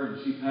to her,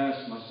 and she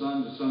passed my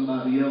son to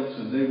somebody else,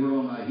 and they were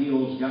on my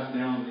heels, got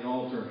down to the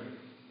altar,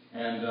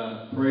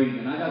 and prayed.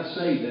 And I got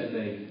saved that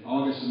day,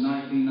 August of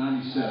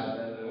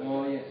 1997.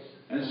 Oh, yes.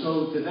 And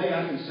so today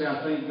I can say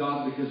I thank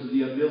God because of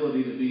the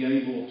ability to be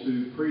able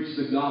to preach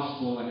the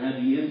gospel and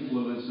have the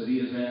influence that he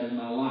has had in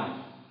my life.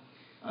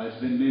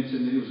 It's been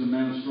mentioned that he was a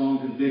man of strong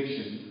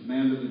conviction, a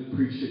man that would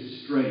preach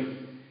it straight.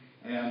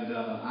 And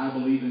I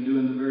believe in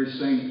doing the very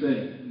same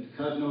thing,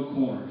 cut no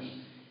corners.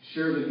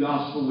 Share the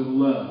gospel with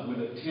love, with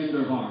a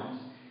tender heart.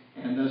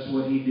 And that's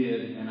what he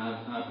did, and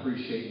I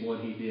appreciate what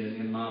he did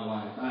in my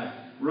life. I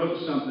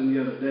wrote something the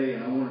other day,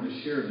 and I wanted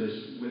to share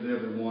this with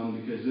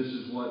everyone because this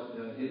is what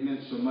it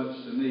meant so much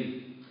to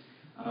me.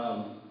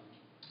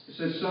 It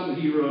says, "Some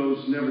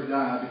heroes never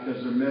die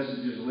because their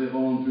messages live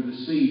on through the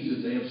seeds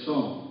that they have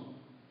sown."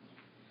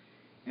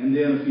 And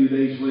then a few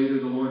days later,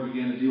 the Lord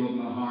began to deal with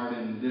my heart,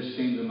 and this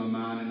came to my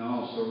mind, and I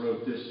also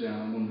wrote this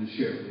down. I wanted to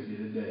share it with you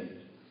today.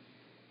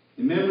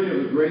 In memory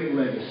of a great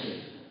legacy,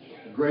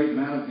 a great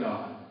man of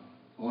God,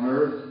 on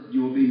earth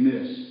you will be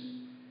missed.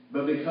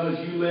 But because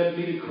you led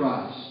me to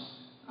Christ,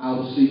 I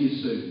will see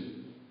you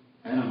soon.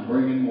 And I'm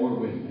bringing more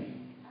with me.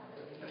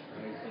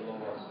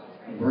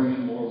 I'm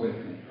bringing more with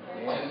me.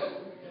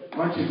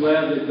 Aren't you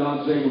glad that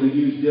God's able to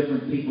use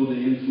different people to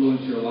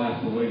influence your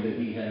life the way that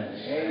he has?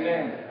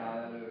 Amen.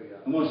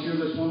 I'm going to share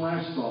this one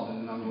last thought,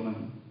 and then I'm going to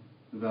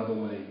move out of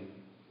the way.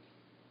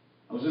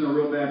 I was in a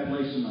real bad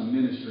place in my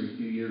ministry a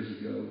few years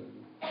ago,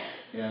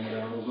 and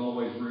I was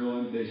always real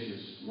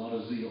ambitious, a lot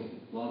of zeal.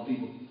 A lot of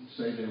people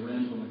say they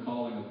ran from the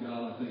calling of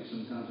God. I think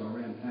sometimes I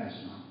ran past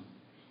mine.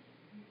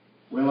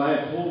 Well, I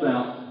had pulled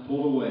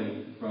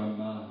away from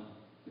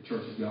the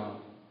Church of God.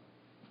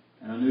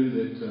 And I knew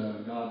that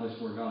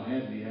that's where God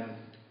had me at.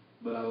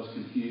 But I was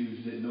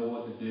confused, didn't know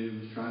what to do,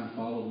 was trying to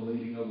follow the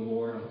leading of the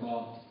Lord, I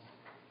thought.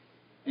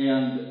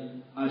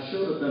 And I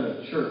showed up at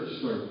a church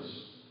service.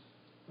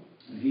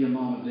 And he and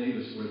Mama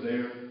Davis were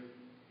there.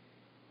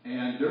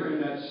 And during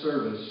that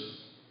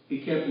service,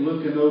 he kept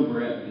looking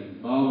over at me,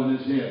 bobbing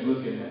his head,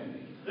 looking at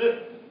me.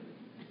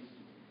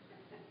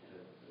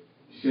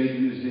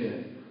 Shaking his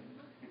head.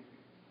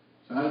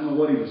 So I don't know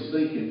what he was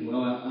thinking.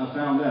 Well, I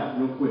found out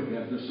real quick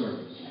after the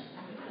service.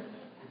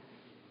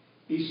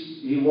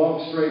 He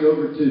walked straight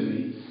over to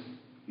me.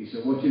 He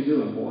said, "What you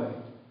doing, boy?"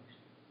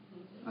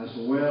 I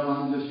said, "Well,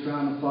 I'm just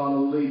trying to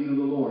follow the leading of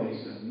the Lord." He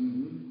said,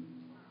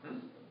 "Mm-hmm."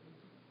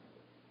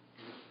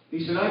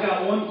 He said, "I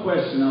got one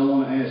question I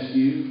want to ask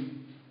you."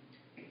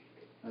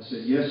 I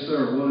said, "Yes,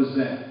 sir. What is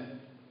that?"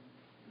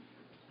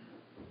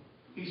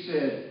 He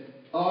said,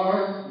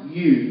 "Are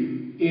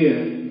you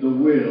in the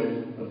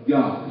will of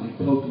God?" And he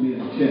poked me in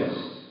the chest.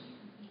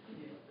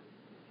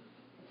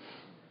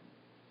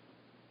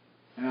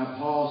 And I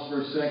paused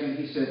for a second.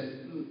 He said,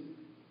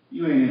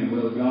 "You ain't in the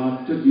will of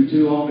God. It took you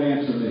too long to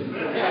answer me.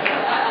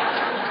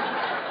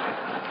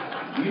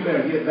 You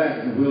better get back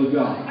in the will of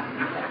God."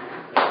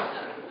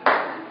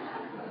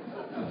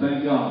 I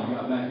thank God I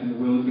got back in the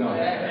will of God.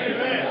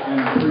 And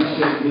I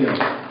appreciate Him.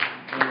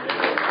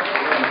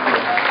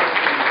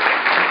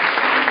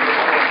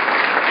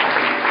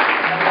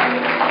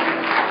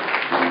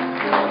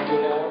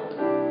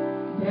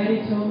 Daddy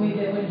told me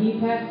that when he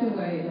passed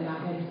away that I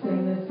had to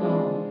sing this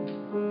song.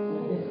 So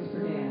this is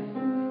for Dad.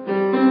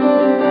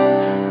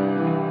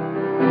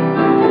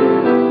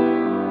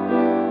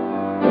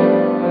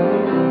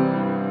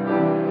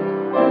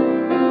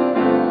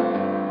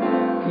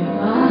 If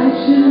I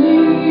should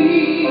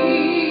leave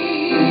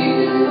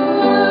this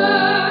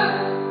world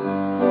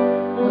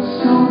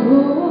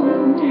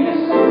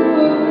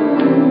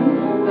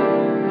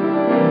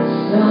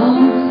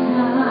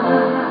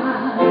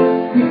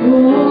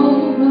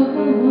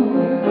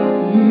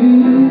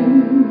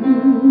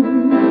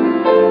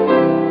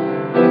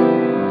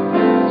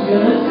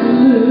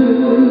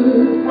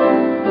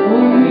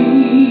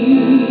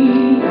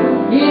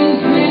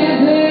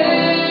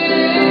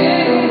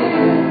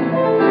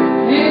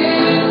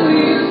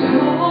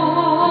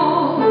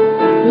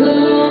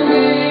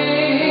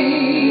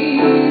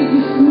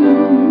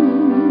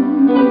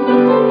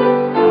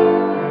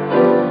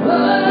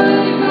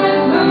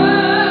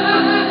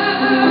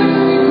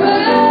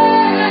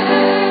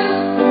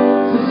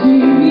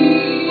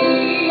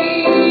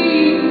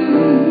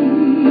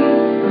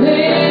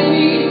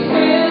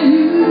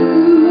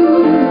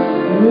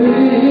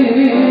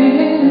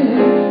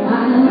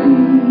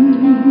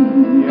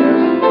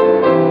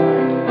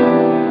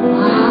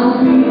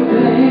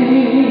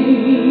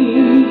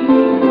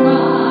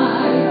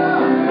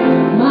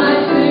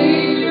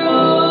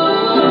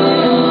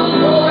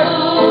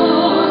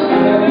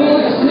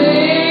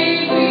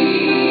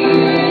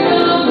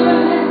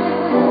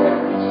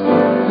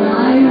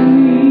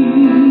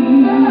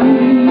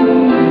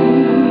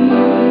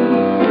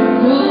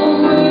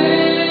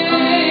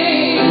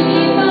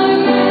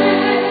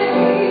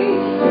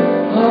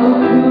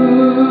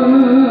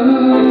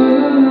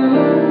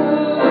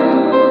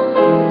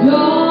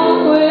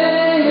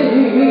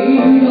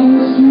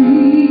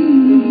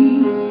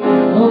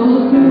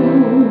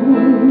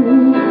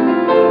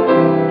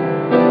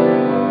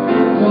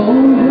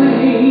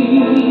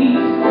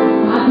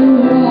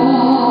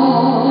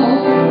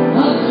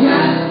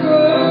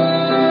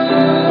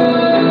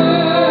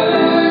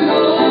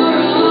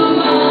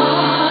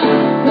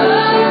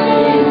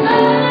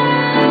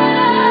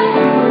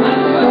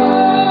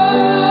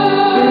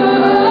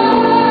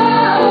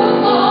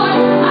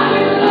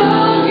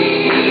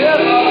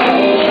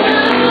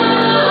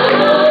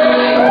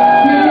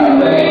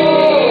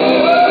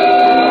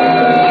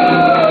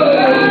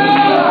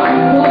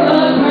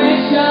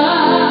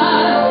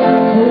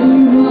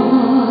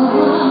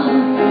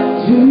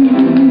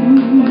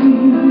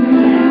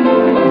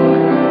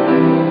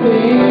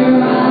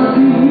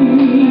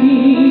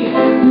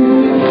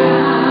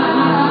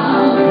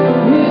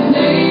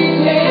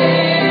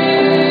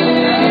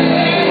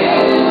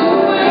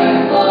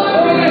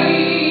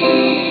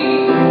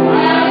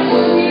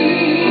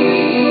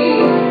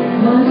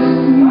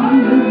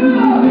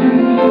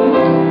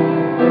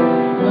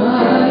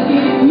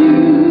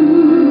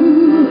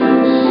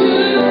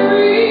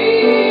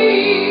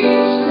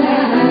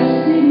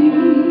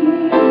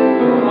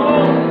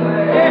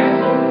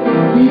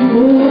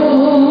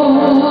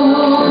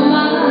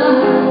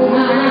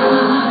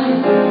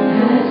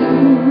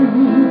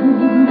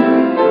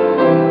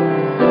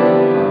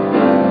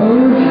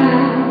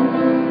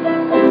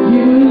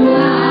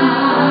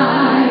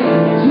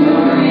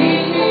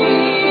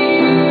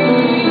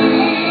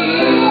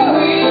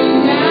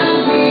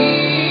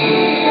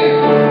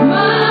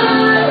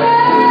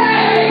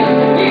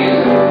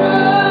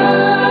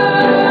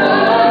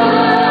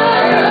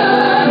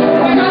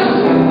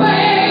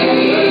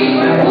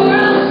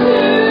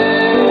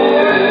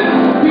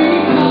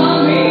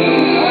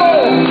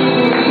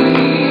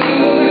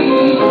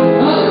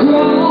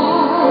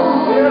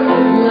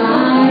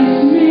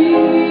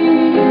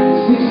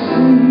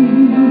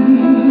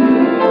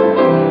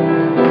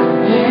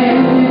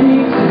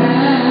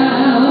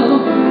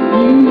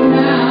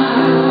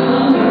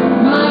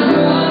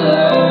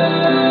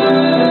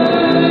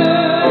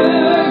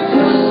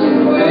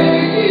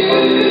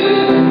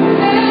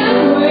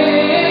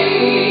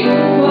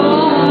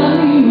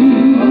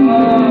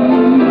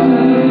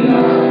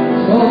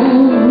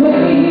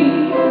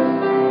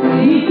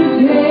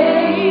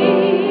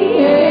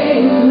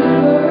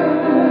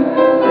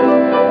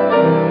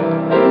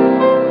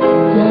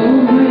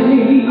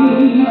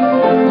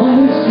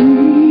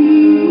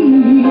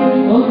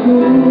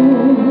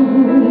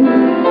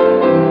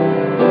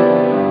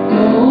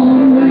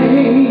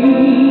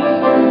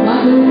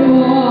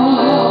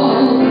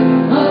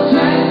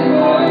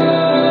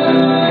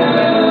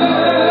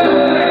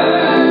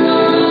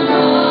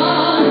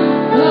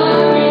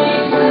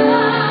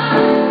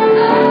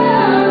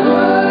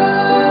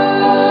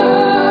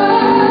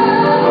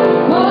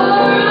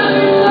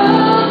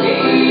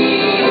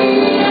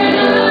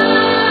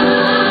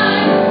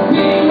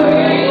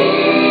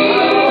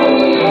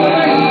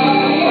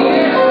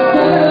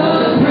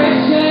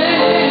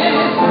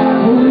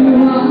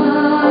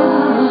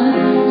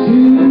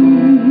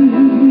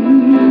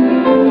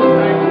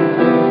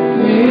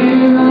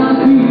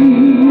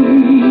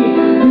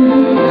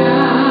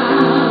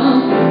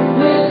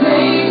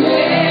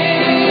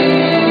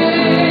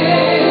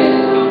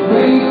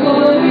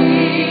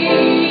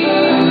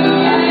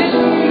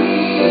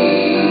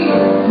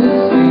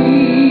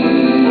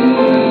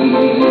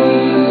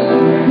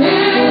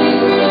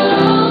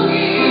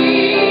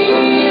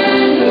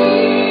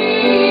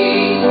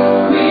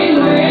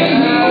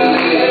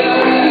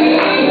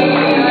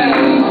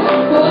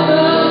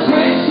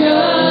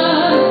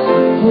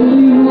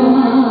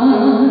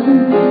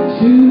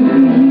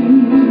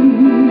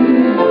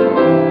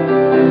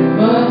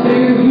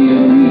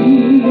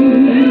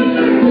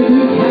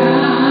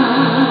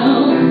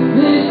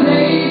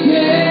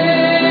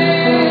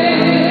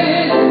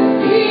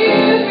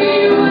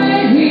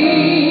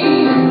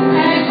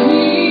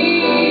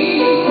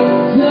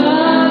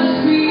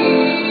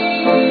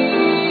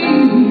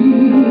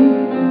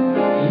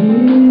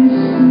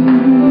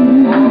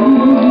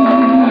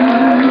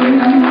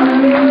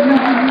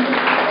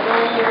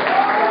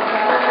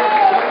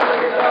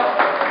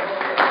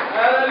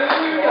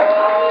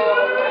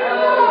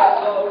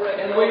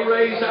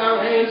raise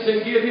our hands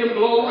and give Him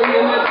glory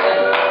in this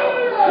place.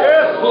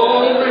 Yes,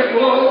 glory,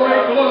 glory,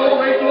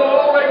 glory,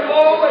 glory,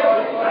 glory.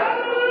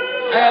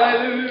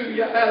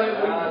 Hallelujah,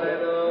 hallelujah.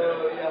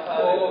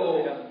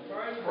 Oh,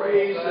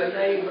 praise the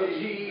name of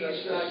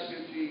Jesus.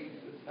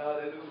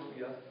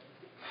 Hallelujah.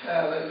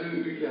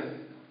 Hallelujah.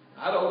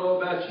 I don't know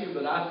about you,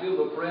 but I feel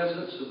the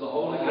presence of the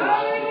Holy Ghost.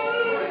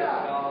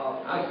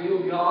 I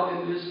feel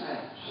God in this house.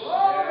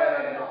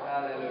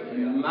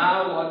 And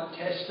my, what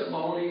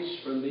testimonies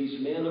from these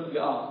men of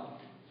God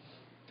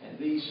and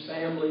these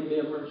family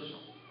members.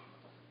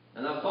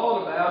 And I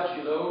thought about,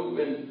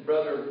 when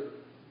Brother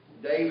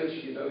Davis,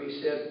 he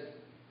said,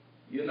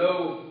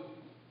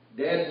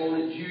 Dad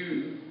wanted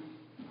you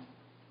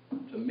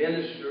to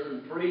minister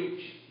and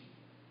preach.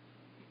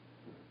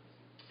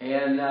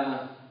 And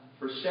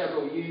for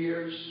several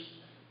years.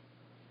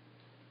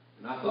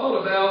 And I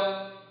thought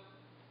about,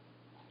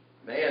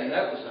 man,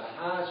 that was the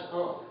highest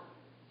honor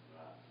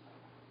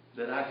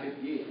that I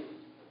could get.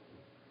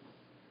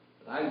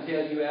 But I can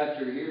tell you,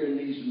 after hearing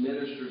these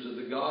ministers of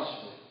the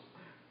gospel,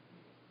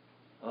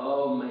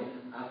 oh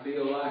man, I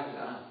feel like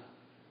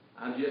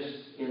I'm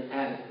just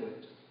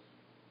inadequate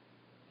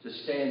to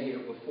stand here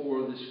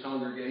before this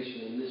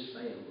congregation and this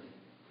family.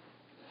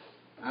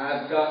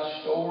 I've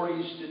got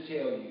stories to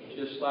tell you,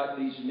 just like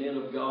these men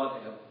of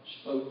God have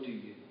spoke to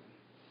you,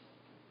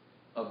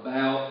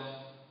 about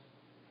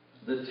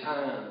the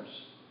times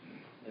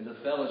and the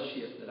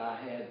fellowship that I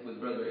had with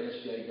Brother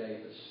S.J.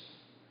 Davis.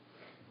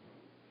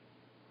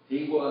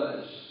 He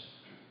was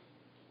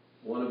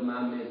one of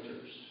my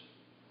mentors.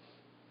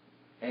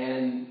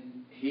 And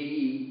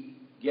he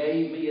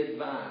gave me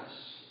advice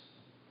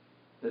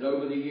that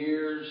over the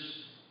years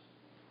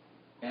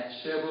at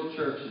several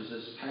churches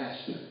as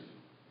pastor,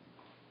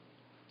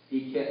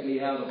 he kept me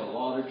out of a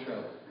lot of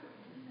trouble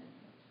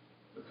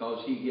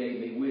because he gave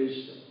me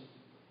wisdom.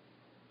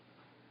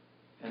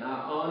 And I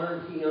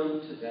honor him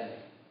today.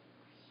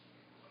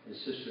 And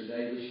Sister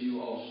Davis,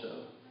 you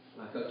also.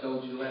 Like I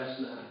told you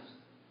last night,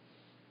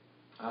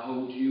 I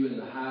hold you in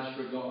the highest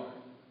regard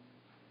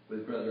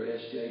with Brother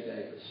S.J.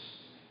 Davis.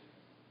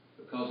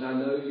 Because I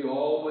know you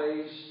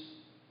always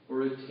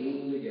were a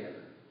team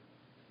together.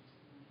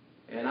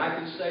 And I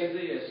can say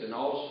this, and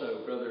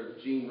also Brother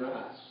Gene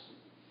Rice.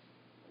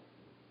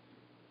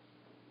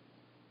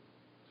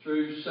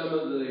 Through some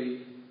of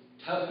the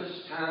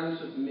toughest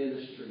times of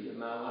ministry in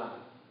my life,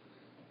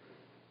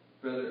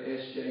 Brother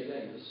S.J.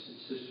 Davis and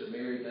Sister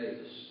Mary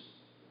Davis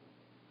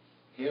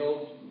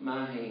held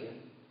my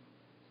hand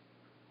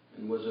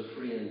and was a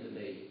friend to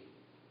me.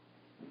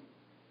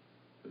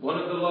 One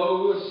of the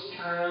lowest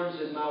times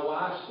in my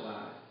wife's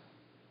life,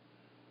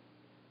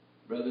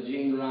 Brother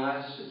Gene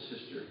Rice and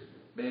Sister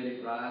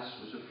Betty Rice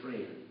was a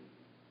friend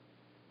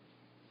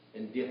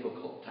in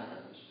difficult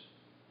times.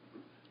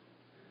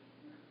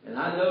 And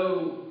I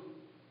know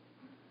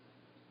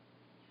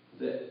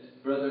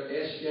that Brother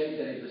S.J.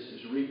 Davis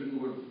is reaping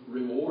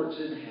rewards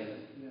in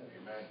heaven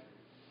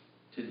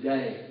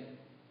today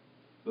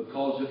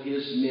because of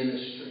his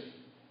ministry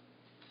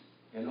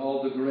and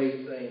all the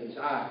great things.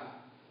 I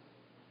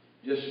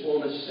just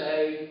want to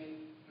say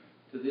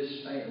to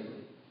this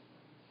family,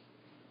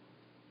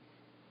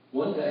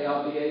 one day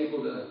I'll be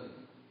able to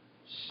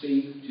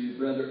speak to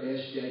Brother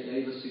S.J.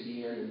 Davis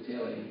again and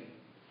tell him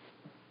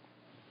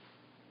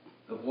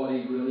of what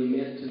he really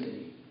meant to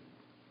me.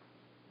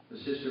 But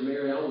Sister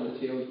Mary, I want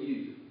to tell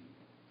you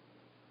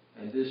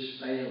and this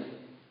family,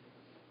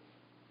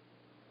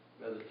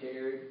 Brother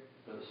Terry,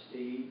 Brother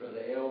Steve,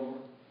 Brother Elmer,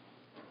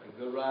 and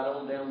go right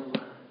on down the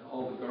line to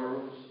all the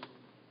girls,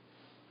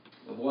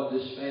 of what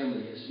this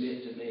family has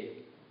meant to me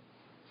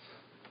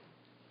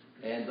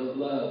and the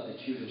love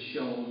that you have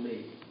shown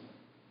me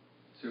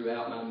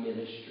throughout my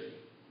ministry.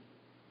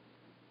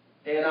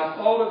 And I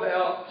thought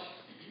about,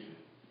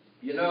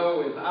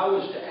 if I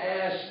was to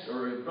ask,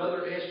 or if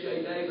Brother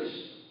S.J. Davis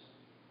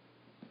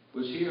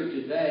was here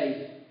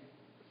today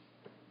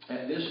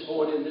at this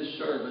point in this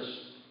service,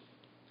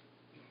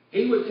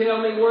 he would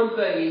tell me one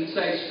thing. He'd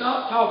say,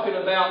 stop talking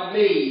about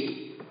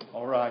me.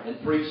 All right.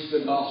 And preach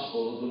the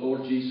gospel of the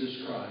Lord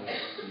Jesus Christ.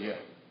 Yeah.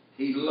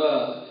 He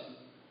loved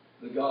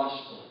the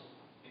gospel.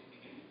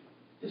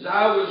 As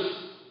I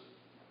was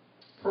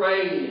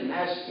praying and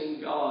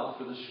asking God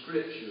for the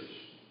scriptures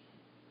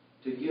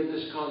to give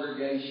this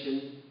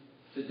congregation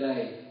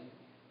today,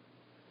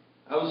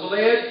 I was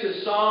led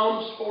to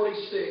Psalms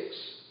 46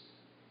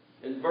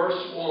 in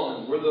verse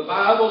 1, where the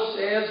Bible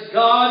says,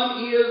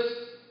 God is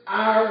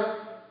our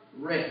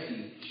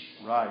refuge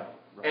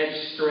and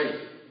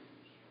strength,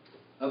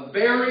 a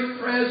very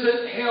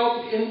present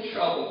help in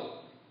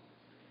trouble.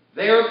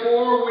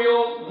 Therefore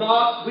will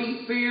not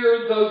we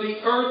fear, though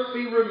the earth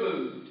be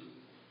removed,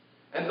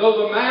 and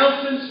though the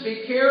mountains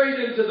be carried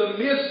into the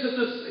midst of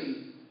the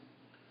sea,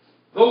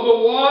 though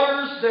the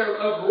waters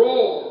thereof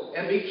roar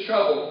and be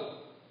troubled,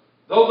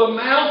 though the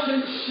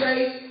mountains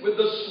shake with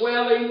the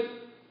swelling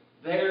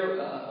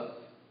thereof.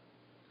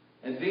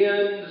 And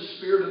then the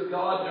Spirit of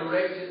God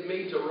directed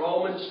me to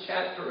Romans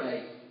chapter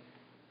 8,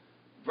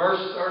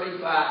 verse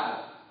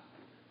 35.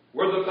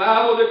 where the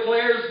Bible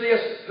declares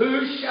this,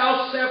 who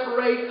shall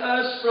separate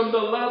us from the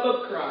love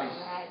of Christ?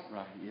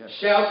 Right, yes.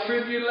 Shall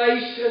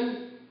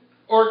tribulation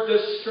or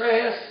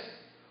distress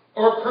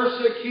or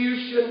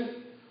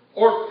persecution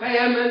or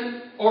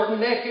famine or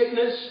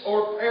nakedness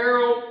or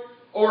peril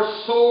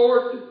or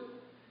sword?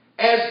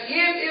 As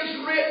it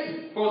is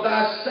written, for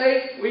thy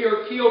sake we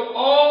are killed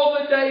all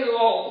the day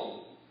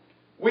long.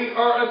 We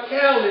are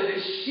accounted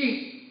as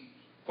sheep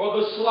for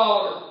the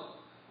slaughter.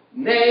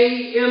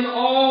 Nay, in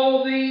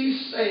all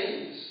these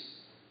things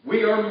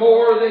we are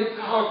more than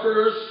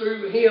conquerors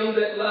through Him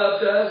that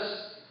loved us.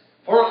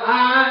 For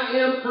I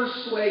am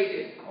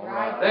persuaded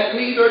that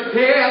neither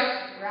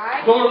death,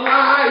 nor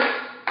life,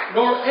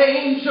 nor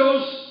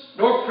angels,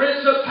 nor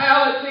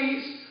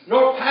principalities,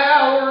 nor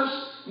powers,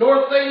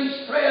 nor things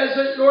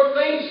present, nor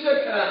things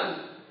to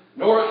come,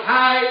 nor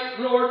height,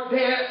 nor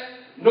depth,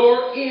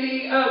 nor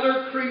any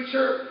other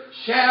creature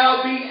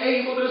shall be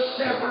able to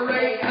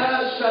separate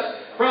us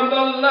from the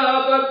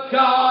love of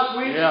God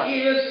which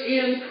is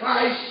in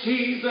Christ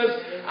Jesus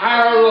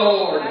our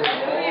Lord.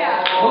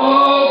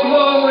 Oh,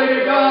 glory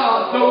to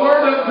God. The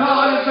Word of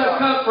God is a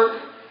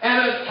comfort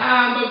and a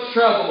time of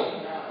trouble.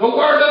 The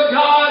Word of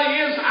God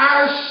is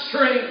our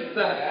strength.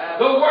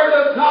 The Word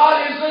of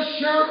God is a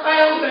sure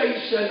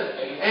foundation.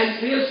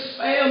 And this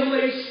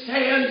family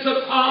stands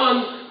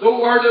upon the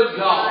Word of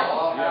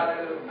God.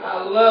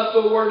 I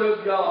love the Word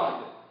of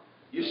God.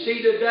 You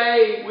see,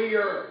 today we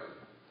are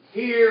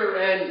here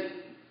and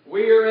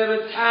we are at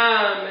a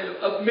time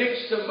of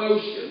mixed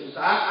emotions.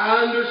 I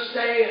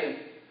understand.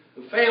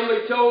 The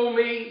family told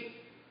me,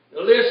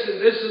 listen,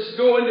 this is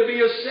going to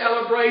be a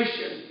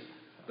celebration.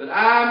 But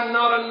I'm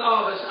not a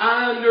novice.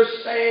 I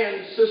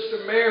understand,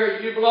 Sister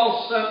Mary, you've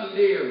lost something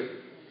dear.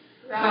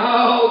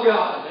 Oh,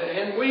 God.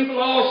 And we've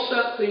lost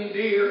something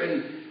dear.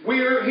 And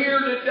we're here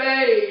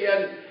today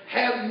and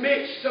have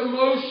mixed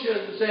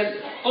emotions. And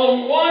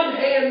on one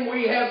hand,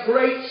 we have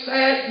great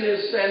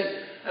sadness. And,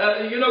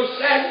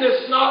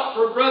 sadness not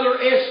for Brother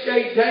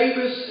S.J.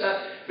 Davis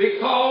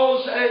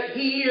because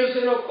he is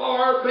in a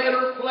far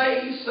better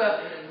place.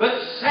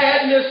 But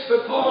sadness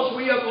because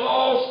we have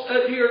lost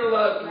a dear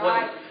loved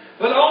one.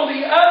 But on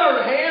the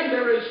other hand,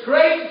 there is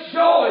great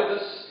joy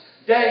this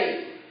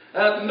day,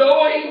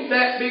 knowing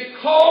that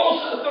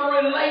because of the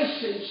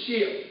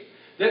relationship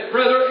that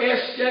Brother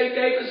S.J.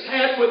 Davis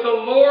had with the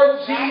Lord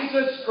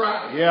Jesus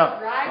Christ.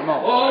 Come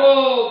on.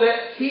 Oh,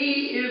 that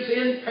he is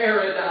in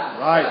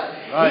paradise.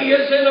 He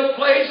is in a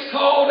place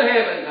called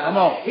heaven. Come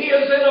on. He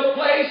is in a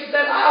place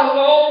that I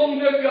long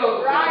to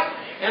go.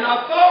 And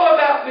I thought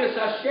about this.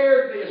 I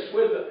shared this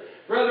with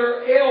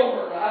Brother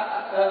Elmer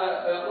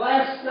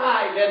last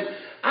night. And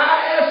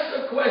I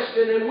asked a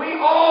question, and we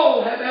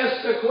all have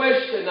asked a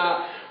question.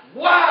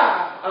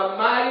 Why, a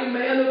mighty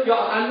man of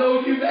God? I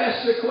know you've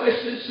asked the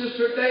question,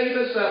 Sister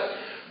Davis.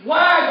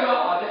 Why,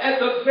 God, at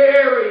the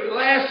very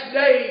last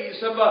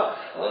days of a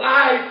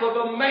life of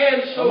a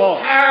man so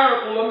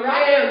powerful, a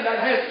man that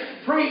has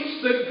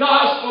preached the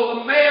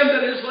gospel, a man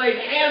that has laid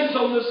hands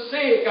on the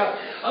sick,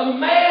 a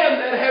man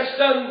that has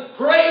done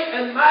great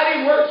and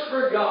mighty works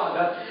for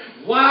God,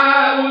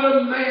 why would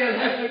a man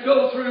have to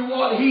go through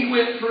what he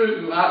went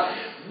through?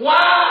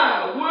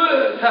 Why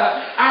would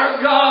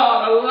our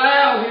God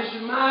allow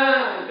His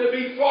mind to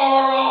be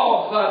far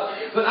off?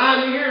 But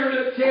I'm here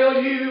to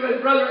tell you,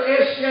 and Brother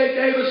S.J.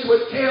 Davis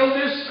would tell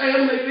this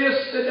family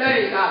this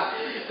today,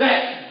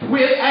 that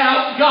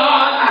without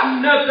God,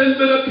 I'm nothing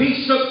but a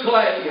piece of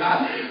clay.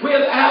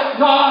 Without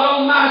God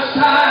on my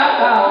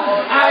side,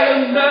 I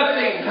am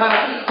nothing.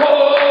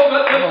 Oh,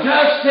 but the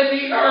dust of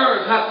the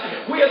earth.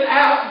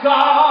 Without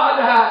God,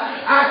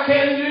 I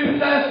can do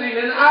nothing.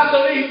 And I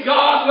believe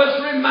God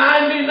was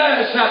reminding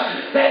us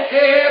that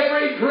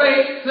every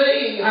great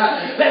thing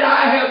that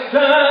I have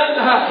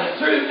done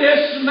through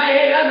this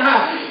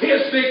man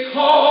is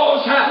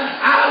because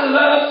I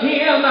loved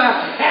him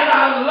and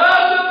I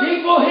love the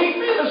people he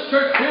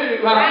ministered to.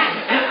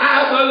 And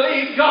I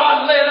believe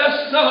God let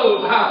us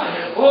know,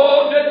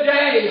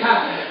 today,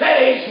 that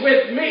He's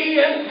with me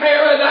in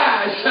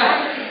paradise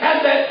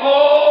and that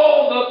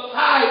all the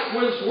fight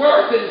was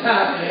worth it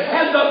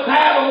and the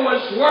battle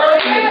was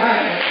worth it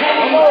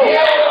and He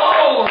held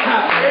on.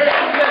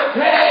 And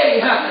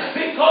today,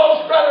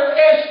 because Brother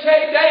S.J.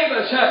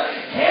 Davis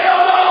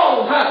held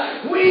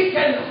on, we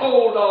can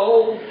hold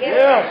on.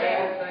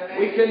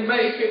 We can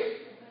make it.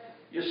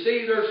 You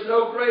see, there's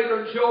no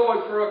greater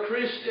joy for a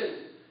Christian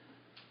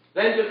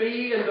than to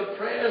be in the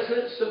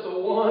presence of the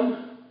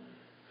one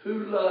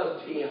who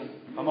loved him.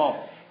 Come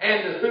on.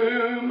 And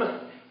whom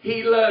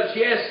he loves.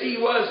 Yes, he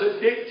was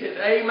addicted.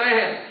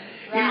 Amen.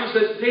 He was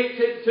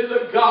addicted to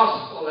the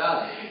gospel.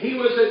 He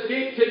was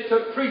addicted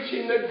to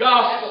preaching the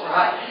gospel.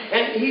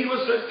 And he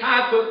was the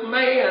type of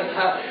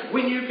man,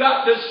 when you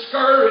got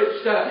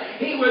discouraged,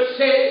 he would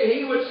say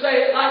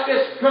it like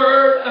this: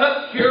 gird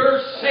up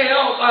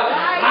yourself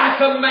like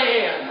a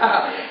man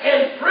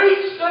and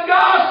preach the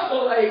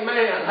gospel.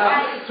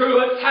 Amen. Through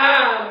a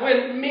time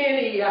when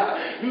many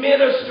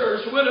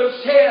ministers would have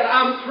said,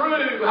 I'm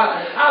through.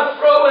 I'm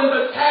throwing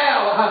the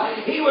towel.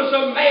 He was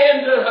a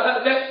man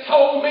that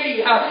told me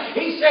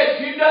me. He said,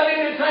 "Have you done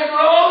anything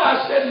wrong?"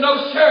 I said,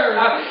 "No, sir."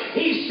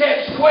 He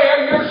said,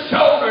 "Square your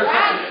shoulders.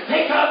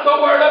 Pick up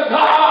the Word of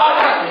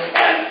God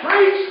and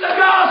preach the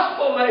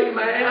gospel."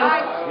 Amen.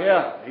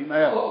 Yeah,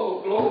 amen.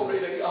 Oh, glory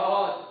to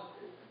God.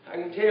 I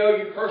can tell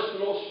you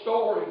personal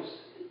stories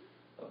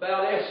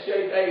about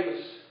S.J.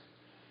 Davis.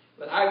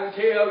 But I can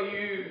tell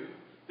you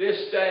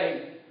this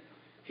day,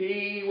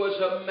 he was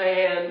a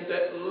man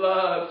that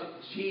loved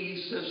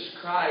Jesus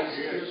Christ,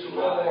 his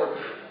Lord.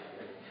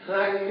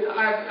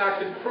 I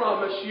can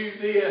promise you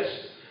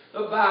this.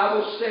 The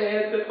Bible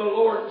said that the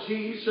Lord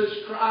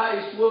Jesus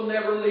Christ will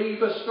never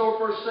leave us nor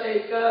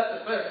forsake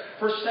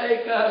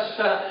us.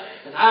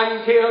 And I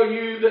can tell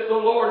you that the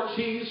Lord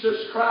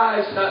Jesus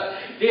Christ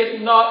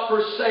did not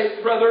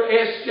forsake Brother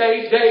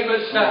S.J.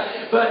 Davis,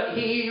 but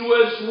He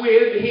was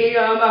with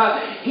him.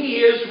 He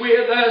is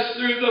with us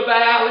through the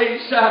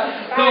valleys,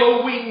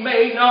 though we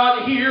may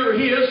not hear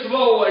His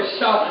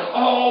voice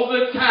all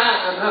the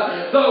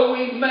time, though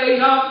we may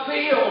not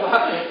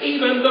feel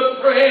even the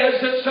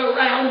presence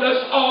around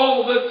us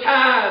all the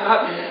time.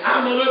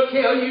 I'm going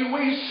to tell you,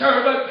 we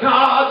serve a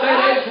God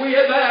that is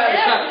with us.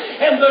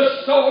 And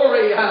the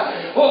story,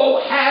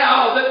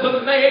 how that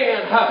the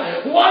man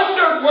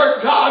wondered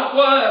where God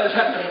was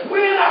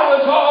when I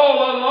was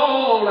all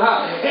alone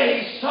and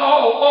he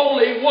saw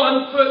only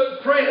one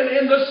footprint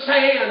in the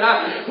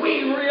sand.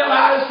 We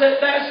realized that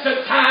that's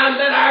the time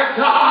that our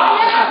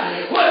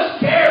God was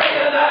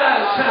carrying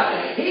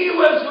us. He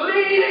was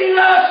leading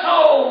us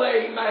home.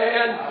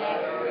 Amen.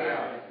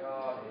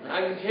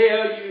 I can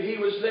tell you, he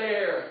was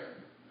there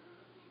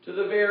to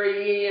the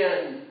very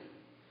end.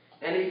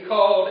 And he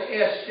called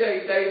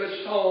S.J.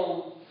 Davis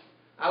home.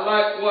 I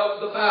like what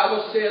the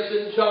Bible says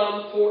in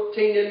John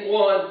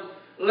 14:1.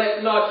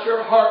 "Let not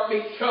your heart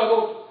be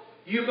troubled.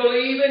 You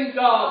believe in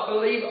God,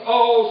 believe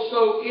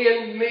also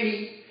in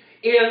me.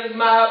 In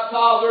my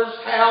Father's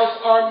house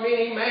are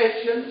many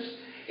mansions.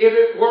 If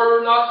it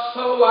were not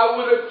so, I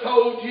would have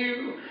told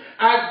you.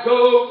 I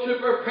go to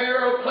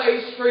prepare a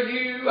place for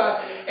you.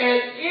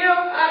 And if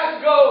I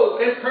go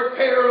and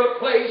prepare a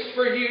place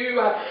for you,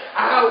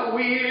 I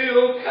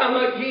will come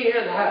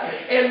again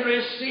and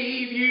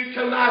receive you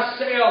to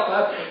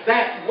myself,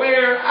 that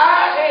where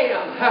I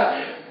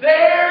am,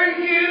 there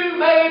you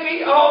may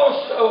be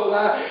also.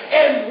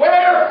 And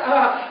where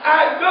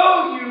I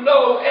go, you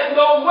know, and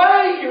the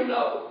way you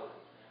know."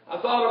 I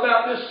thought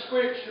about this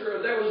scripture.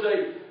 There was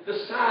a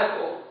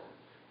disciple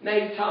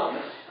named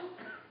Thomas.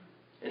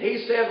 And he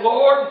said,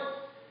 "Lord,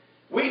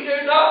 we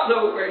do not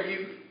know where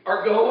you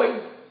are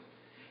going.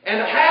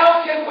 And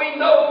how can we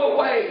know the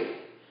way?"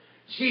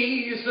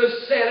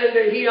 Jesus said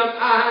unto him,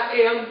 "I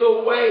am the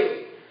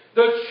way,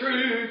 the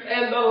truth,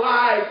 and the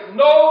life.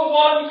 No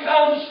one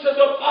comes to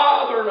the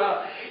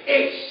Father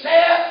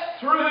except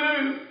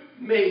through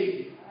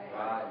me."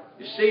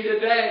 You see,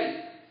 today,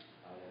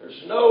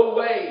 there's no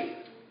way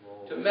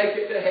to make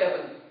it to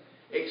heaven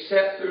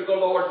except through the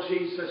Lord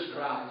Jesus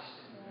Christ.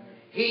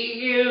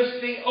 He is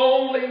the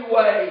only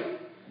way.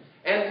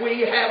 And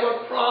we have a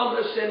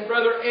promise, and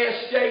Brother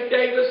S.J.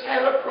 Davis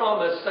had a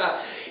promise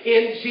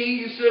in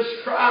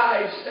Jesus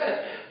Christ.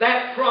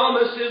 That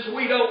promise is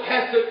we don't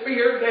have to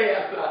fear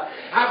death.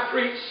 I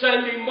preached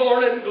Sunday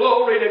morning,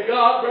 glory to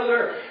God,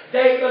 Brother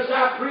Davis.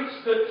 I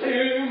preached the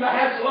tomb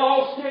has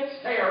lost its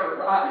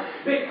terror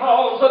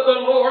because of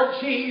the Lord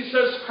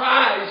Jesus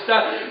Christ.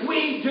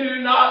 We do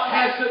not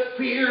have to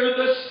fear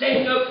the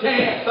sting of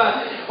death.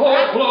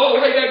 Oh,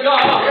 glory to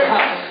God.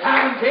 I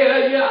can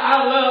tell you,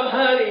 I love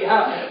honey,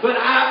 but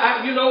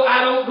I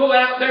don't go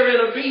out there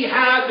in a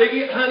beehive to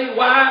get honey.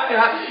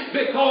 Why?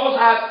 Because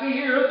I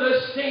fear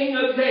the sting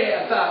of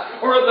death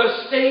or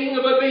the sting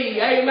of a bee.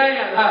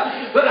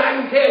 Amen. But I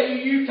can tell you,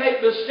 you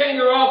take the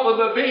stinger off of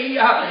the bee,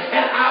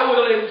 and I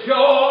will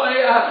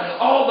enjoy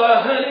all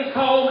the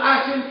honeycomb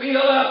I can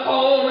fill up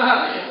on.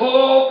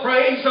 Oh,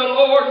 praise the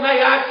Lord.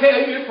 May I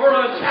tell you, for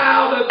a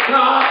child of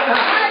God,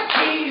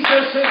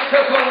 Jesus has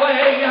took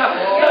away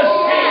the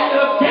sting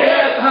of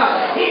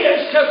death. He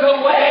has took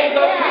away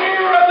the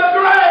fear of the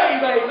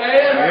grave.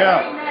 Amen.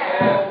 Yeah.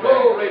 Oh,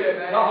 glory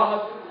to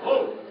God.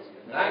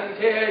 I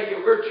can tell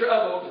you, we're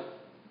troubled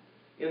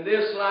in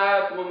this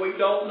life when we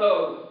don't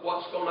know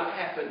what's going to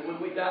happen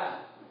when we die.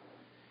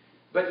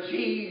 But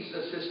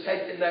Jesus has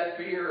taken that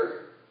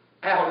fear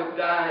out of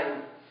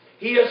dying.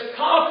 He has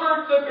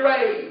conquered the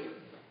grave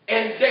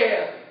and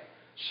death,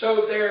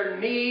 so there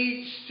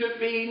needs to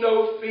be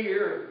no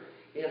fear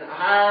in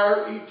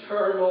our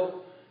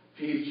eternal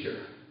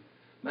future.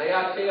 May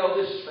I tell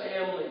this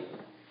family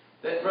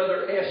that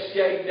Brother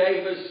S.J.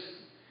 Davis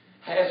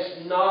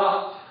has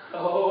not,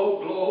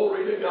 oh,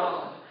 glory to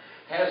God,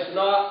 has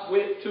not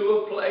went to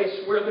a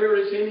place where there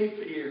is any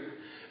fear.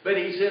 But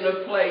he's in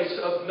a place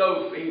of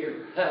no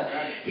fear.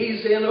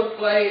 He's in a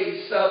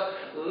place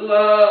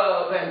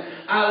love. And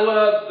I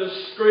love the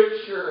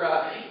scripture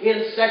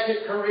in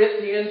 2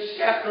 Corinthians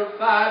chapter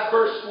 5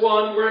 verse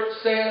 1 where it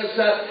says,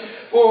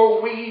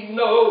 for we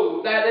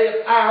know that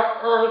if our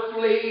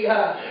earthly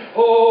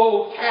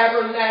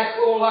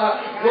tabernacle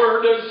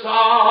were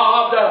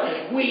dissolved,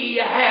 we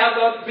have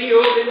a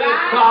building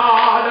of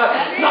God,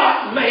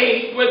 not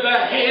made with the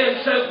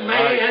hands of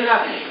man,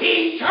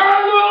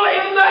 eternal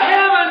in the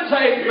heavens.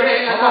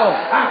 Amen.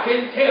 I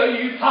can tell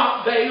you,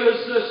 Pop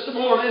Davis this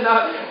morning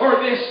or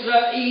this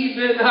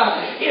evening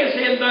is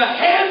in the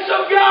hands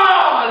of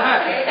God,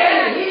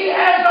 and he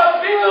has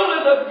a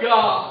building of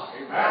God.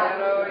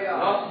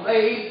 Not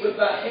made with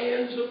the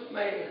hands of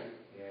man.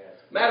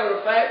 Matter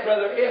of fact,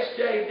 Brother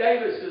S.J.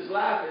 Davis's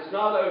life is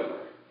not over.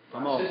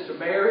 Sister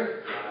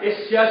Mary,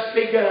 it's just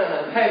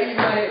begun.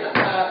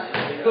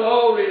 Amen.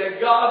 Glory to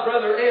God.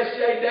 Brother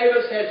S.J.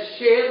 Davis has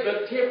shed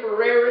the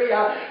temporary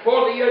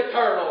for the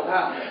eternal,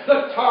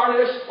 the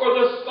tarnished for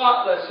the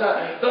spotless,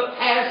 the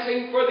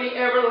passing for the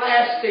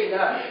everlasting.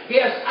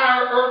 Yes,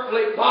 our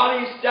earthly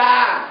bodies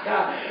die.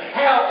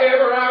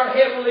 However, our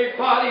heavenly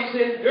bodies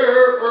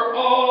endure for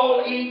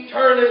all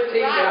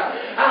eternity.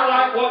 I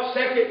like what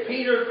 2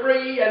 Peter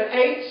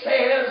 3:8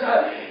 says.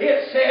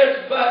 It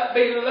says, but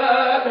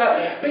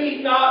beloved,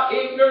 be not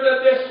ignorant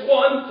of this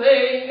one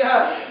thing.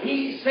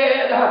 He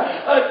said,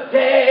 a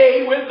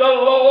day with the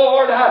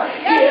Lord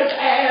is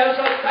as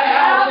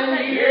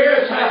 1,000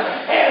 years,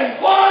 and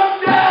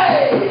one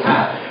day,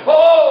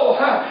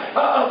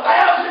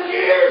 1,000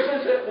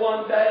 years is it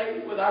one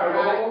day with our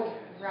Lord.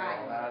 Right.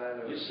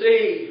 You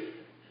see,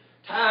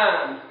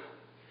 time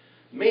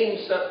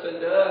means something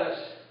to us,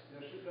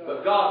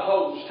 but God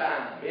holds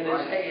time in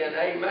His hand.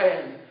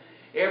 Amen.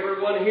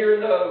 Everyone here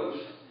knows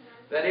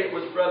that it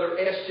was Brother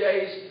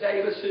S.J.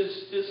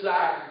 Davis's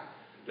desire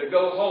to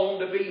go home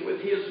to be with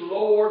his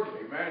Lord.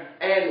 Amen.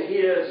 And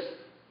his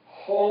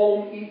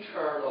home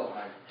eternal.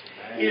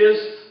 Amen. His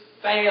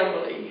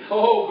family.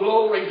 Oh,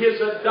 glory. His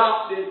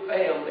adopted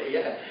family.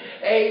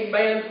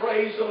 Amen.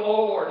 Praise the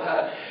Lord.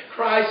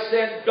 Christ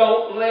said,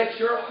 don't let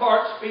your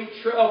hearts be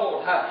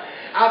troubled.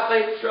 I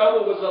think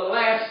trouble was the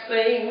last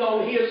thing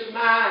on his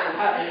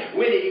mind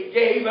when he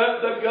gave up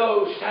the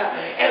ghost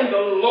and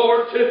the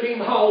Lord took him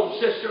home.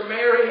 Sister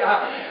Mary,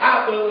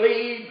 I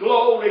believe,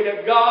 glory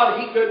to God,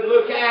 he could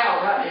look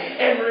out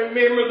and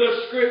remember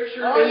the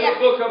scripture in the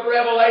book of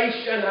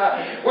Revelation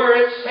where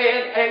it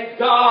said, and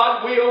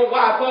God will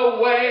wipe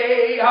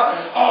away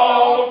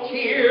all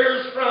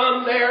tears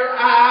from their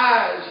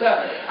eyes.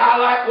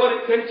 I like what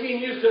it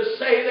continues to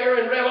say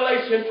there in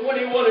Revelation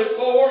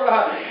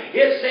 21:4.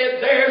 It said,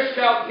 there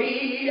shall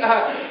be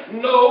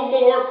no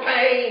more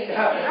pain,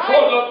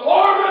 for the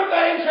former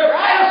things are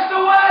passed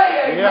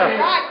away.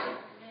 Amen.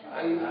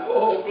 And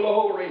oh,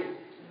 glory,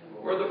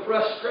 where the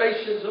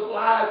frustrations of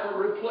life are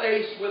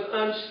replaced with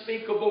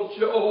unspeakable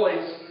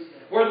joys,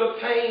 where the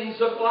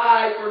pains of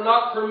life are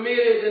not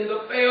permitted and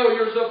the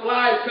failures of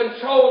life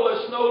control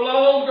us no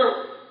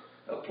longer,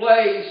 a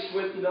place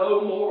with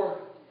no more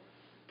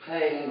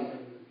pain.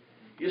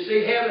 You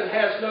see, heaven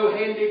has no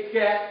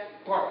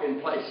handicapped parking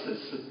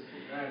places.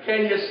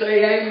 Can you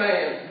say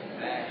amen?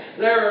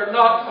 There are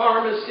not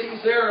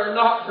pharmacies. There are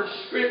not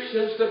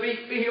prescriptions to be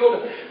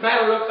filled.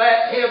 Matter of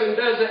fact, heaven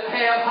doesn't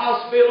have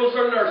hospitals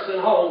or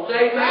nursing homes.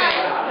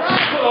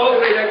 Amen.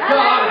 Glory to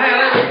God.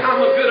 Hallelujah.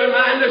 I'm a good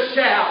mind to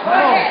shout.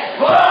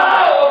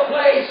 Oh, a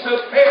place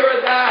of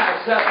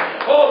paradise.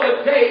 Oh,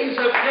 the days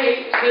of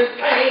aches and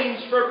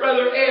pains for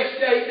Brother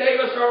S.J.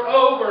 Davis are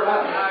over.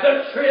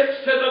 The trips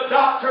to the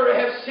doctor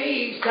have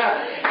ceased.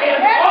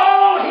 And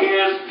all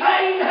his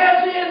pain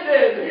has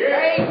ended.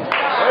 Praise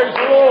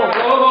the Lord.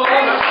 Oh,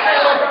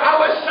 I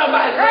wish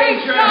somebody raise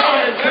your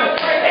hand and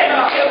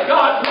give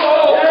God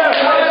glory.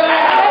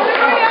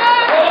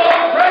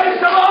 Oh, praise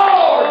the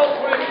Lord.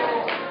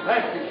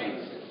 Thank you,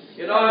 Jesus.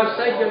 You know, I was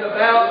thinking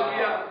about,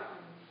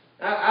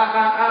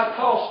 I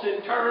tossed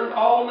and turned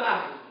all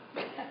night.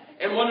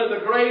 And one of the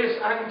greatest,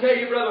 I can tell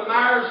you, Brother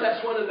Myers, that's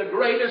one of the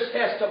greatest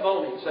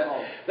testimonies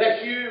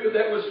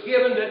that was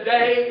given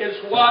today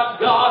is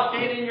what God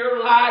did in your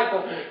life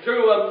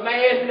through a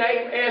man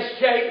named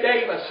S.J.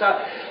 Davis.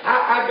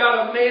 I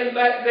got a man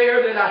back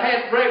there that I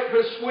had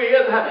breakfast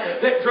with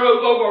that drove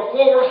over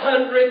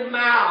 400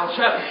 miles.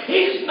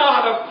 He's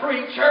not a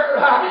preacher.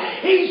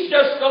 He's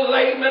just a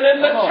layman in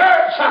the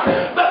church.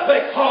 But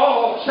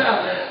because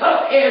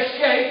of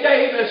S.J.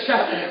 Davis,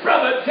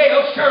 Brother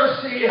Dale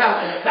Searcy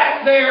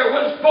back there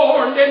was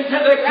born into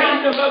the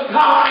kingdom of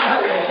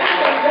God.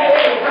 And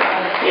today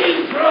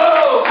he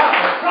drove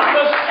from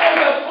the state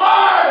of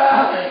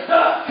Florida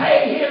to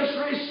pay his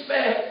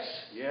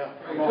respects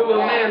to a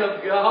man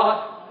of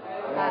God.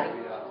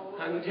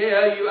 I can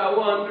tell you, I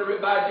wonder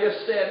if I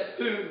just said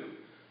who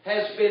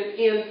has been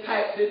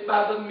impacted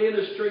by the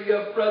ministry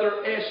of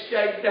Brother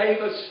S.J.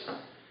 Davis.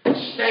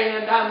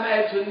 Stand, I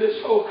imagine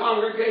this whole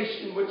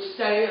congregation would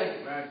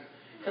stand.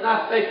 And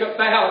I think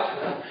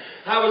about,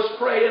 I was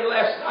praying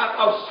last night,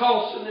 I was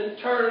tossing and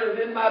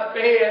turning in my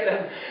bed,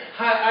 and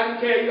I can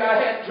tell you I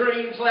had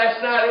dreams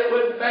last night. It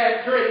wasn't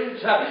bad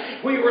dreams.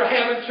 We were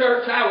having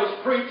church, I was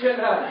preaching,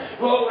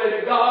 glory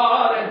to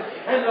God,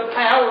 and the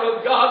power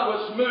of God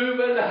was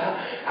moving.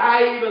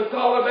 I even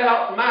thought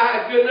about,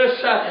 my goodness,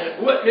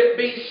 wouldn't it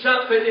be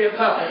something if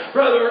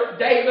Brother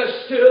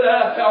Davis stood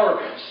up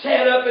or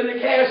sat up in the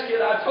casket?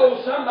 I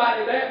told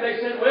somebody that, and they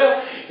said,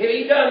 well, if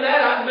he done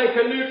that, I'd make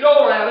a new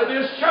door out of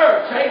this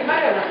church.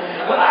 Amen.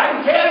 Well, I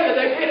can tell you,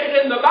 they did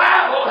it in the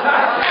Bible.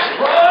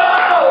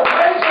 Oh,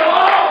 praise the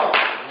Lord.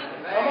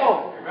 Come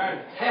on.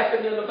 It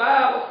happened in the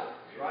Bible.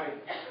 Right.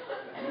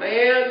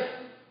 Man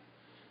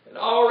had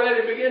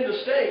already begun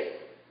to stink.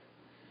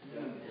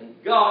 And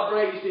God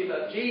raised him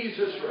up.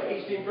 Jesus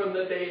raised him from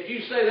the dead.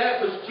 You say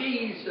that was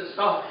Jesus.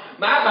 Oh,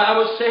 my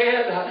Bible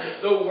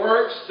said, the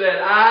works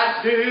that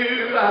I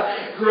do,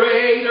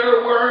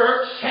 greater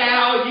works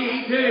shall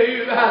ye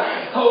do.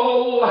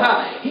 Oh,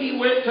 he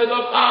went to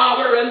the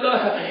Father and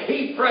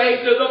he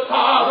prayed to the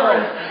Father.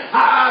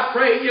 I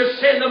pray you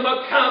send him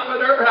a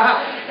comforter.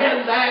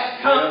 And that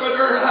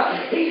comforter,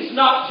 he's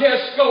not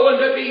just going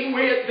to be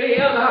with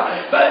them,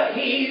 but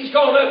he's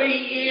going to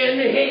be in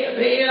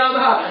them.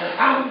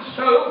 I'm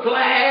so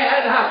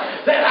glad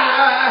that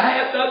I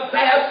have the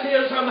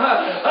baptism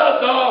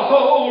of the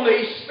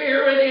Holy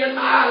Spirit in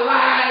my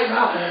life.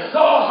 The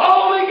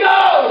Holy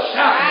Ghost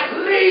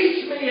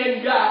leads me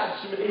and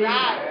guides me. I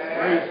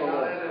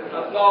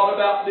thought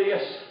about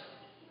this.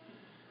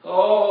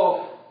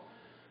 Oh,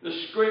 the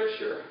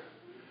scripture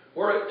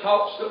where it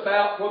talks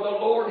about where the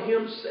Lord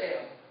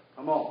himself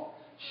Come on.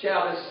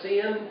 shall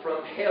ascend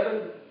from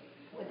heaven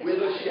with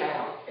a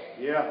shout.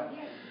 Yeah.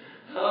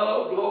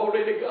 Oh,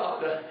 glory to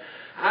God.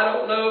 I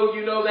don't know,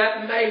 you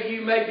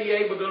may be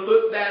able to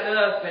look that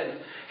up and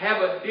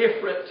have a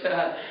different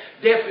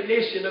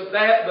definition of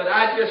that, but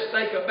I just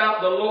think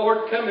about the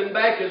Lord coming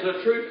back as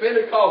a true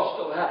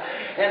Pentecostal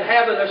and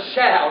having a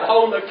shout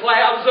on the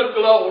clouds of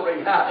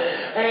glory.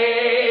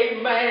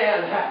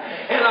 Amen.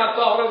 And I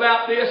thought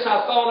about this.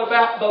 I thought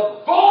about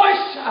the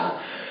voice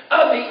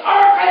of the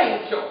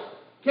archangel.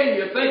 Can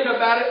you think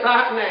about it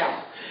right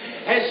now?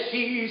 As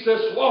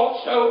Jesus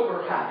walks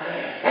over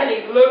and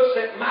he looks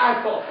at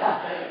Michael,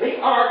 the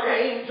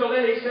archangel,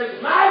 and he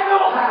says,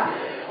 Michael,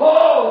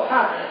 oh,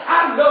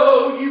 I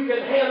know you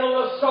can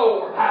handle a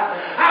sword.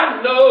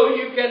 I know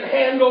you can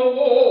handle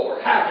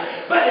war.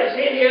 But as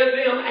any of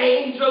them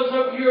angels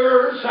of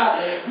yours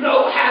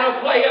know how to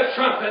play a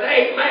trumpet,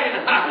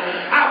 amen.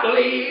 I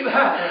believe,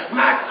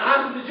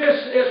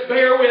 just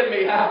bear with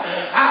me.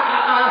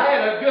 I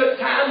had a good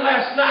time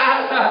last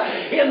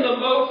night in the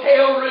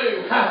motel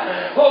room.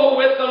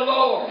 With the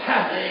Lord.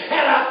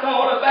 And I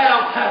thought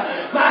about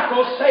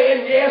Michael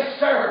saying, yes,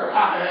 sir.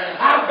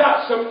 I've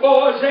got some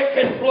boys that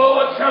can blow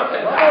a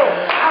trumpet.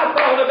 I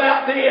thought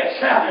about this.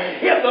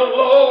 If the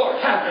Lord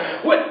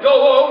would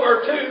go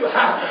over to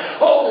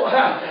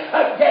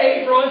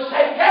Gabriel and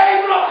say,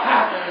 Gabriel,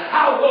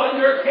 I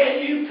wonder, can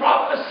you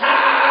prophesy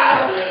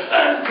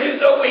unto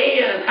the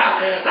wind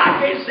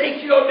like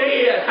Ezekiel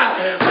did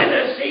when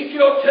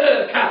Ezekiel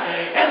took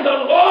and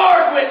the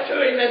Lord went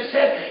to him and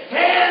said,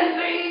 can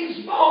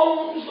these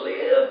bones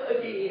live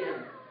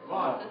again? Come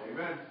on.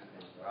 Amen.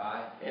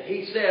 Right. And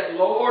he said,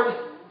 Lord,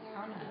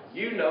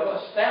 you know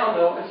us, thou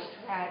knowest.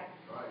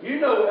 You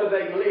know whether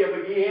they live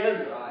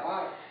again.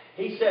 Right.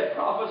 He said,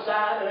 prophesy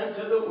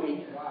unto the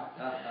wind.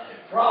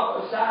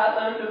 Prophesy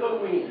unto the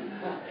wind.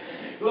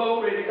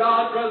 Glory to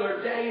God,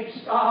 Brother James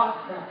Scott.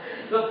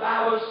 The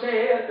Bible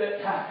said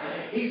that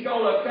he's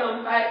going to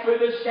come back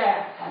with a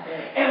shout.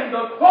 And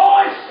the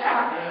voice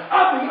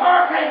of the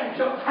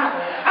archangel,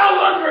 I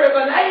wonder if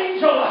an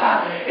angel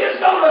is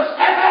going to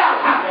step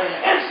out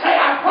and say,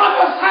 I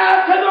prophesy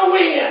to the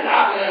wind.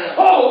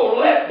 Oh,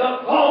 let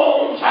the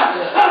bones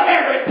of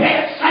every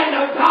dead saint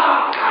of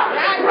God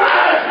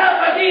rise up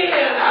again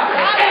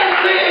and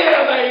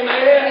live.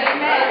 Amen.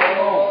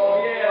 Oh,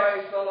 yes.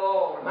 Praise the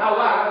Lord. My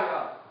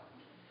wife,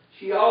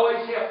 she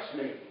always helps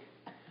me.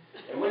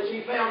 And when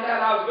she found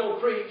out I was going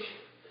to preach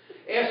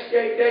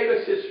S.J.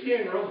 Davis's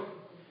funeral,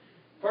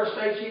 first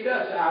thing she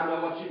does, I know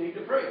what you need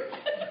to preach.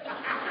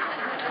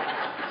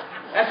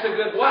 That's a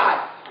good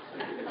wife.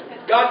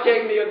 God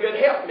gave me a good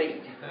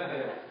helpmeet.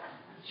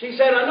 She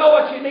said, I know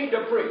what you need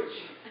to preach.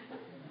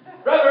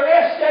 Brother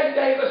S.J.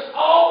 Davis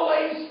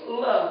always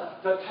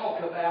loved to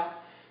talk about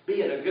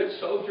being a good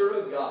soldier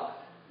of God.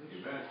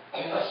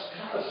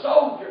 A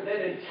soldier that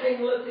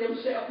entangleth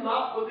himself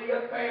not with the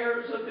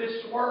affairs of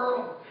this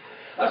world.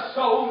 A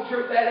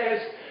soldier that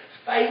is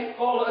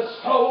faithful, a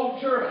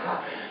soldier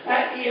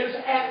that is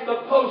at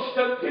the post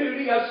of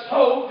duty, a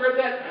soldier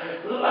that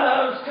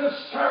loves to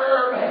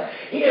serve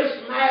his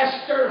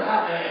master.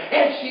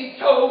 And she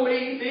told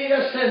me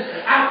this, and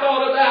I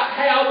thought about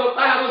how the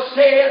Bible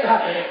said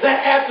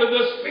that after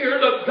the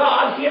Spirit of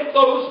God hit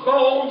those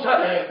bones,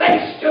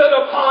 they stood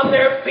upon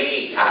their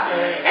feet,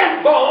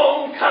 and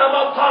bone come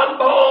upon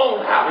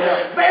bone,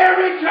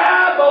 very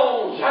dry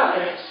bones,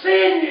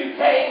 sinew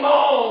came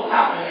on,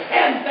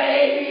 and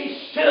they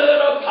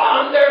stood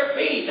upon their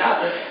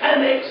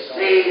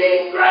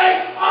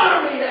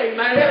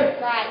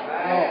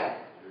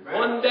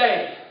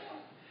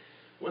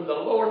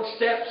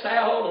steps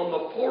out on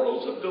the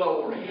portals of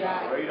glory.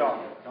 Read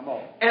on. Come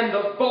on. And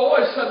the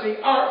voice of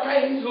the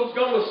archangel's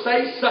going to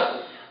say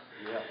something.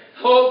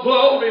 Oh,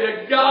 glory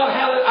to God.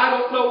 Hallelujah. I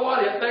don't know what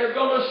they're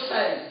going to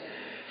say.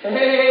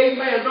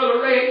 Amen.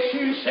 Brother Rex,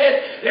 you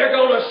said they're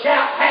going to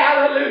shout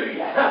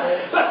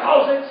hallelujah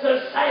because it's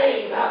the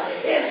same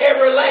in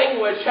every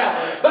language.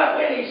 But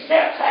when he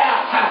steps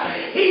out,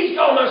 he's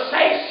going to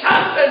say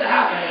something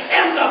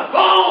and the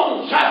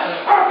bones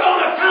are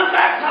going to come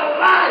back to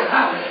life.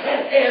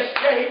 And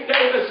S.J.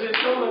 Davis is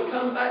going to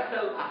come back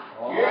to life.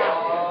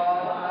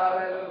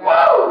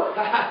 Woo!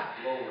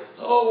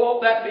 Oh,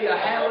 won't that be a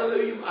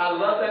hallelujah? I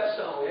love that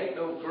song. Ain't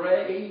no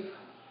grave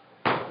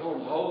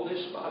gonna hold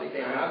this body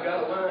down. I've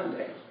got to wind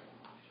down.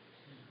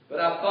 But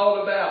I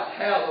thought about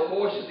how the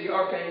voice of the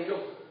archangel,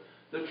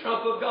 the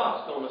trump of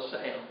God's going to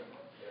sound.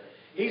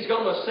 He's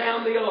going to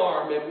sound the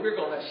alarm, and we're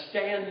going to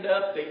stand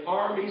up the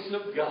armies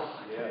of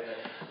God.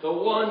 The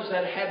ones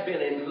that have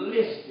been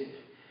enlisted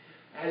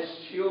as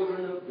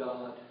children of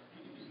God.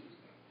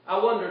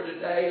 I wonder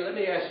today, let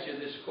me ask you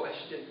this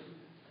question.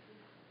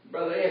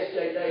 Brother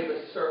S.J.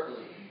 Davis,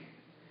 certainly,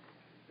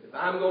 if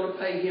I'm going to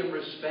pay him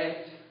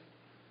respect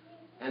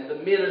and the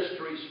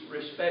ministry's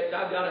respect,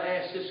 I've got to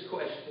ask this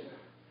question.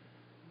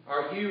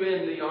 Are you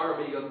in the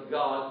army of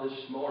God this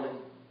morning?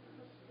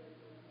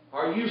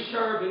 Are you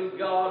serving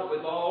God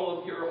with all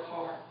of your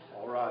heart?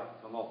 All right.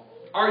 Come on.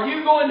 Are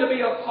you going to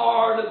be a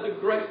part of the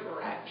great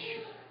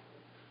rapture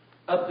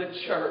of the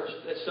church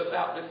that's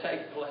about to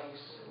take place?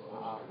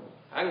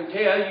 I can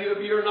tell you,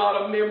 if you're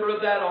not a member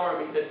of that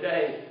army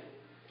today,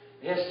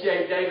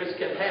 S.J. Davis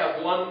can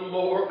have one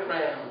more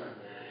crown.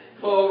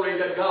 Glory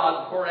to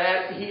God. For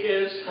at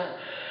his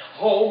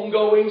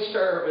homegoing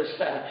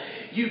service,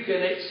 you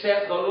can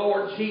accept the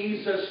Lord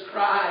Jesus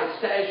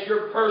Christ as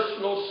your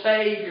personal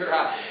Savior.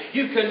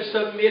 You can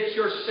submit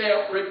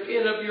yourself,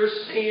 repent of your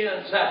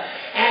sins,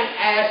 and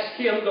ask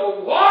Him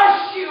to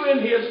wash you in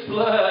His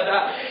blood.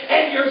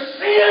 And your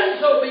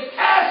sins will be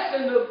cast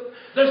in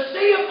the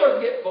sea of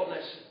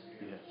forgetfulness,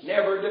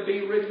 never to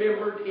be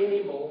remembered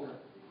anymore.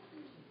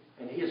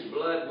 And His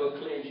blood will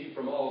cleanse you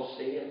from all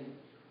sin.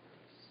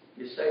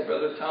 You say,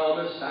 Brother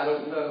Thomas, I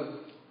don't know.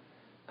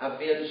 I've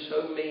been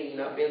so mean.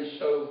 I've been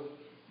so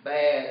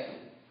bad.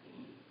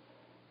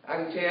 I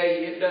can tell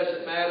you, it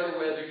doesn't matter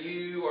whether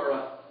you are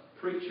a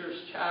preacher's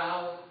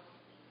child,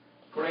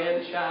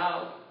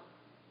 grandchild.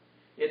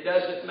 It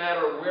doesn't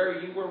matter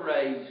where you were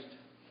raised.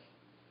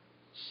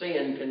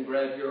 Sin can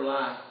grab your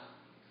life.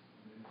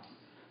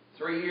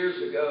 3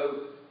 years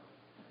ago,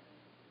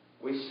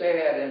 we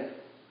sat and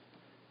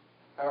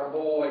our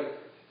boy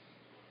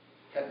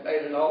had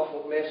made an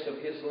awful mess of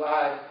his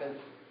life, and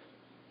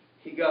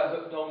he got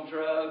hooked on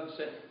drugs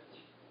and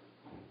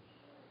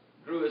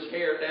grew his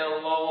hair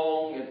down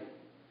long and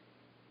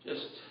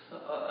just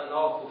an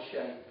awful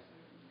shape.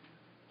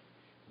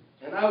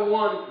 And I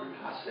wondered,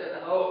 I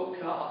said, oh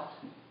God,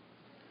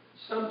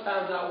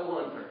 sometimes I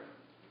wonder,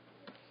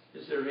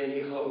 is there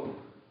any hope?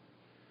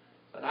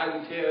 But I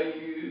can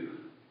tell you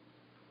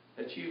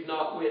that you've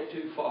not went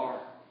too far,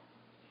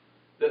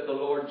 that the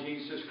Lord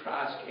Jesus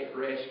Christ can't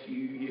rescue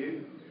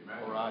you.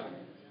 All right.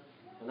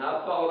 And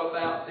I thought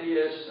about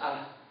this.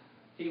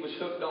 He was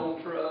hooked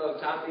on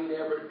drugs. I mean,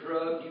 every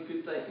drug you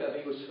could think of,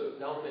 he was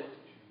hooked on it.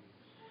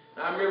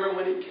 And I remember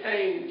when he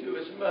came to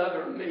his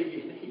mother and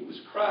me, and he was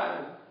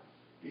crying.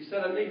 He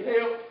said, I need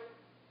help.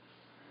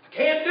 I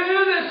can't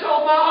do this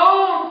on my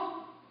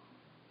own.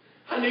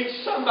 I need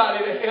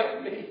somebody to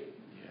help me.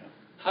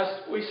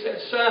 We said,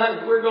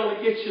 son, we're going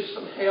to get you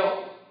some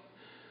help.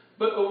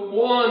 But the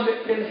one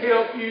that can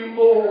help you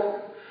more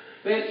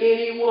than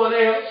anyone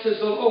else is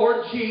the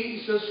Lord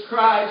Jesus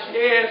Christ.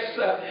 Yes,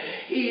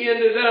 He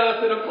ended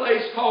up at a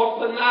place called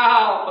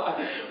Peniel.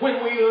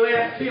 When we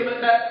left Him at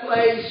that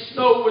place,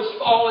 snow was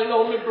falling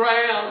on the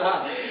ground.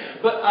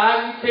 But I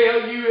can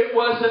tell you it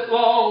wasn't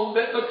long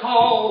that the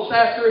calls,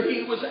 after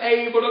He was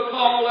able to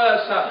call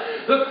us,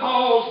 the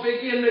calls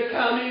began to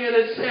come in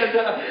and said,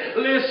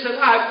 listen,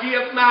 I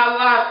give my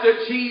life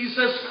to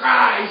Jesus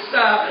Christ.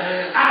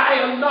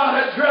 I am not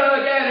a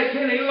drug addict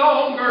any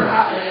longer.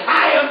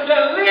 I am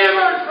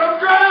delivered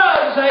from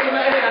drugs.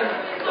 Amen.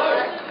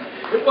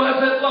 It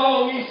wasn't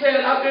long. He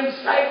said, I've been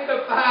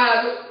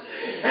sanctified.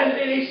 And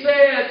then he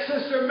said,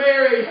 Sister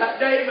Mary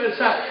Davis,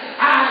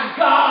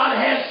 God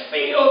has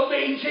filled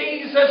me.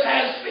 Jesus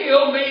has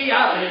filled me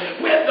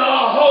with the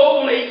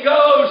Holy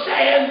Ghost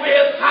and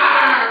with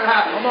fire.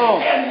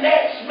 And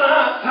next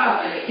month,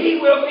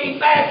 he will be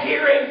back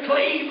here in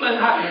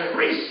Cleveland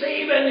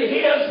receiving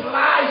his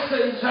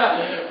license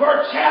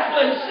for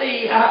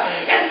chaplaincy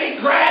and be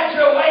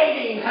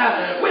graduating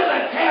with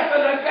a cap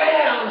and a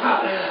gown.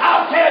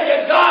 I'll tell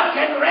you, God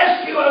can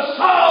rescue a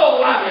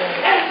soul,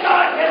 and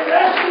God can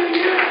rescue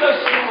you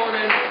this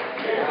morning.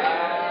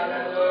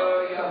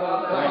 Hallelujah.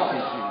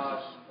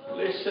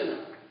 Listen,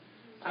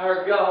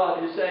 our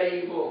God is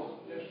able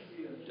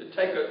to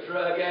take a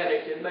drug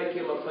addict and make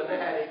him a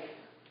fanatic.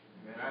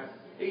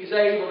 He's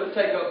able to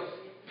take a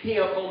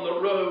pimp on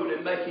the road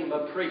and make him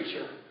a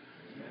preacher.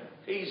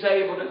 He's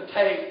able to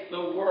take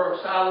the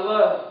worst. I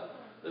love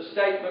The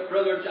statement,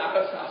 Brother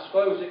Giles, I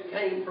suppose it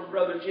came from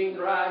Brother Gene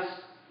Rice.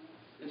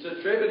 It's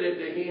attributed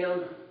to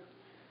him.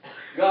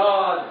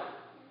 God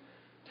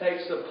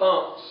takes the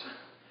punks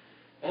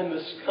and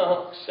the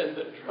skunks and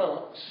the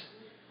drunks,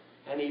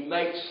 and He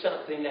makes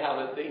something out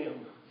of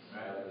them.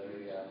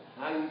 Hallelujah.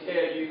 I can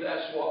tell you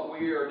that's what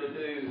we are to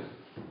do.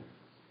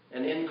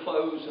 And in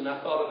closing,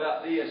 I thought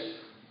about this.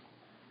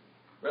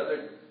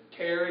 Brother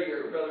Terry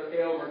or Brother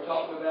Elmer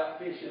talked about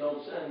fishing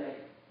on Sunday.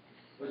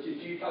 Was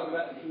it you talking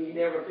about he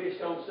never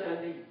fished on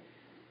Sunday?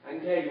 I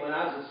can tell you, when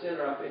I was a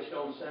sinner, I fished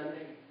on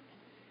Sunday.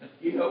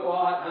 You know what?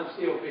 I'm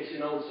still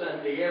fishing on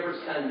Sunday. Every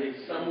Sunday,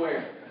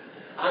 somewhere.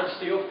 I'm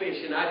still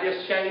fishing. I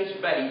just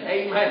changed bait.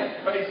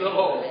 Amen. Praise the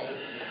Lord.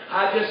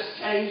 I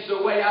just changed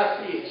the way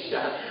I fish.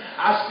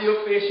 I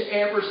still fish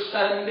every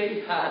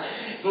Sunday.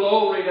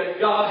 Glory to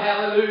God.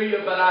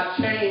 Hallelujah. But I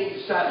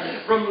changed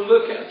from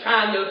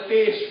trying to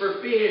fish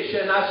for fish,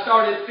 and I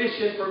started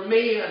fishing for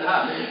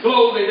men.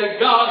 Glory to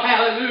God.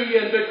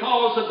 Hallelujah. And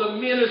because of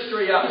the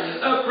ministry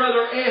of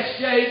Brother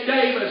S.J.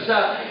 Davis,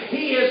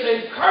 he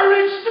has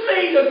encouraged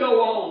me to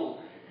go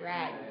on.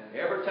 Right.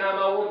 Every time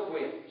I want to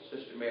quit,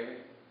 Sister Mary,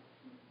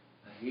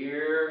 I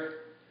hear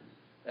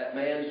that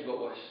man's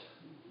voice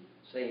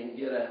saying,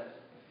 get up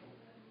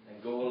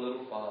and go a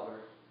little farther.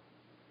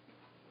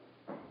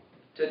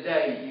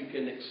 Today you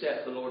can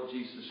accept the Lord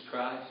Jesus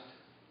Christ.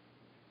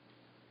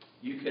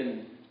 You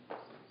can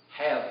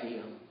have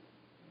Him.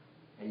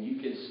 And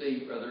you can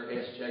see Brother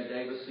S.J.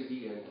 Davis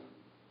again.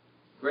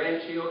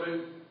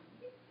 Grandchildren,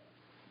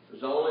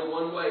 there's only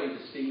one way to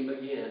see Him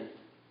again,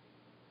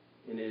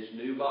 in His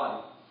new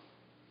body.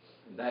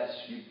 And that's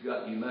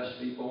you must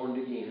be born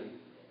again.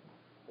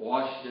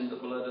 Washed in the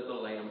blood of the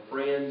Lamb.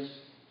 Friends,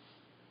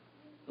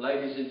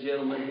 ladies and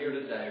gentlemen here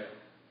today,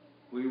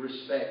 we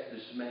respect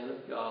this man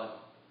of God.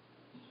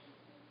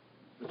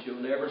 But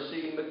you'll never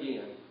see him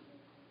again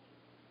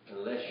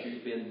unless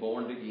you've been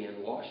born again,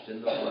 washed in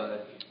the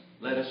blood.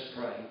 Let us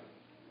pray.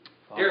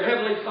 Dear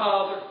Heavenly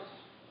Father,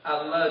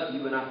 I love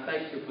you and I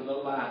thank you for the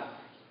life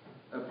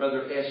of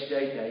Brother S.J.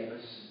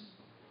 Davis.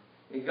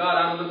 And God,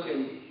 I'm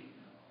looking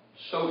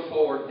so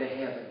forward to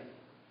heaven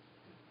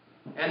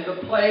and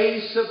the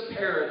place of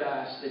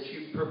paradise that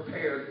you've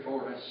prepared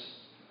for us.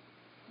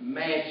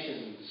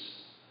 Mansions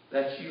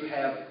that you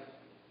have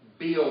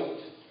built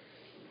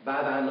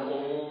by thine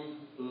own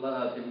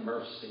love and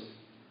mercy.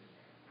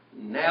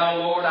 Now,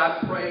 Lord,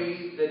 I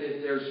pray that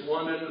if there's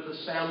one under the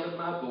sound of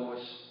my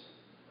voice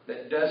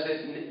that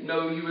doesn't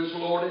know you as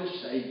Lord and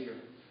Savior,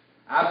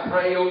 I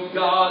pray, oh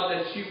God,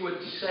 that you would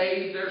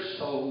save their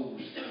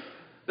souls,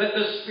 that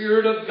the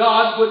Spirit of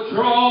God would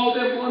draw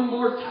them one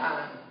more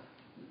time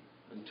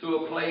into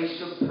a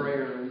place of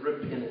prayer and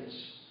repentance,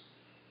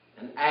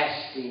 and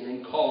asking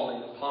and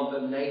calling upon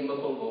the name of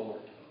the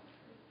Lord.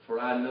 For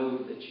I know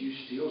that you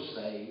still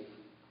save.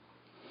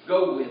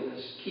 Go with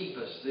us, keep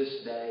us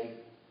this day,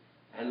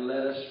 and let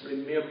us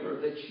remember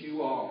that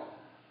you are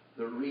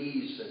the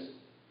reason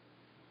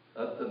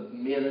of the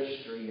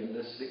ministry and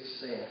the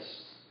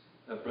success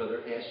of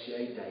Brother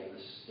S.J.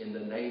 Davis. In the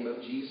name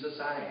of Jesus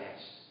I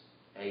ask.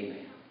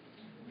 Amen.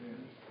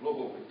 Amen.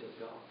 Glory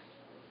to God.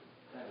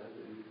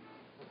 Hallelujah.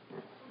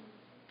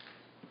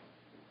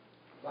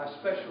 By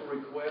special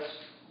request,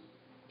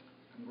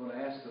 I'm going to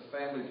ask the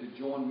family to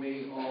join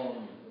me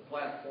on the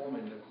platform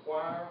in the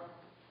choir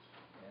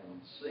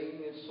and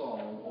sing this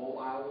song, Oh,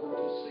 I Want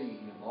to See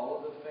Him. All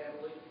of the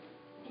family,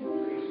 would you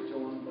please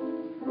join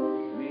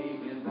me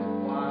in the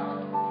choir?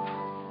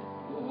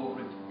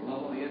 Glory to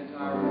God, the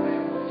entire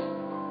family.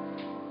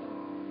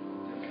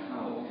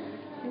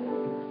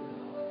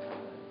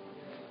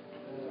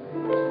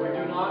 We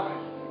do not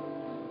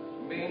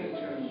mean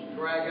to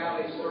drag out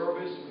a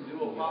service. We do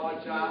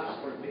apologize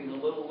for it being a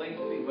little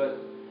lengthy, but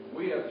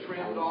we have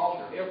trimmed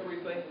off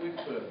everything we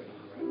could.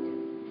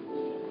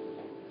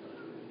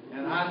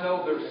 And I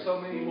know there's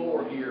so many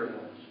more here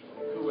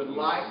who would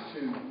like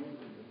to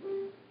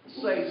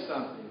say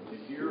something.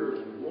 If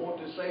you want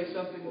to say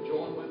something,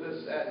 join with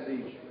us at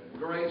the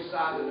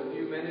graveside in a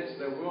few minutes.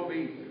 There will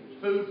be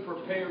food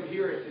prepared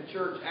here at the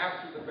church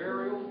after the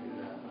burial.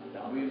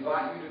 We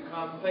invite you to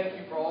come. Thank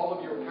you for all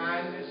of your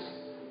kindness,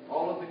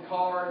 all of the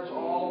cards,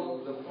 all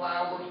of the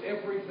flowers,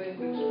 everything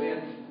that's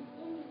been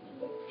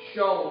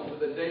shown to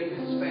the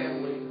Davis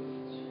family.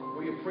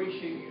 We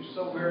appreciate you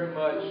so very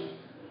much.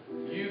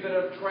 You that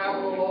have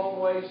traveled a long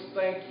ways,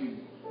 thank you.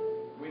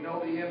 We know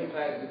the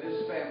impact that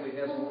this family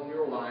has on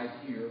your life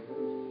here.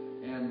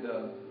 And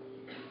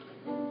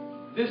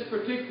this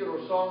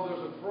particular song,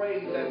 there's a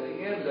phrase at the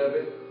end of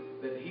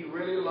it that he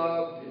really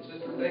loved, and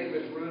Sister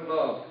Davis really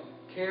loved.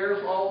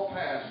 Cares all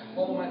past,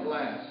 home at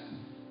last,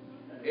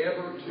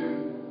 ever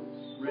to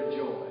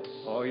rejoice.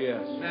 Oh,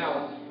 yes.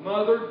 Now,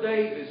 Mother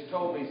Davis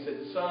told me, said,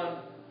 son,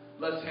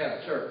 let's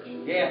have church.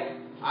 Yeah.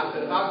 I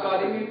said, if I've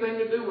got anything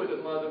to do with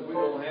it, Mother, we're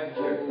going to have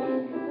church.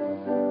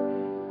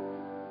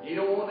 You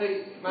don't want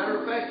to, matter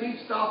of fact, he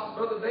stopped,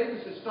 Brother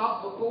Davis had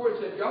stopped before and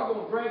said, y'all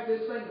going to drag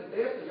this thing to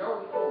death and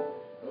y'all just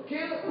going to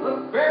kill it?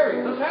 Let's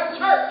bury it. Let's have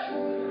church.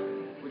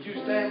 We Would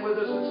you stand with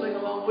us and sing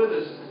along with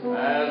us?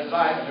 As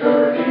I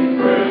journey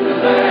through the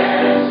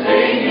land,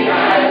 singing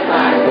as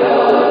I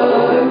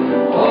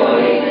go,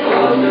 holding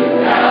close to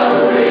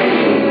Calvary,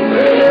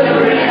 through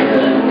the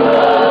risen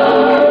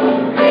flow,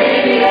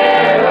 in the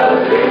air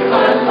of truth,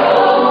 my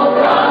soul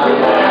from the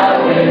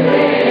clouds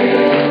within.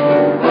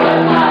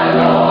 But my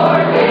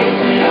Lord leads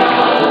me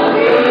on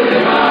through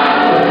the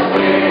marvelous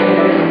way.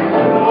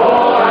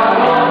 Oh, I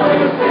want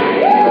to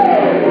sing on His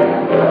face.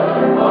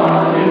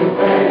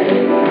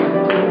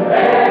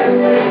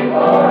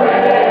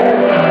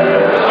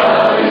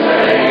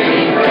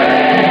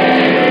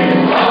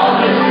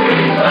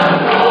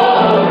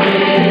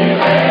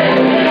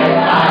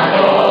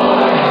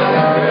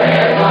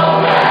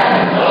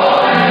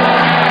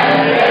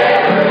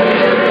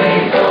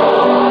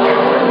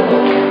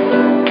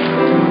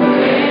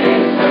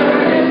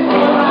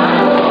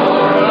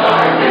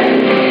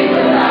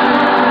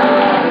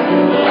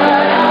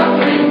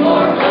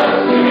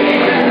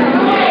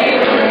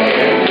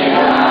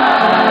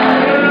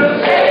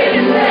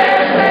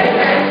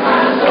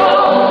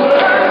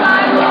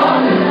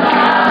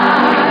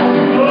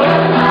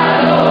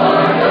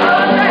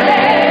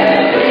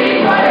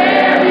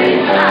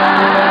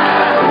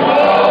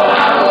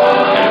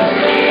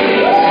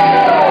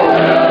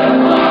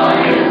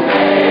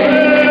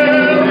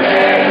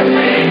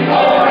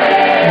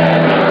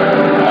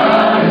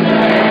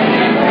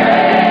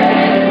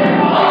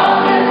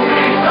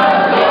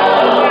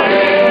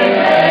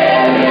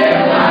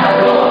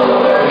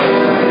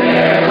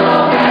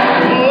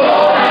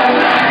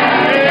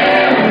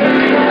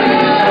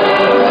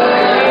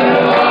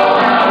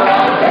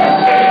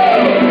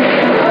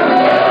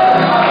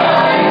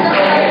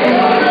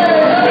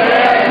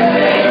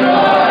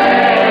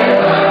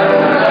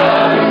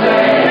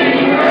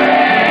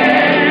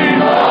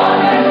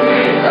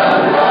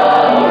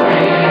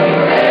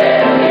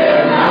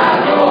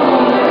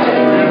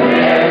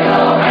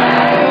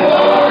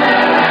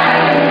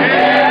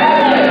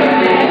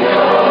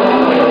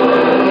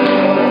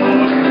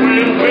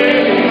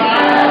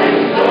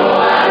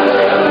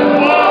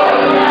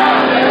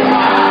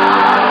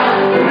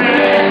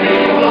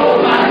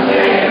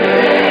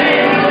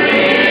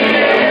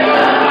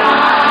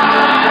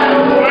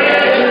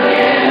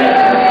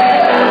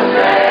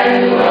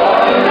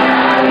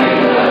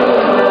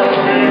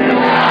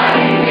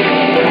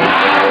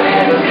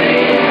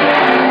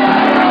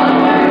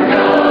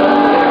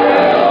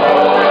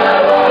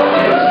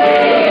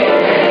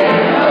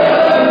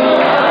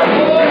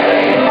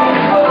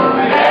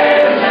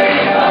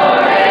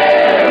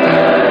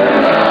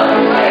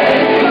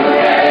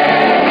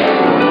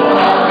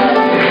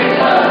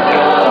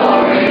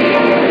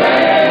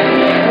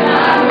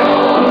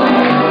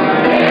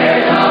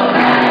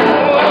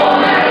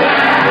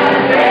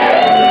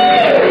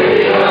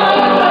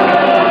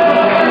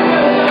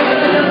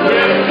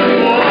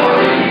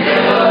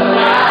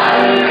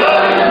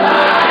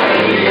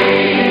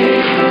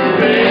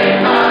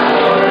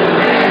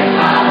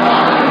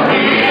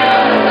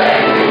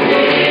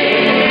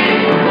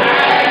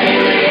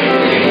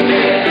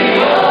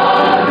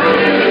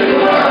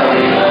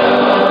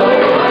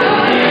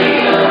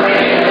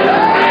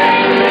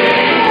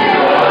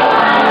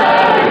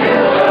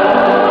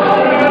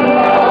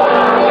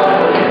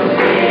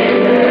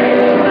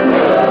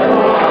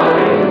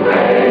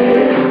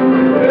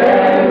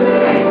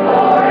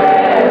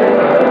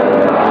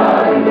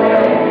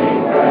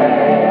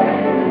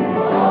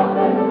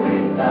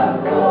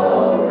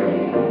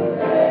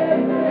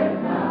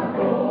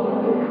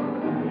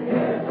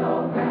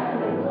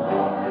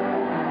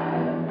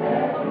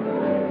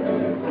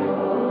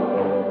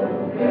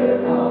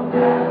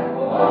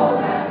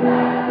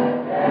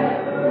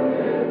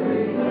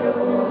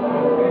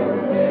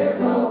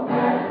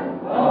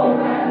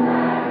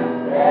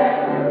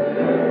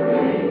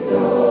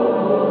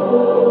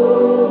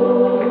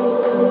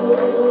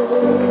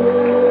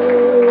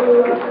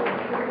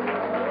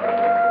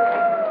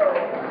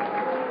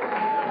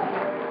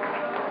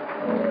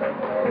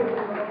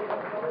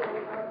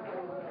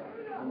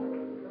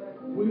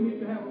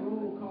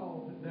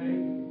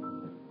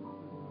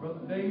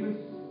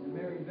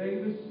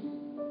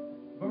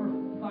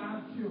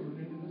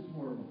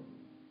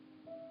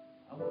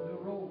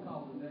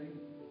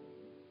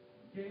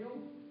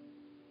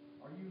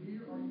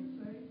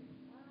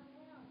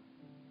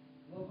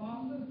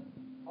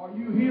 Are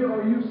you here?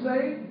 Are you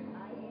saved?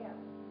 I am.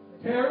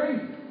 Terry,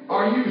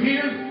 are you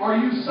here? Are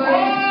you saved?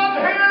 I'm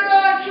here to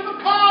answer the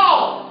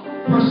call.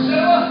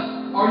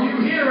 Priscilla, are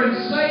you here and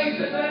saved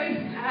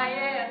today? I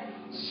am.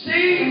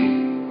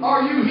 Steve,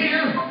 are you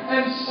here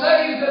and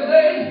saved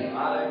today?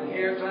 I'm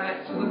here to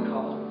answer the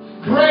call.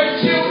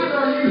 Grandchildren,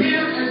 are you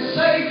here and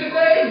saved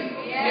today?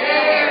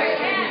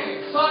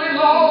 Yes.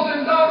 Son-in-laws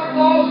and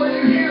daughter-in-laws, are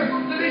you here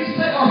to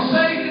be are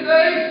saved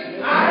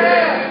today? I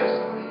am.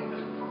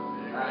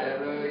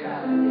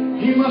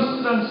 He must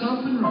have done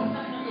something wrong.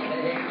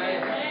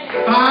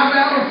 5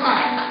 out of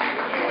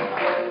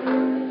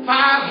 5.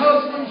 5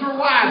 husbands or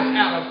wives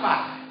out of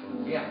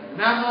 5. Yeah.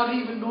 And I'm not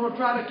even going to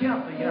try to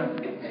count the young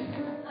people.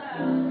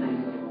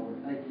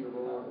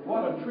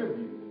 What a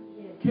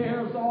tribute.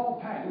 Cares all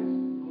past.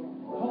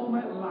 Home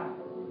at life.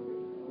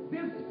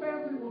 This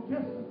family will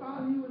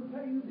testify to you and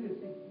tell you this.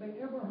 If they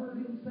ever heard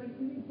him say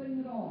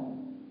anything at all,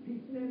 he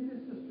said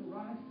this, Sister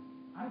Rice,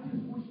 I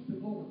just wish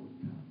the Lord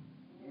would come.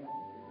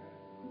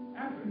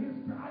 After his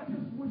prayer, I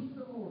just wish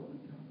the Lord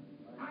would come.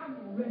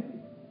 I'm ready.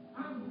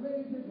 I'm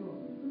ready to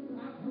go.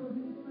 I've heard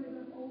him say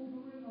that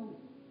over and over.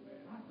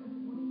 I just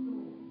wish the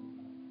Lord.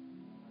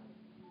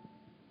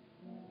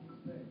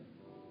 He's there.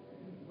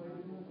 He's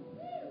waiting on us.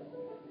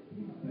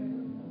 He's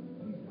there.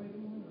 He's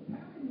waiting on us.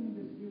 How many in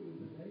this building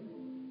today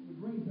would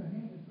raise their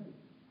hand and say,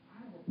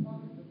 I'm a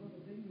product of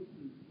Brother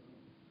Davis's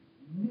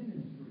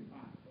ministry.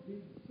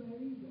 Been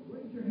saved.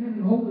 Raise your hand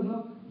and hold it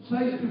up.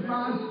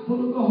 Sanctified,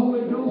 full of the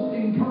Holy Ghost,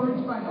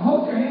 encouraged by.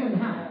 Hold your hand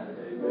high.